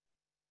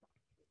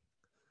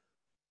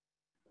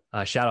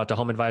 Shout out to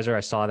Home Advisor.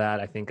 I saw that.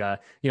 I think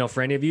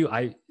for any of you,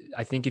 I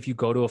think if you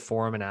go to a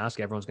forum and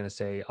ask, everyone's going to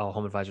say, "Oh,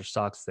 Home Advisor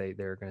sucks.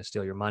 They're going to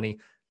steal your money."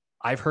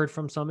 I've heard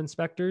from some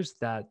inspectors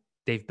that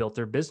they've built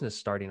their business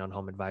starting on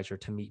Home Advisor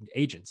to meet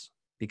agents,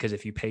 because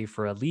if you pay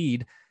for a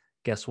lead,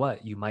 guess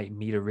what? You might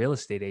meet a real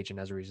estate agent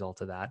as a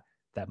result of that.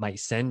 That might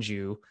send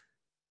you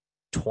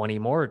 20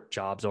 more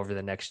jobs over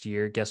the next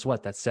year. Guess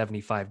what? That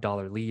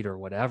 $75 lead or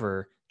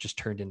whatever just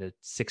turned into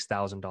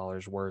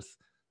 $6,000 worth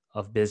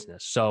of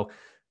business. So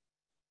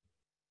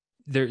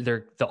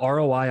the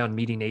ROI on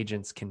meeting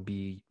agents can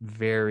be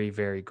very,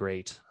 very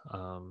great.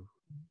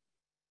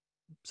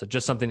 So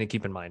just something to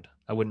keep in mind.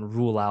 I wouldn't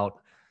rule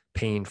out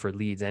paying for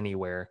leads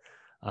anywhere,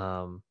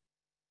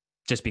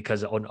 just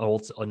because an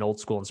old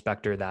school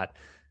inspector that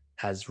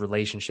has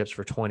relationships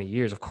for 20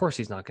 years, of course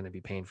he's not going to be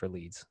paying for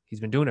leads. He's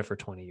been doing it for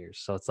 20 years.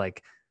 So it's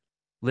like,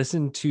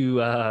 listen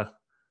to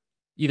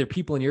either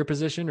people in your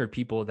position or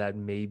people that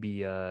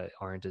maybe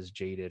aren't as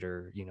jaded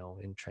or,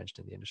 entrenched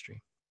in the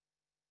industry.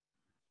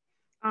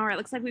 All right.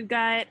 Looks like we've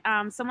got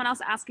someone else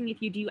asking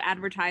if you do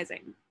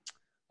advertising.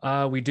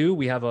 We do.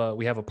 We have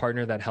a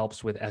partner that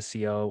helps with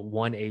SEO.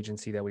 One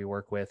agency that we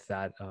work with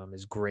that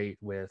is great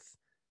with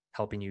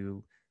helping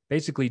you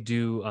basically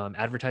do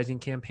advertising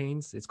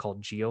campaigns. It's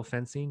called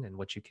geofencing. And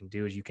what you can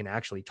do is you can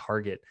actually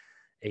target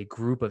a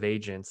group of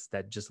agents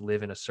that just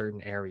live in a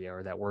certain area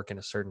or that work in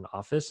a certain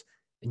office,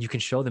 and you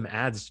can show them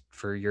ads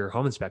for your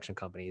home inspection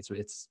company.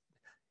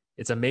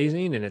 It's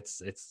amazing, and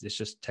it's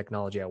just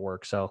technology at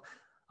work. So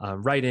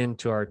write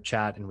into our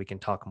chat and we can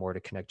talk more to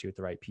connect you with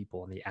the right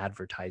people on the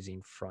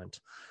advertising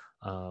front.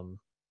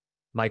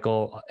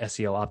 Michael,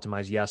 SEO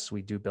Optimize. Yes,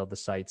 we do build the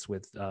sites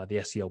with the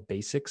SEO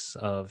basics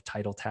of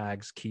title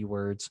tags,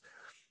 keywords.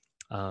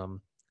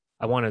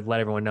 I want to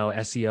let everyone know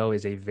SEO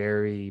is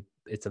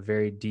it's a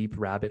very deep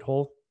rabbit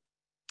hole.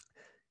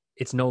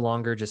 It's no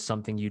longer just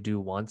something you do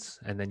once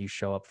and then you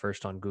show up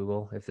first on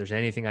Google. If there's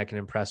anything I can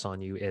impress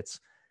on you, it's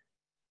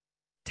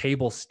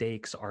table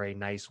stakes are a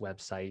nice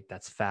website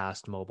that's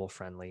fast, mobile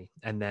friendly.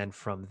 And then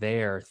from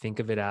there, think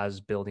of it as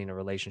building a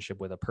relationship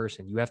with a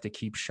person. You have to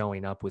keep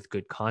showing up with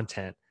good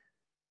content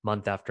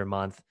month after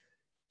month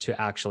to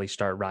actually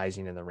start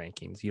rising in the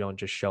rankings. You don't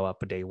just show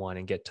up a day one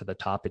and get to the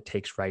top. It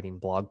takes writing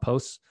blog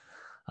posts.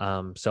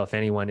 So if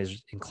anyone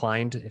is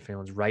inclined, if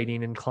anyone's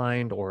writing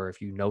inclined, or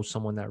if you know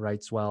someone that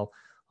writes well,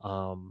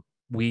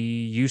 we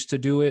used to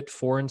do it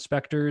for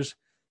inspectors.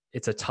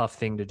 It's a tough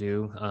thing to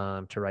do,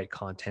 to write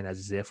content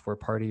as if we're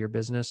part of your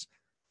business,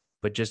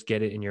 but just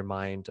get it in your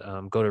mind.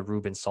 Go to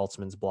Ruben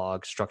Saltzman's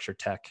blog, Structure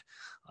Tech.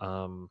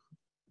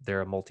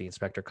 They're a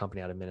multi-inspector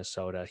company out of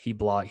Minnesota.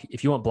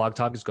 If you want blog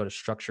topics, go to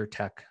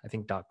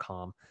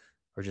structuretech.com,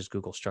 or just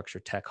Google Structure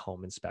Tech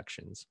home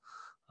inspections.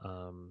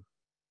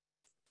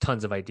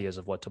 Tons of ideas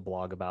of what to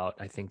blog about.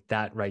 I think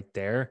that right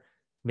there,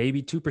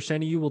 maybe 2%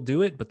 of you will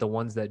do it, but the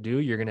ones that do,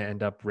 you're going to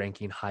end up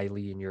ranking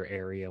highly in your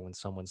area when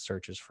someone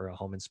searches for a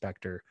home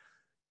inspector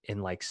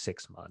in like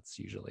 6 months,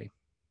 usually.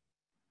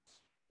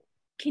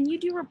 Can you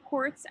do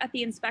reports at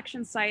the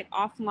inspection site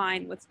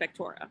offline with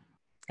Spectora?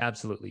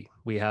 Absolutely.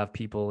 We have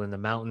people in the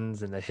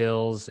mountains, in the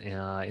hills,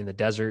 in the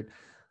desert.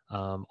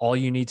 All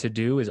you need to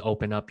do is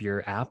open up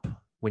your app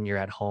when you're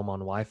at home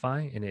on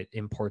Wi-Fi, and it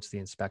imports the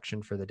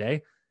inspection for the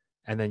day.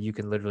 And then you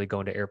can literally go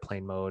into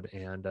airplane mode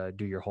and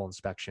do your whole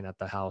inspection at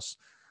the house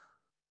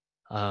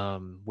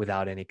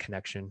without any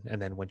connection. And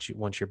then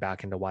once you're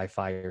back into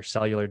Wi-Fi or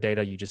cellular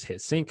data, you just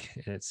hit sync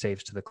and it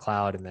saves to the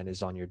cloud and then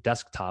is on your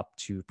desktop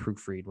to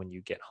proofread when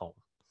you get home.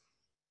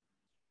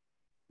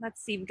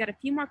 Let's see, we've got a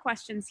few more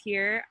questions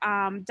here.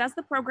 Does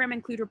the program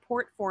include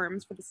report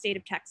forms for the state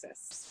of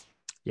Texas?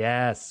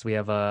 Yes, we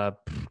have I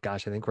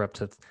think we're up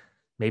to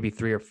maybe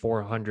 300 or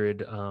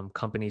 400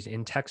 companies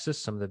in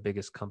Texas. Some of the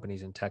biggest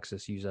companies in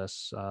Texas use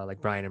us, like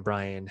Brian and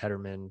Brian,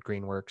 Hederman,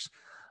 Greenworks.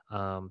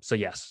 So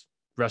yes,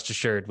 rest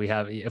assured,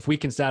 if we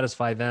can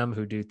satisfy them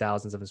who do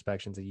thousands of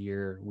inspections a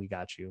year, we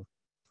got you.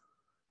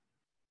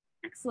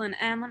 Excellent.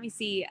 And let me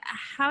see,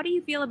 how do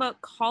you feel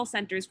about call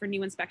centers for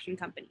new inspection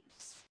companies?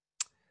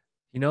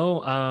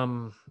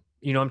 I'm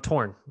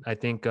torn. I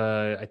think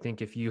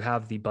if you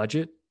have the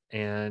budget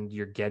and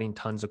you're getting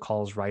tons of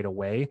calls right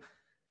away,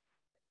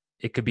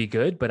 it could be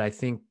good. But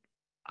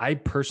I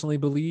personally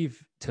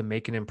believe to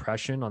make an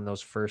impression on those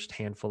first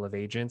handful of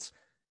agents,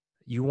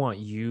 you want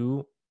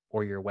you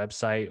or your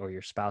website or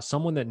your spouse,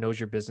 someone that knows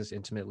your business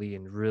intimately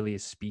and really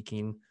is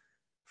speaking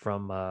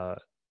from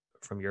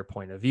your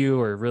point of view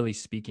or really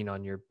speaking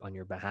on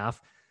your behalf.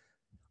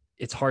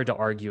 It's hard to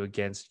argue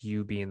against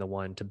you being the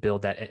one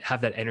to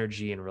have that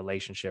energy and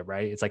relationship,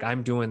 right? It's like,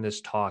 I'm doing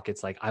this talk.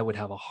 It's like, I would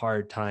have a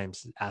hard time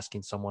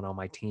asking someone on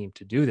my team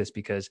to do this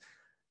because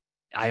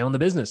I own the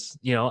business.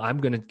 I'm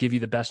going to give you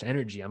the best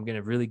energy. I'm going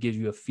to really give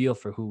you a feel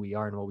for who we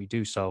are and what we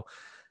do. So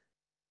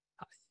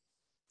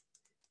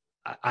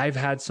I've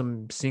had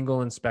some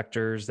single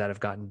inspectors that have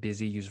gotten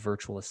busy use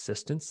virtual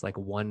assistants, like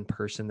one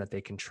person that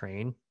they can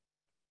train.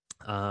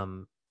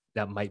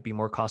 That might be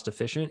more cost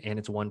efficient. And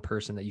it's one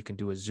person that you can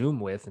do a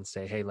Zoom with and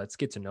say, hey, let's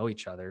get to know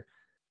each other.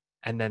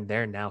 And then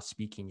they're now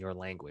speaking your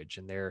language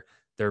and they're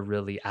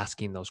really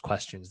asking those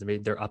questions.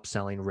 They're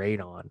upselling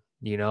radon,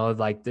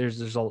 like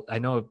I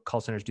know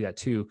call centers do that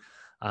too.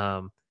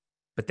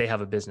 But but they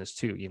have a business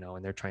too,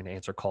 and they're trying to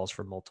answer calls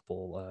for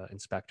multiple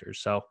inspectors.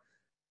 So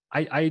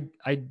I'd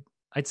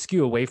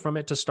skew away from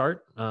it to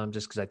start,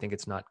 just because I think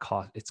it's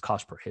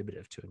cost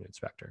prohibitive to a new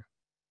inspector.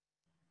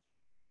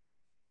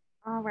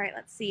 All right,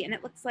 let's see. And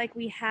it looks like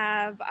we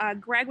have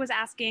Greg was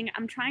asking,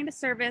 I'm trying to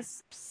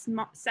service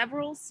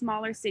several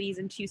smaller cities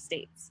in 2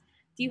 states.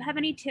 Do you have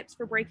any tips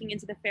for breaking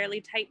into the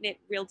fairly tight-knit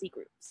realty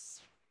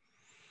groups?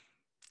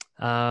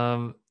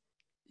 I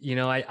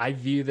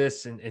view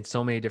this in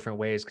so many different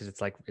ways, because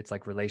it's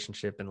like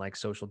relationship and like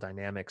social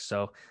dynamics.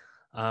 So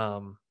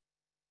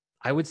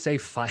I would say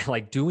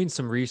like doing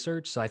some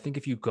research. So I think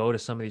if you go to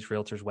some of these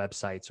realtors'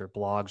 websites or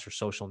blogs or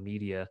social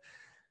media,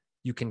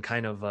 you can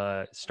kind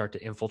of start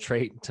to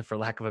infiltrate, for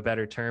lack of a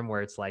better term,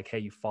 where it's like, hey,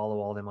 you follow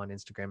all them on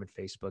Instagram and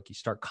Facebook. You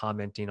start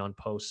commenting on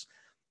posts,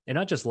 and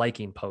not just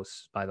liking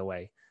posts, by the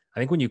way. I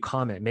think when you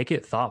comment, make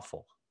it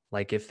thoughtful.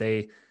 Like if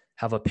they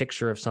have a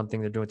picture of something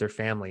they're doing with their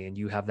family and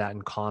you have that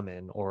in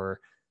common, or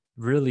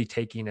really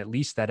taking at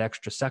least that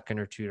extra second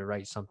or two to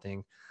write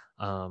something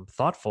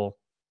thoughtful,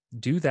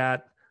 do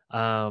that.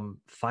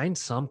 Find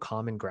some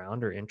common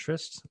ground or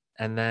interest,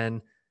 and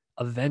then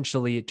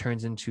eventually it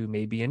turns into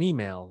maybe an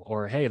email,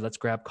 or hey, let's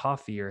grab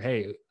coffee, or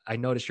hey, I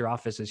notice your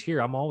office is here.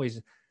 I'm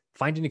always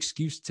find an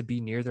excuse to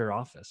be near their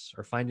office,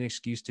 or find an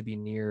excuse to be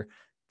near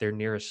their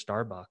nearest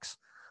Starbucks,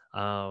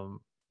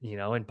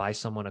 and buy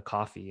someone a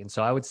coffee. And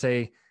so I would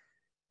say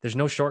there's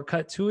no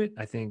shortcut to it.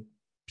 I think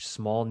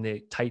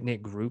tight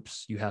knit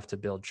groups, you have to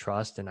build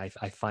trust. And I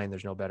find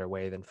there's no better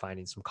way than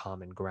finding some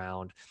common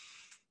ground,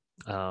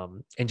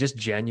 and just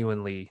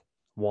genuinely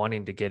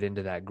wanting to get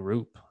into that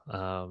group.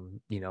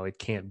 It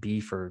can't be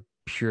for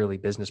purely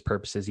business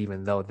purposes,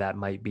 even though that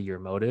might be your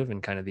motive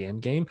and kind of the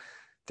end game.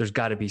 There's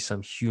got to be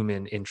some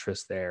human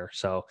interest there.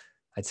 So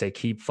I'd say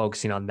keep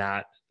focusing on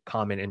that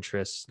common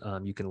interest.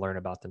 You can learn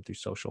about them through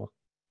social.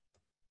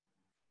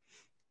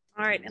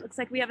 All right, it looks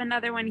like we have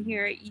another one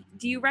here.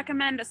 Do you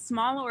recommend a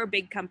small or a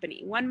big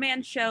company,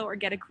 one-man show, or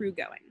get a crew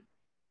going?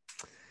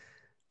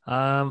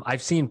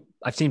 I've seen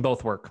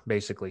both work,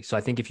 basically. So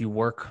I think if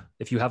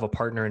you have a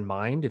partner in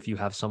mind, if you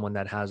have someone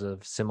that has a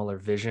similar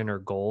vision or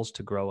goals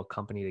to grow a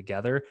company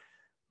together,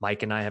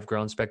 Mike and I have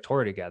grown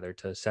Spectora together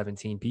to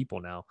 17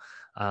 people now.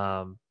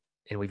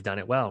 And we've done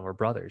it well. We're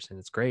brothers and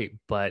it's great,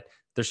 but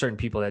there's certain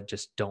people that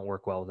just don't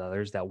work well with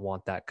others, that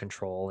want that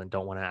control and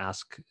don't want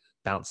to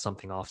bounce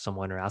something off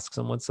someone or ask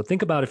someone. So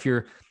think about if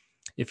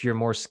you're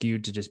more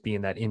skewed to just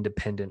being that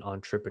independent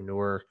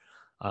entrepreneur,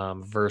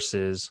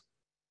 versus,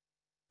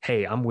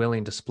 hey, I'm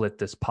willing to split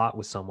this pot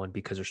with someone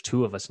because there's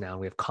 2 of us now and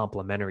we have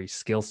complementary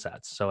skill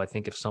sets. So I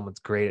think if someone's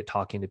great at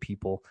talking to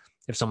people,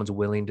 if someone's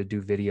willing to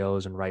do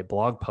videos and write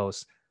blog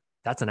posts,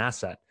 that's an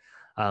asset.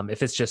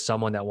 If it's just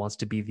someone that wants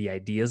to be the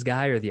ideas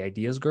guy or the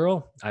ideas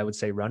girl, I would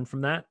say run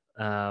from that.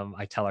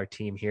 I tell our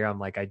team here, I'm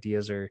like,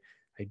 ideas are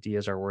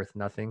worth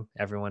nothing.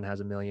 Everyone has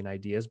a million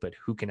ideas, but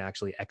who can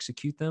actually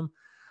execute them?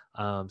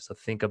 So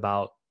think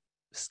about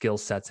skill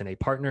sets in a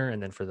partner.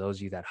 And then for those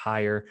of you that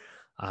hire,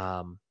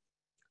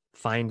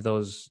 find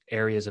those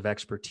areas of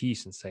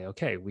expertise and say,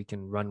 okay, we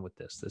can run with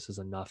this. This is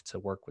enough to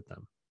work with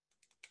them.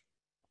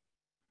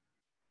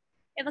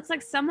 It looks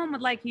like someone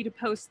would like you to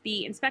post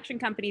the inspection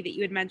company that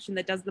you had mentioned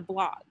that does the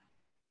blog.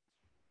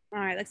 All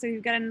right, looks like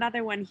we've got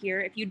another one here.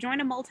 If you join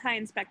a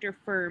multi-inspector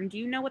firm, do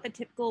you know what the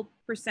typical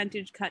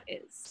percentage cut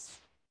is?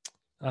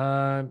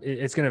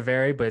 It's going to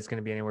vary, but it's going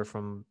to be anywhere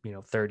from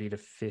 30 to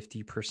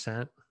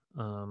 50%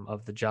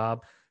 of the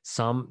job.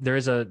 There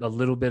is a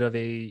little bit of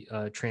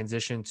a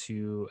transition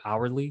to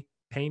hourly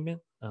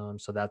payment,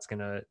 so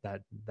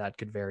that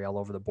could vary all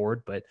over the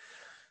board. But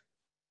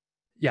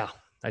yeah,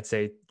 I'd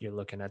say you're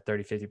looking at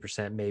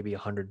 30-50%, maybe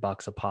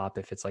 $100 a pop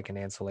if it's like an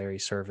ancillary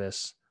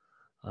service.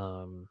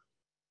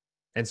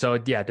 And so,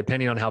 yeah,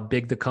 depending on how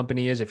big the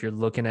company is, if you're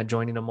looking at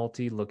joining a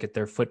multi, look at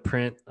their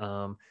footprint.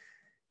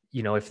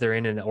 If they're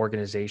in an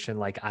organization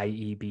like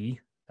IEB,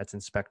 that's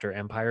Inspector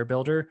Empire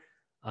Builder,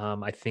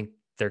 I think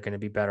they're going to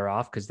be better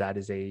off because that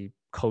is a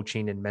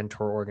coaching and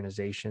mentor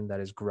organization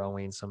that is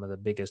growing some of the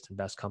biggest and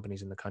best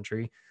companies in the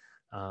country.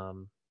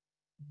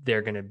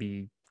 They're going to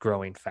be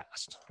growing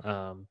fast.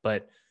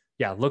 But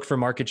yeah, look for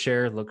market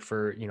share, look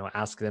for,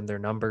 ask them their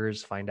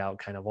numbers, find out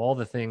kind of all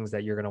the things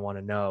that you're going to want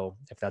to know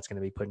if that's going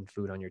to be putting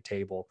food on your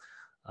table.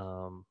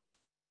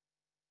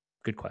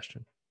 Good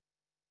question.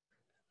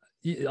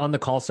 On the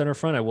call center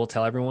front, I will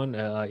tell everyone,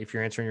 if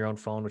you're answering your own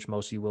phone, which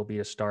most of you will be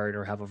to start,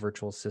 or have a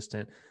virtual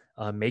assistant,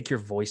 make your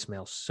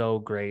voicemail so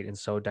great and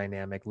so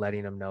dynamic,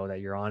 letting them know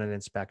that you're on an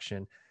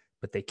inspection,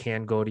 but they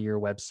can go to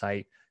your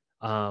website,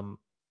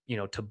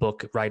 to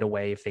book right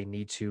away if they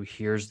need to.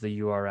 Here's the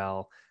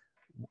URL.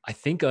 I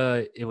think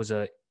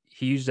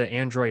he used an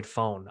Android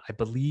phone. I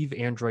believe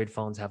Android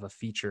phones have a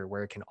feature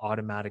where it can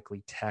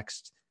automatically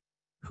text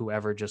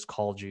whoever just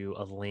called you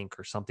a link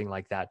or something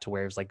like that, to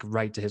where it's like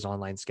right to his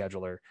online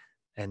scheduler.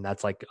 And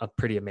that's like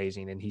pretty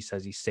amazing. And he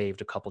says he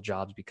saved a couple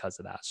jobs because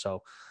of that.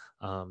 So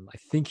I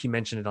think he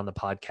mentioned it on the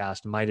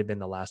podcast, might have been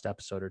the last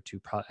episode or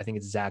two. I think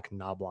it's Zach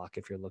Knobloch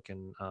if you're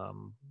looking,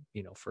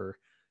 for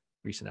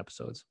recent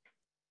episodes.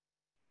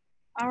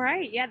 All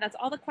right. Yeah, that's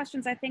all the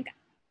questions I think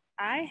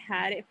I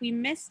had. If we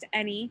missed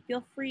any,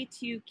 feel free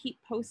to keep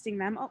posting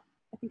them. Oh,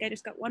 I think I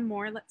just got one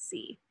more. Let's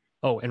see.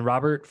 Oh, and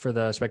Robert, for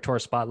the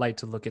Spectora Spotlight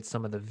to look at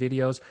some of the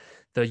videos,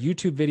 the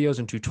YouTube videos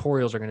and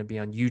tutorials are going to be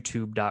on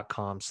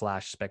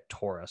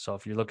youtube.com/Spectora. So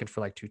if you're looking for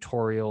like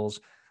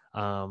tutorials,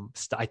 I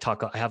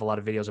have a lot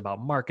of videos about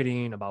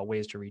marketing, about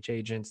ways to reach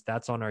agents.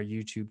 That's on our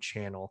YouTube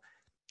channel.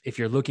 If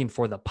you're looking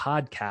for the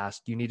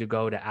podcast, you need to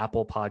go to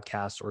Apple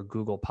Podcasts or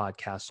Google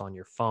Podcasts on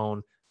your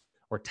phone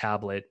or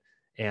tablet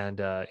and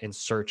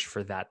search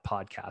for that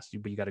podcast.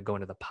 But you got to go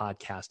into the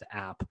podcast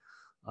app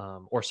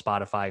or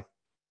Spotify.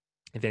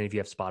 If any of you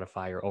have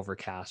Spotify or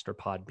Overcast or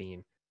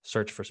Podbean,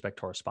 search for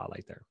Spectora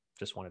Spotlight there.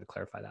 Just wanted to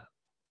clarify that.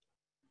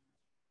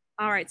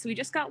 All right, so we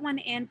just got one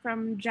in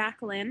from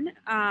Jacqueline.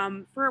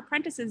 For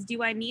apprentices,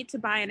 do I need to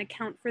buy an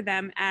account for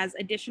them as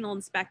additional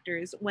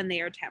inspectors when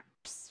they are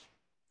temps?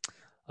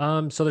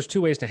 So there's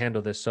two ways to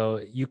handle this.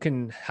 So you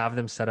can have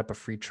them set up a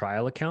free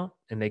trial account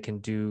and they can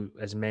do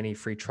as many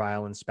free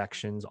trial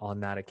inspections on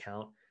that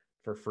account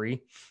for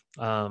free.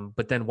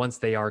 But then once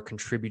they are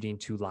contributing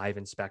to live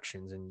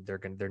inspections and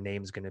their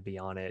name's going to be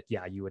on it,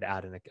 yeah, you would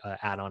add an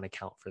add-on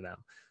account for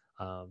them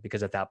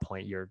because at that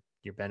point you're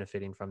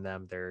benefiting from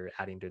them. They're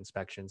adding to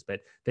inspections,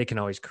 but they can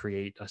always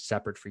create a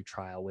separate free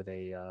trial with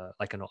a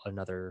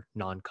another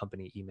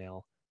non-company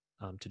email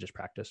to just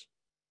practice.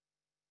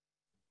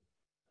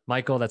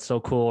 Michael, that's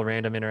so cool.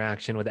 Random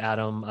interaction with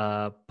Adam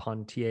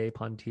Pontier.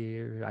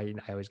 I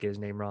always get his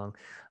name wrong.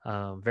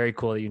 Very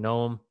cool that you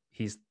know him.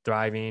 He's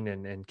thriving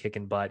and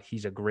kicking butt.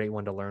 He's a great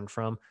one to learn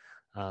from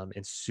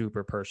and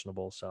super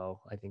personable. So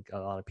I think a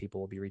lot of people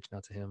will be reaching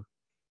out to him.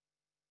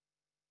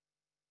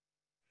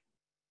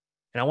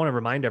 And I want to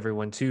remind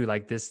everyone too,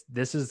 like this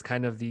is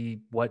kind of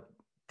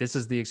this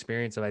is the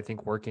experience of, I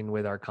think, working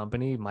with our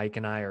company. Mike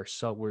and I are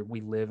we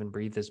live and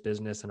breathe this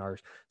business, and our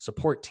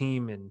support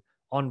team and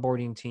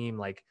onboarding team,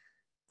 like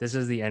this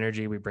is the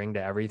energy we bring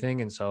to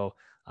everything. And so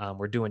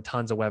we're doing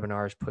tons of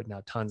webinars, putting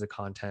out tons of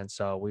content.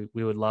 So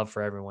we would love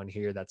for everyone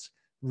here that's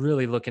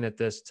really looking at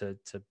this to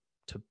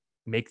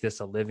make this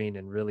a living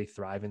and really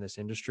thrive in this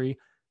industry.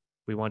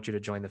 We want you to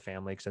join the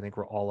family because I think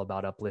we're all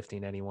about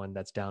uplifting anyone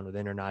that's down with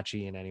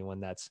InterNACHI and anyone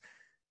that's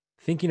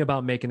thinking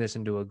about making this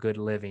into a good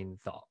living.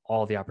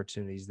 All the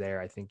opportunities there.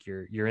 I think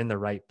you're in the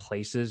right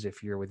places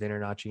if you're with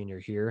InterNACHI and you're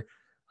here,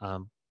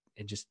 and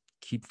just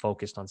keep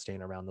focused on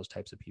staying around those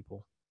types of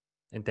people.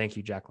 And thank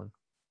you, Jacqueline.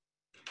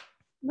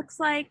 Looks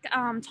like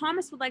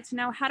Thomas would like to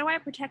know, how do I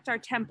protect our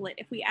template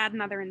if we add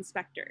another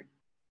inspector?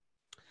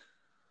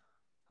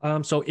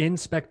 So in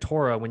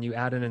Spectora, when you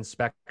add an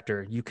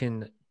inspector, you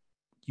can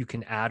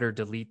add or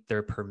delete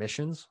their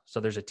permissions. So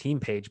there's a team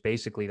page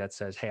basically that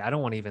says, hey, I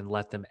don't want to even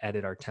let them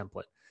edit our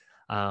template.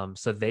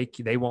 So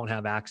they won't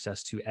have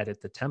access to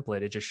edit the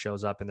template. It just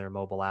shows up in their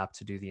mobile app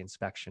to do the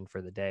inspection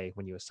for the day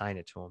when you assign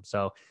it to them.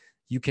 So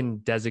you can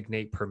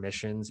designate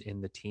permissions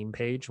in the team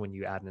page when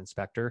you add an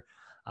inspector.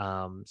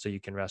 So you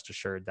can rest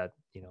assured that,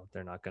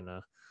 they're not going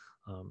to,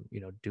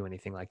 do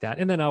anything like that.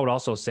 And then I would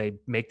also say,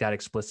 make that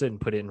explicit and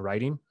put it in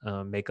writing,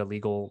 make a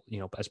legal,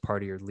 as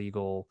part of your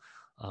legal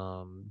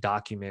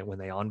document when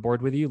they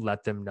onboard with you,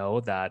 let them know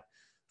that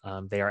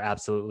they are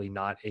absolutely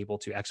not able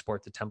to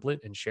export the template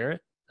and share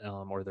it,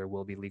 or there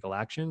will be legal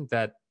action.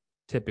 That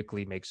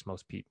typically makes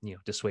most people,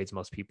 dissuades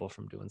most people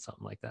from doing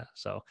something like that.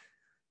 So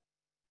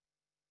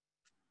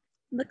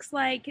looks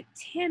like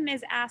Tim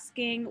is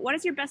asking, what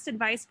is your best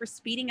advice for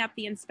speeding up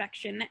the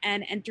inspection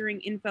and entering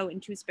info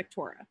into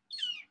Spectora?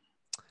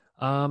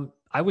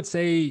 I would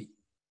say,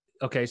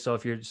 okay, so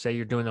if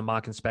you're doing a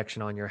mock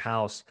inspection on your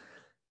house,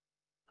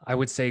 I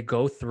would say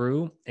go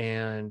through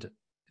and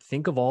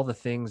think of all the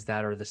things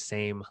that are the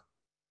same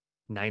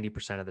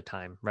 90% of the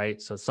time,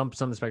 right? So some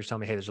inspectors tell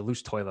me, hey, there's a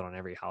loose toilet on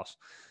every house.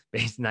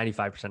 Based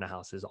 95% of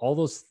houses, all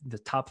those, the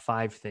top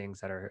 5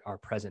 things that are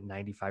present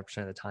 95%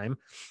 of the time,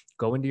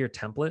 go into your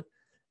template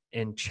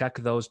and check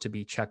those to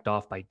be checked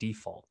off by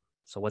default.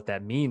 So what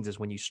that means is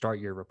when you start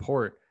your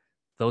report,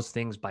 those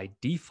things by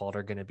default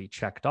are going to be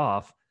checked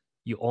off.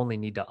 You only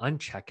need to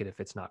uncheck it if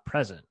it's not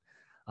present.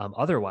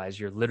 Otherwise,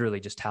 you're literally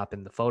just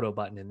tapping the photo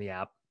button in the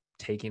app,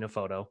 taking a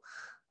photo,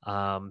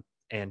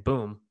 and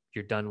boom,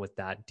 you're done with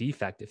that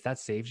defect. If that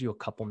saves you a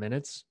couple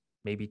minutes,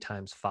 maybe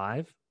times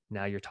 5,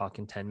 now you're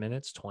talking 10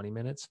 minutes, 20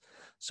 minutes.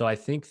 So I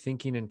think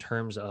thinking in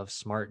terms of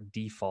smart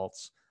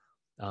defaults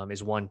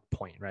is one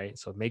point, right?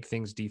 So make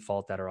things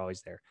default that are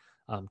always there.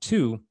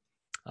 2,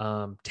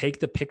 take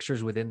the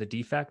pictures within the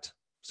defect.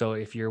 So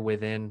if you're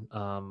within,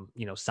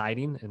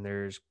 siding and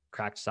there's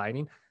cracked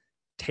siding,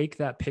 take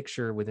that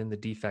picture within the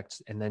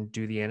defects and then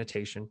do the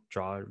annotation,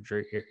 draw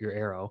your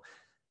arrow.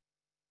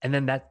 And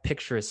then that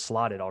picture is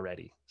slotted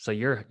already. So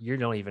you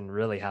don't even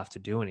really have to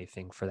do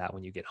anything for that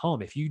when you get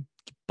home. If you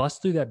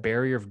bust through that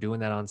barrier of doing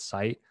that on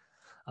site,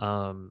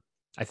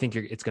 I think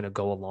it's going to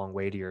go a long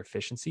way to your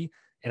efficiency.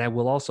 And I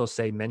will also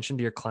say, mention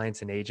to your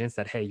clients and agents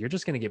that, hey, you're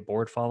just going to get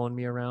bored following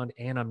me around,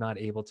 and I'm not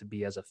able to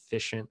be as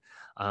efficient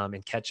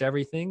and catch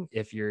everything.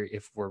 If you're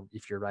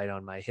right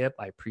on my hip,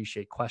 I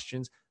appreciate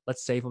questions.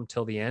 Let's save them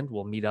till the end.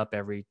 We'll meet up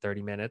every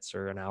 30 minutes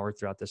or an hour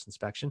throughout this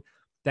inspection.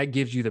 That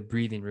gives you the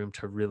breathing room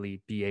to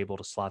really be able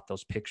to slot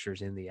those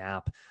pictures in the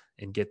app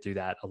and get through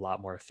that a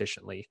lot more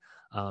efficiently.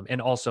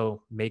 And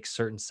also make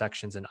certain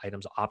sections and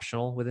items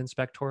optional with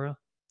Inspectora.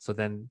 So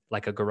then,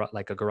 like a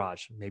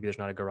garage, maybe there's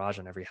not a garage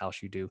on every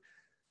house you do.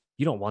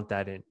 You don't want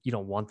that in. You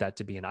don't want that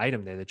to be an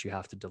item there that you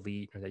have to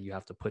delete or that you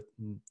have to put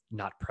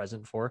not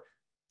present for.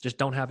 Just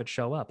don't have it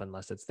show up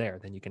unless it's there.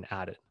 Then you can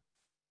add it.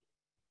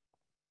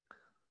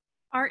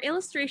 Are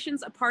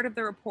illustrations a part of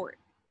the report?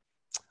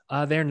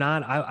 They're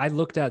not. I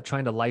looked at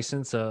trying to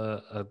license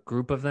a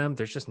group of them.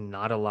 There's just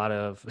not a lot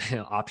of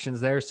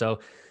options there. So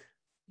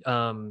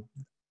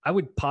I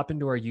would pop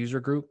into our user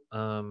group.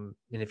 And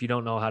if you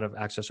don't know how to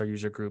access our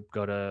user group,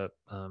 go to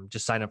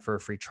just sign up for a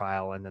free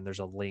trial. And then there's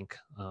a link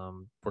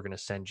we're going to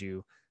send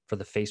you for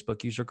the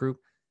Facebook user group,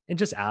 and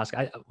just ask.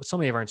 So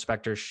many of our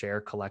inspectors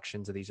share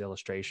collections of these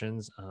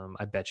illustrations.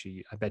 I bet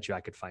you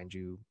I could find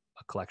you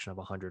a collection of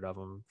 100 of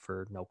them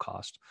for no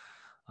cost.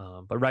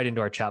 But right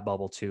into our chat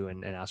bubble too,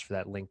 and ask for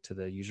that link to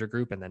the user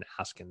group, and then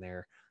ask in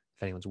there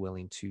if anyone's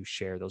willing to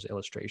share those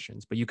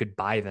illustrations. But you could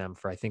buy them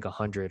for, I think,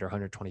 100 or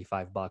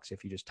 125 bucks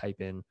if you just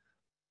type in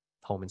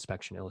home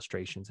inspection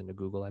illustrations into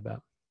Google, I bet.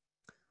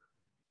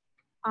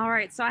 All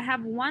right, so I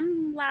have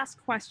one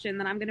last question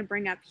that I'm going to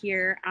bring up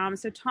here.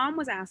 So Tom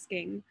was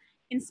asking,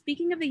 in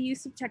speaking of the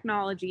use of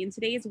technology in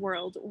today's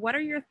world, what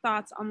are your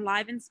thoughts on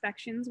live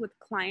inspections with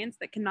clients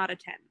that cannot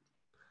attend?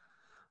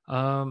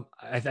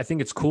 I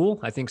think it's cool.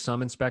 I think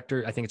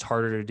it's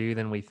harder to do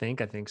than we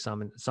think. I think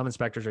some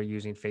inspectors are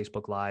using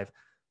Facebook Live,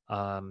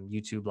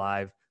 YouTube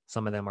Live.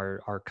 Some of them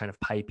are kind of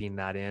piping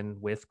that in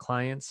with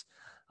clients.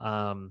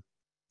 I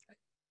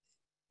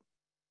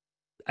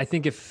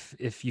think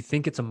if you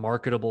think it's a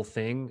marketable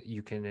thing,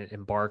 you can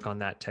embark on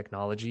that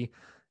technology.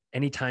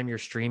 Anytime you're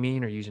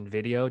streaming or using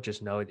video,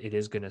 just know it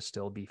is going to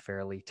still be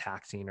fairly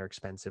taxing or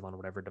expensive on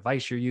whatever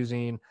device you're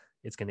using.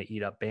 It's going to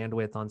eat up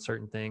bandwidth on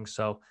certain things.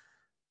 So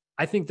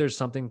I think there's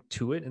something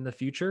to it in the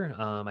future.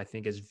 I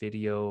think as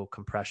video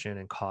compression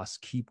and costs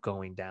keep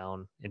going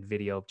down and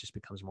video just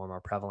becomes more and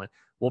more prevalent,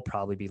 we'll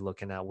probably be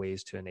looking at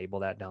ways to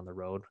enable that down the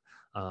road,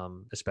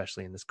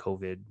 especially in this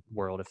COVID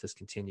world if this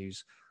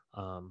continues,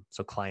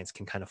 so clients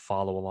can kind of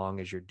follow along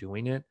as you're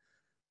doing it.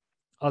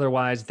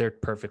 Otherwise, they're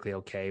perfectly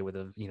okay with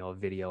a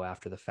video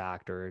after the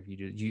fact, or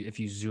if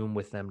you Zoom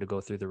with them to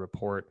go through the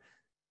report,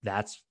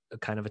 that's a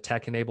kind of a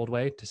tech-enabled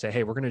way to say,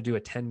 hey, we're going to do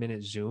a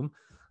 10-minute Zoom.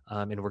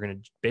 And we're going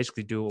to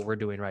basically do what we're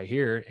doing right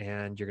here.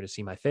 And you're going to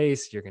see my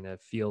face. You're going to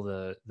feel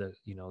the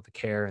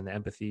care and the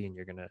empathy, and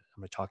I'm going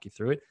to talk you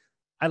through it.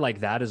 I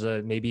like that as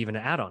maybe even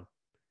an add-on.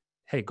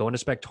 Hey, go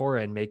into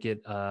Spectora and make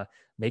it an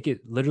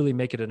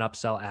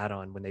upsell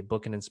add-on when they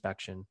book an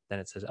inspection. Then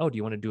it says, oh, do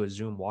you want to do a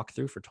Zoom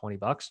walkthrough for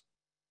 $20?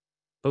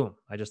 Boom.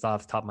 I just thought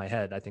off the top of my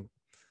head. I think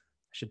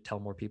I should tell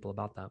more people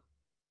about that.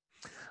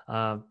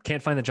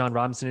 Can't find the John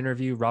Robinson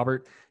interview.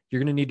 Robert, you're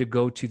going to need to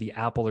go to the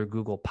Apple or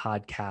Google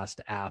podcast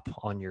app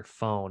on your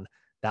phone.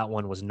 That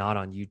one was not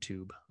on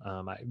YouTube.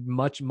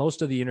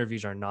 Most of the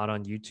interviews are not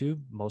on YouTube.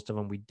 Most of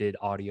them we did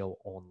audio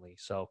only.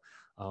 So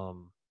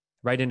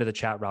right into the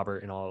chat, Robert,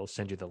 and I'll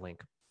send you the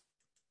link.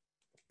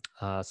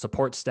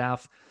 Support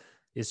staff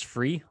is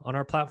free on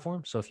our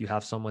platform. So if you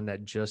have someone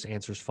that just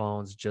answers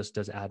phones, just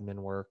does admin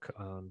work,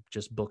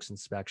 just books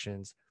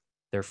inspections,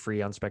 they're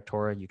free on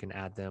Spectora. You can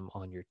add them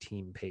on your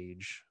team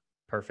page.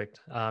 Perfect.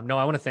 No,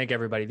 I want to thank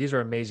everybody. These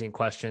are amazing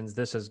questions.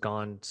 This has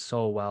gone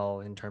so well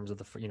in terms of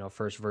the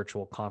first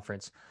virtual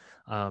conference.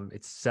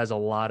 It says a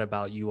lot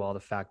about you all, the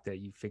fact that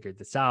you figured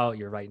this out.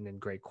 You're writing in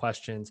great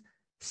questions.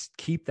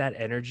 Keep that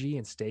energy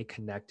and stay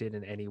connected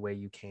in any way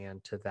you can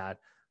to that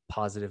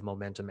positive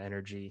momentum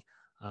energy.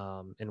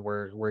 And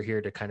we're here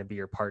to kind of be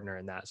your partner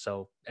in that.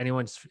 So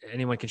anyone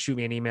can shoot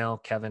me an email,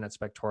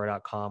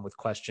 kevin@spectora.com, with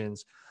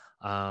questions.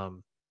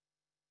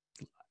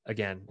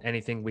 Again,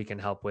 anything we can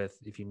help with.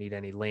 If you need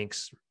any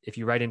links, if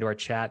you write into our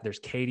chat, there's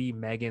Katie,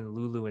 Megan,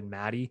 Lulu, and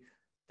Maddie.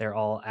 They're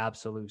all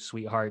absolute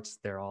sweethearts.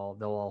 They'll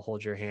all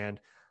hold your hand.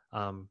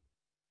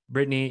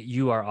 Brittany,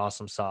 you are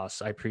awesome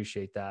sauce. I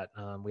appreciate that.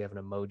 We have an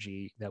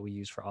emoji that we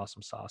use for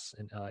awesome sauce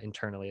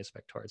internally at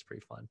Spectora. It's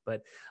pretty fun.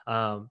 But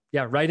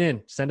yeah, write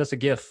in, send us a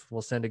GIF.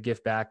 We'll send a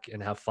GIF back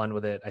and have fun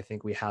with it. I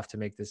think we have to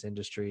make this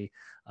industry.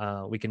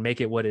 We can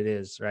make it what it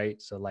is, right?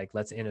 So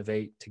let's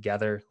innovate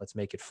together. Let's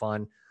make it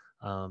fun.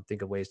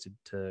 Think of ways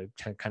to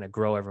kind of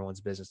grow everyone's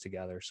business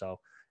together.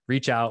 So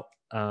reach out.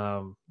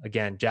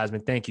 Again,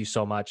 Jasmine, thank you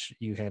so much.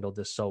 You handled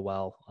this so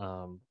well.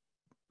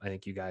 I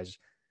think you guys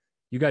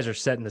are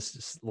setting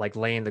this,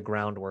 laying the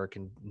groundwork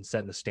and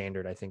setting the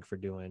standard, I think, for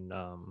doing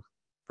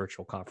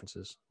virtual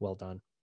conferences. Well done.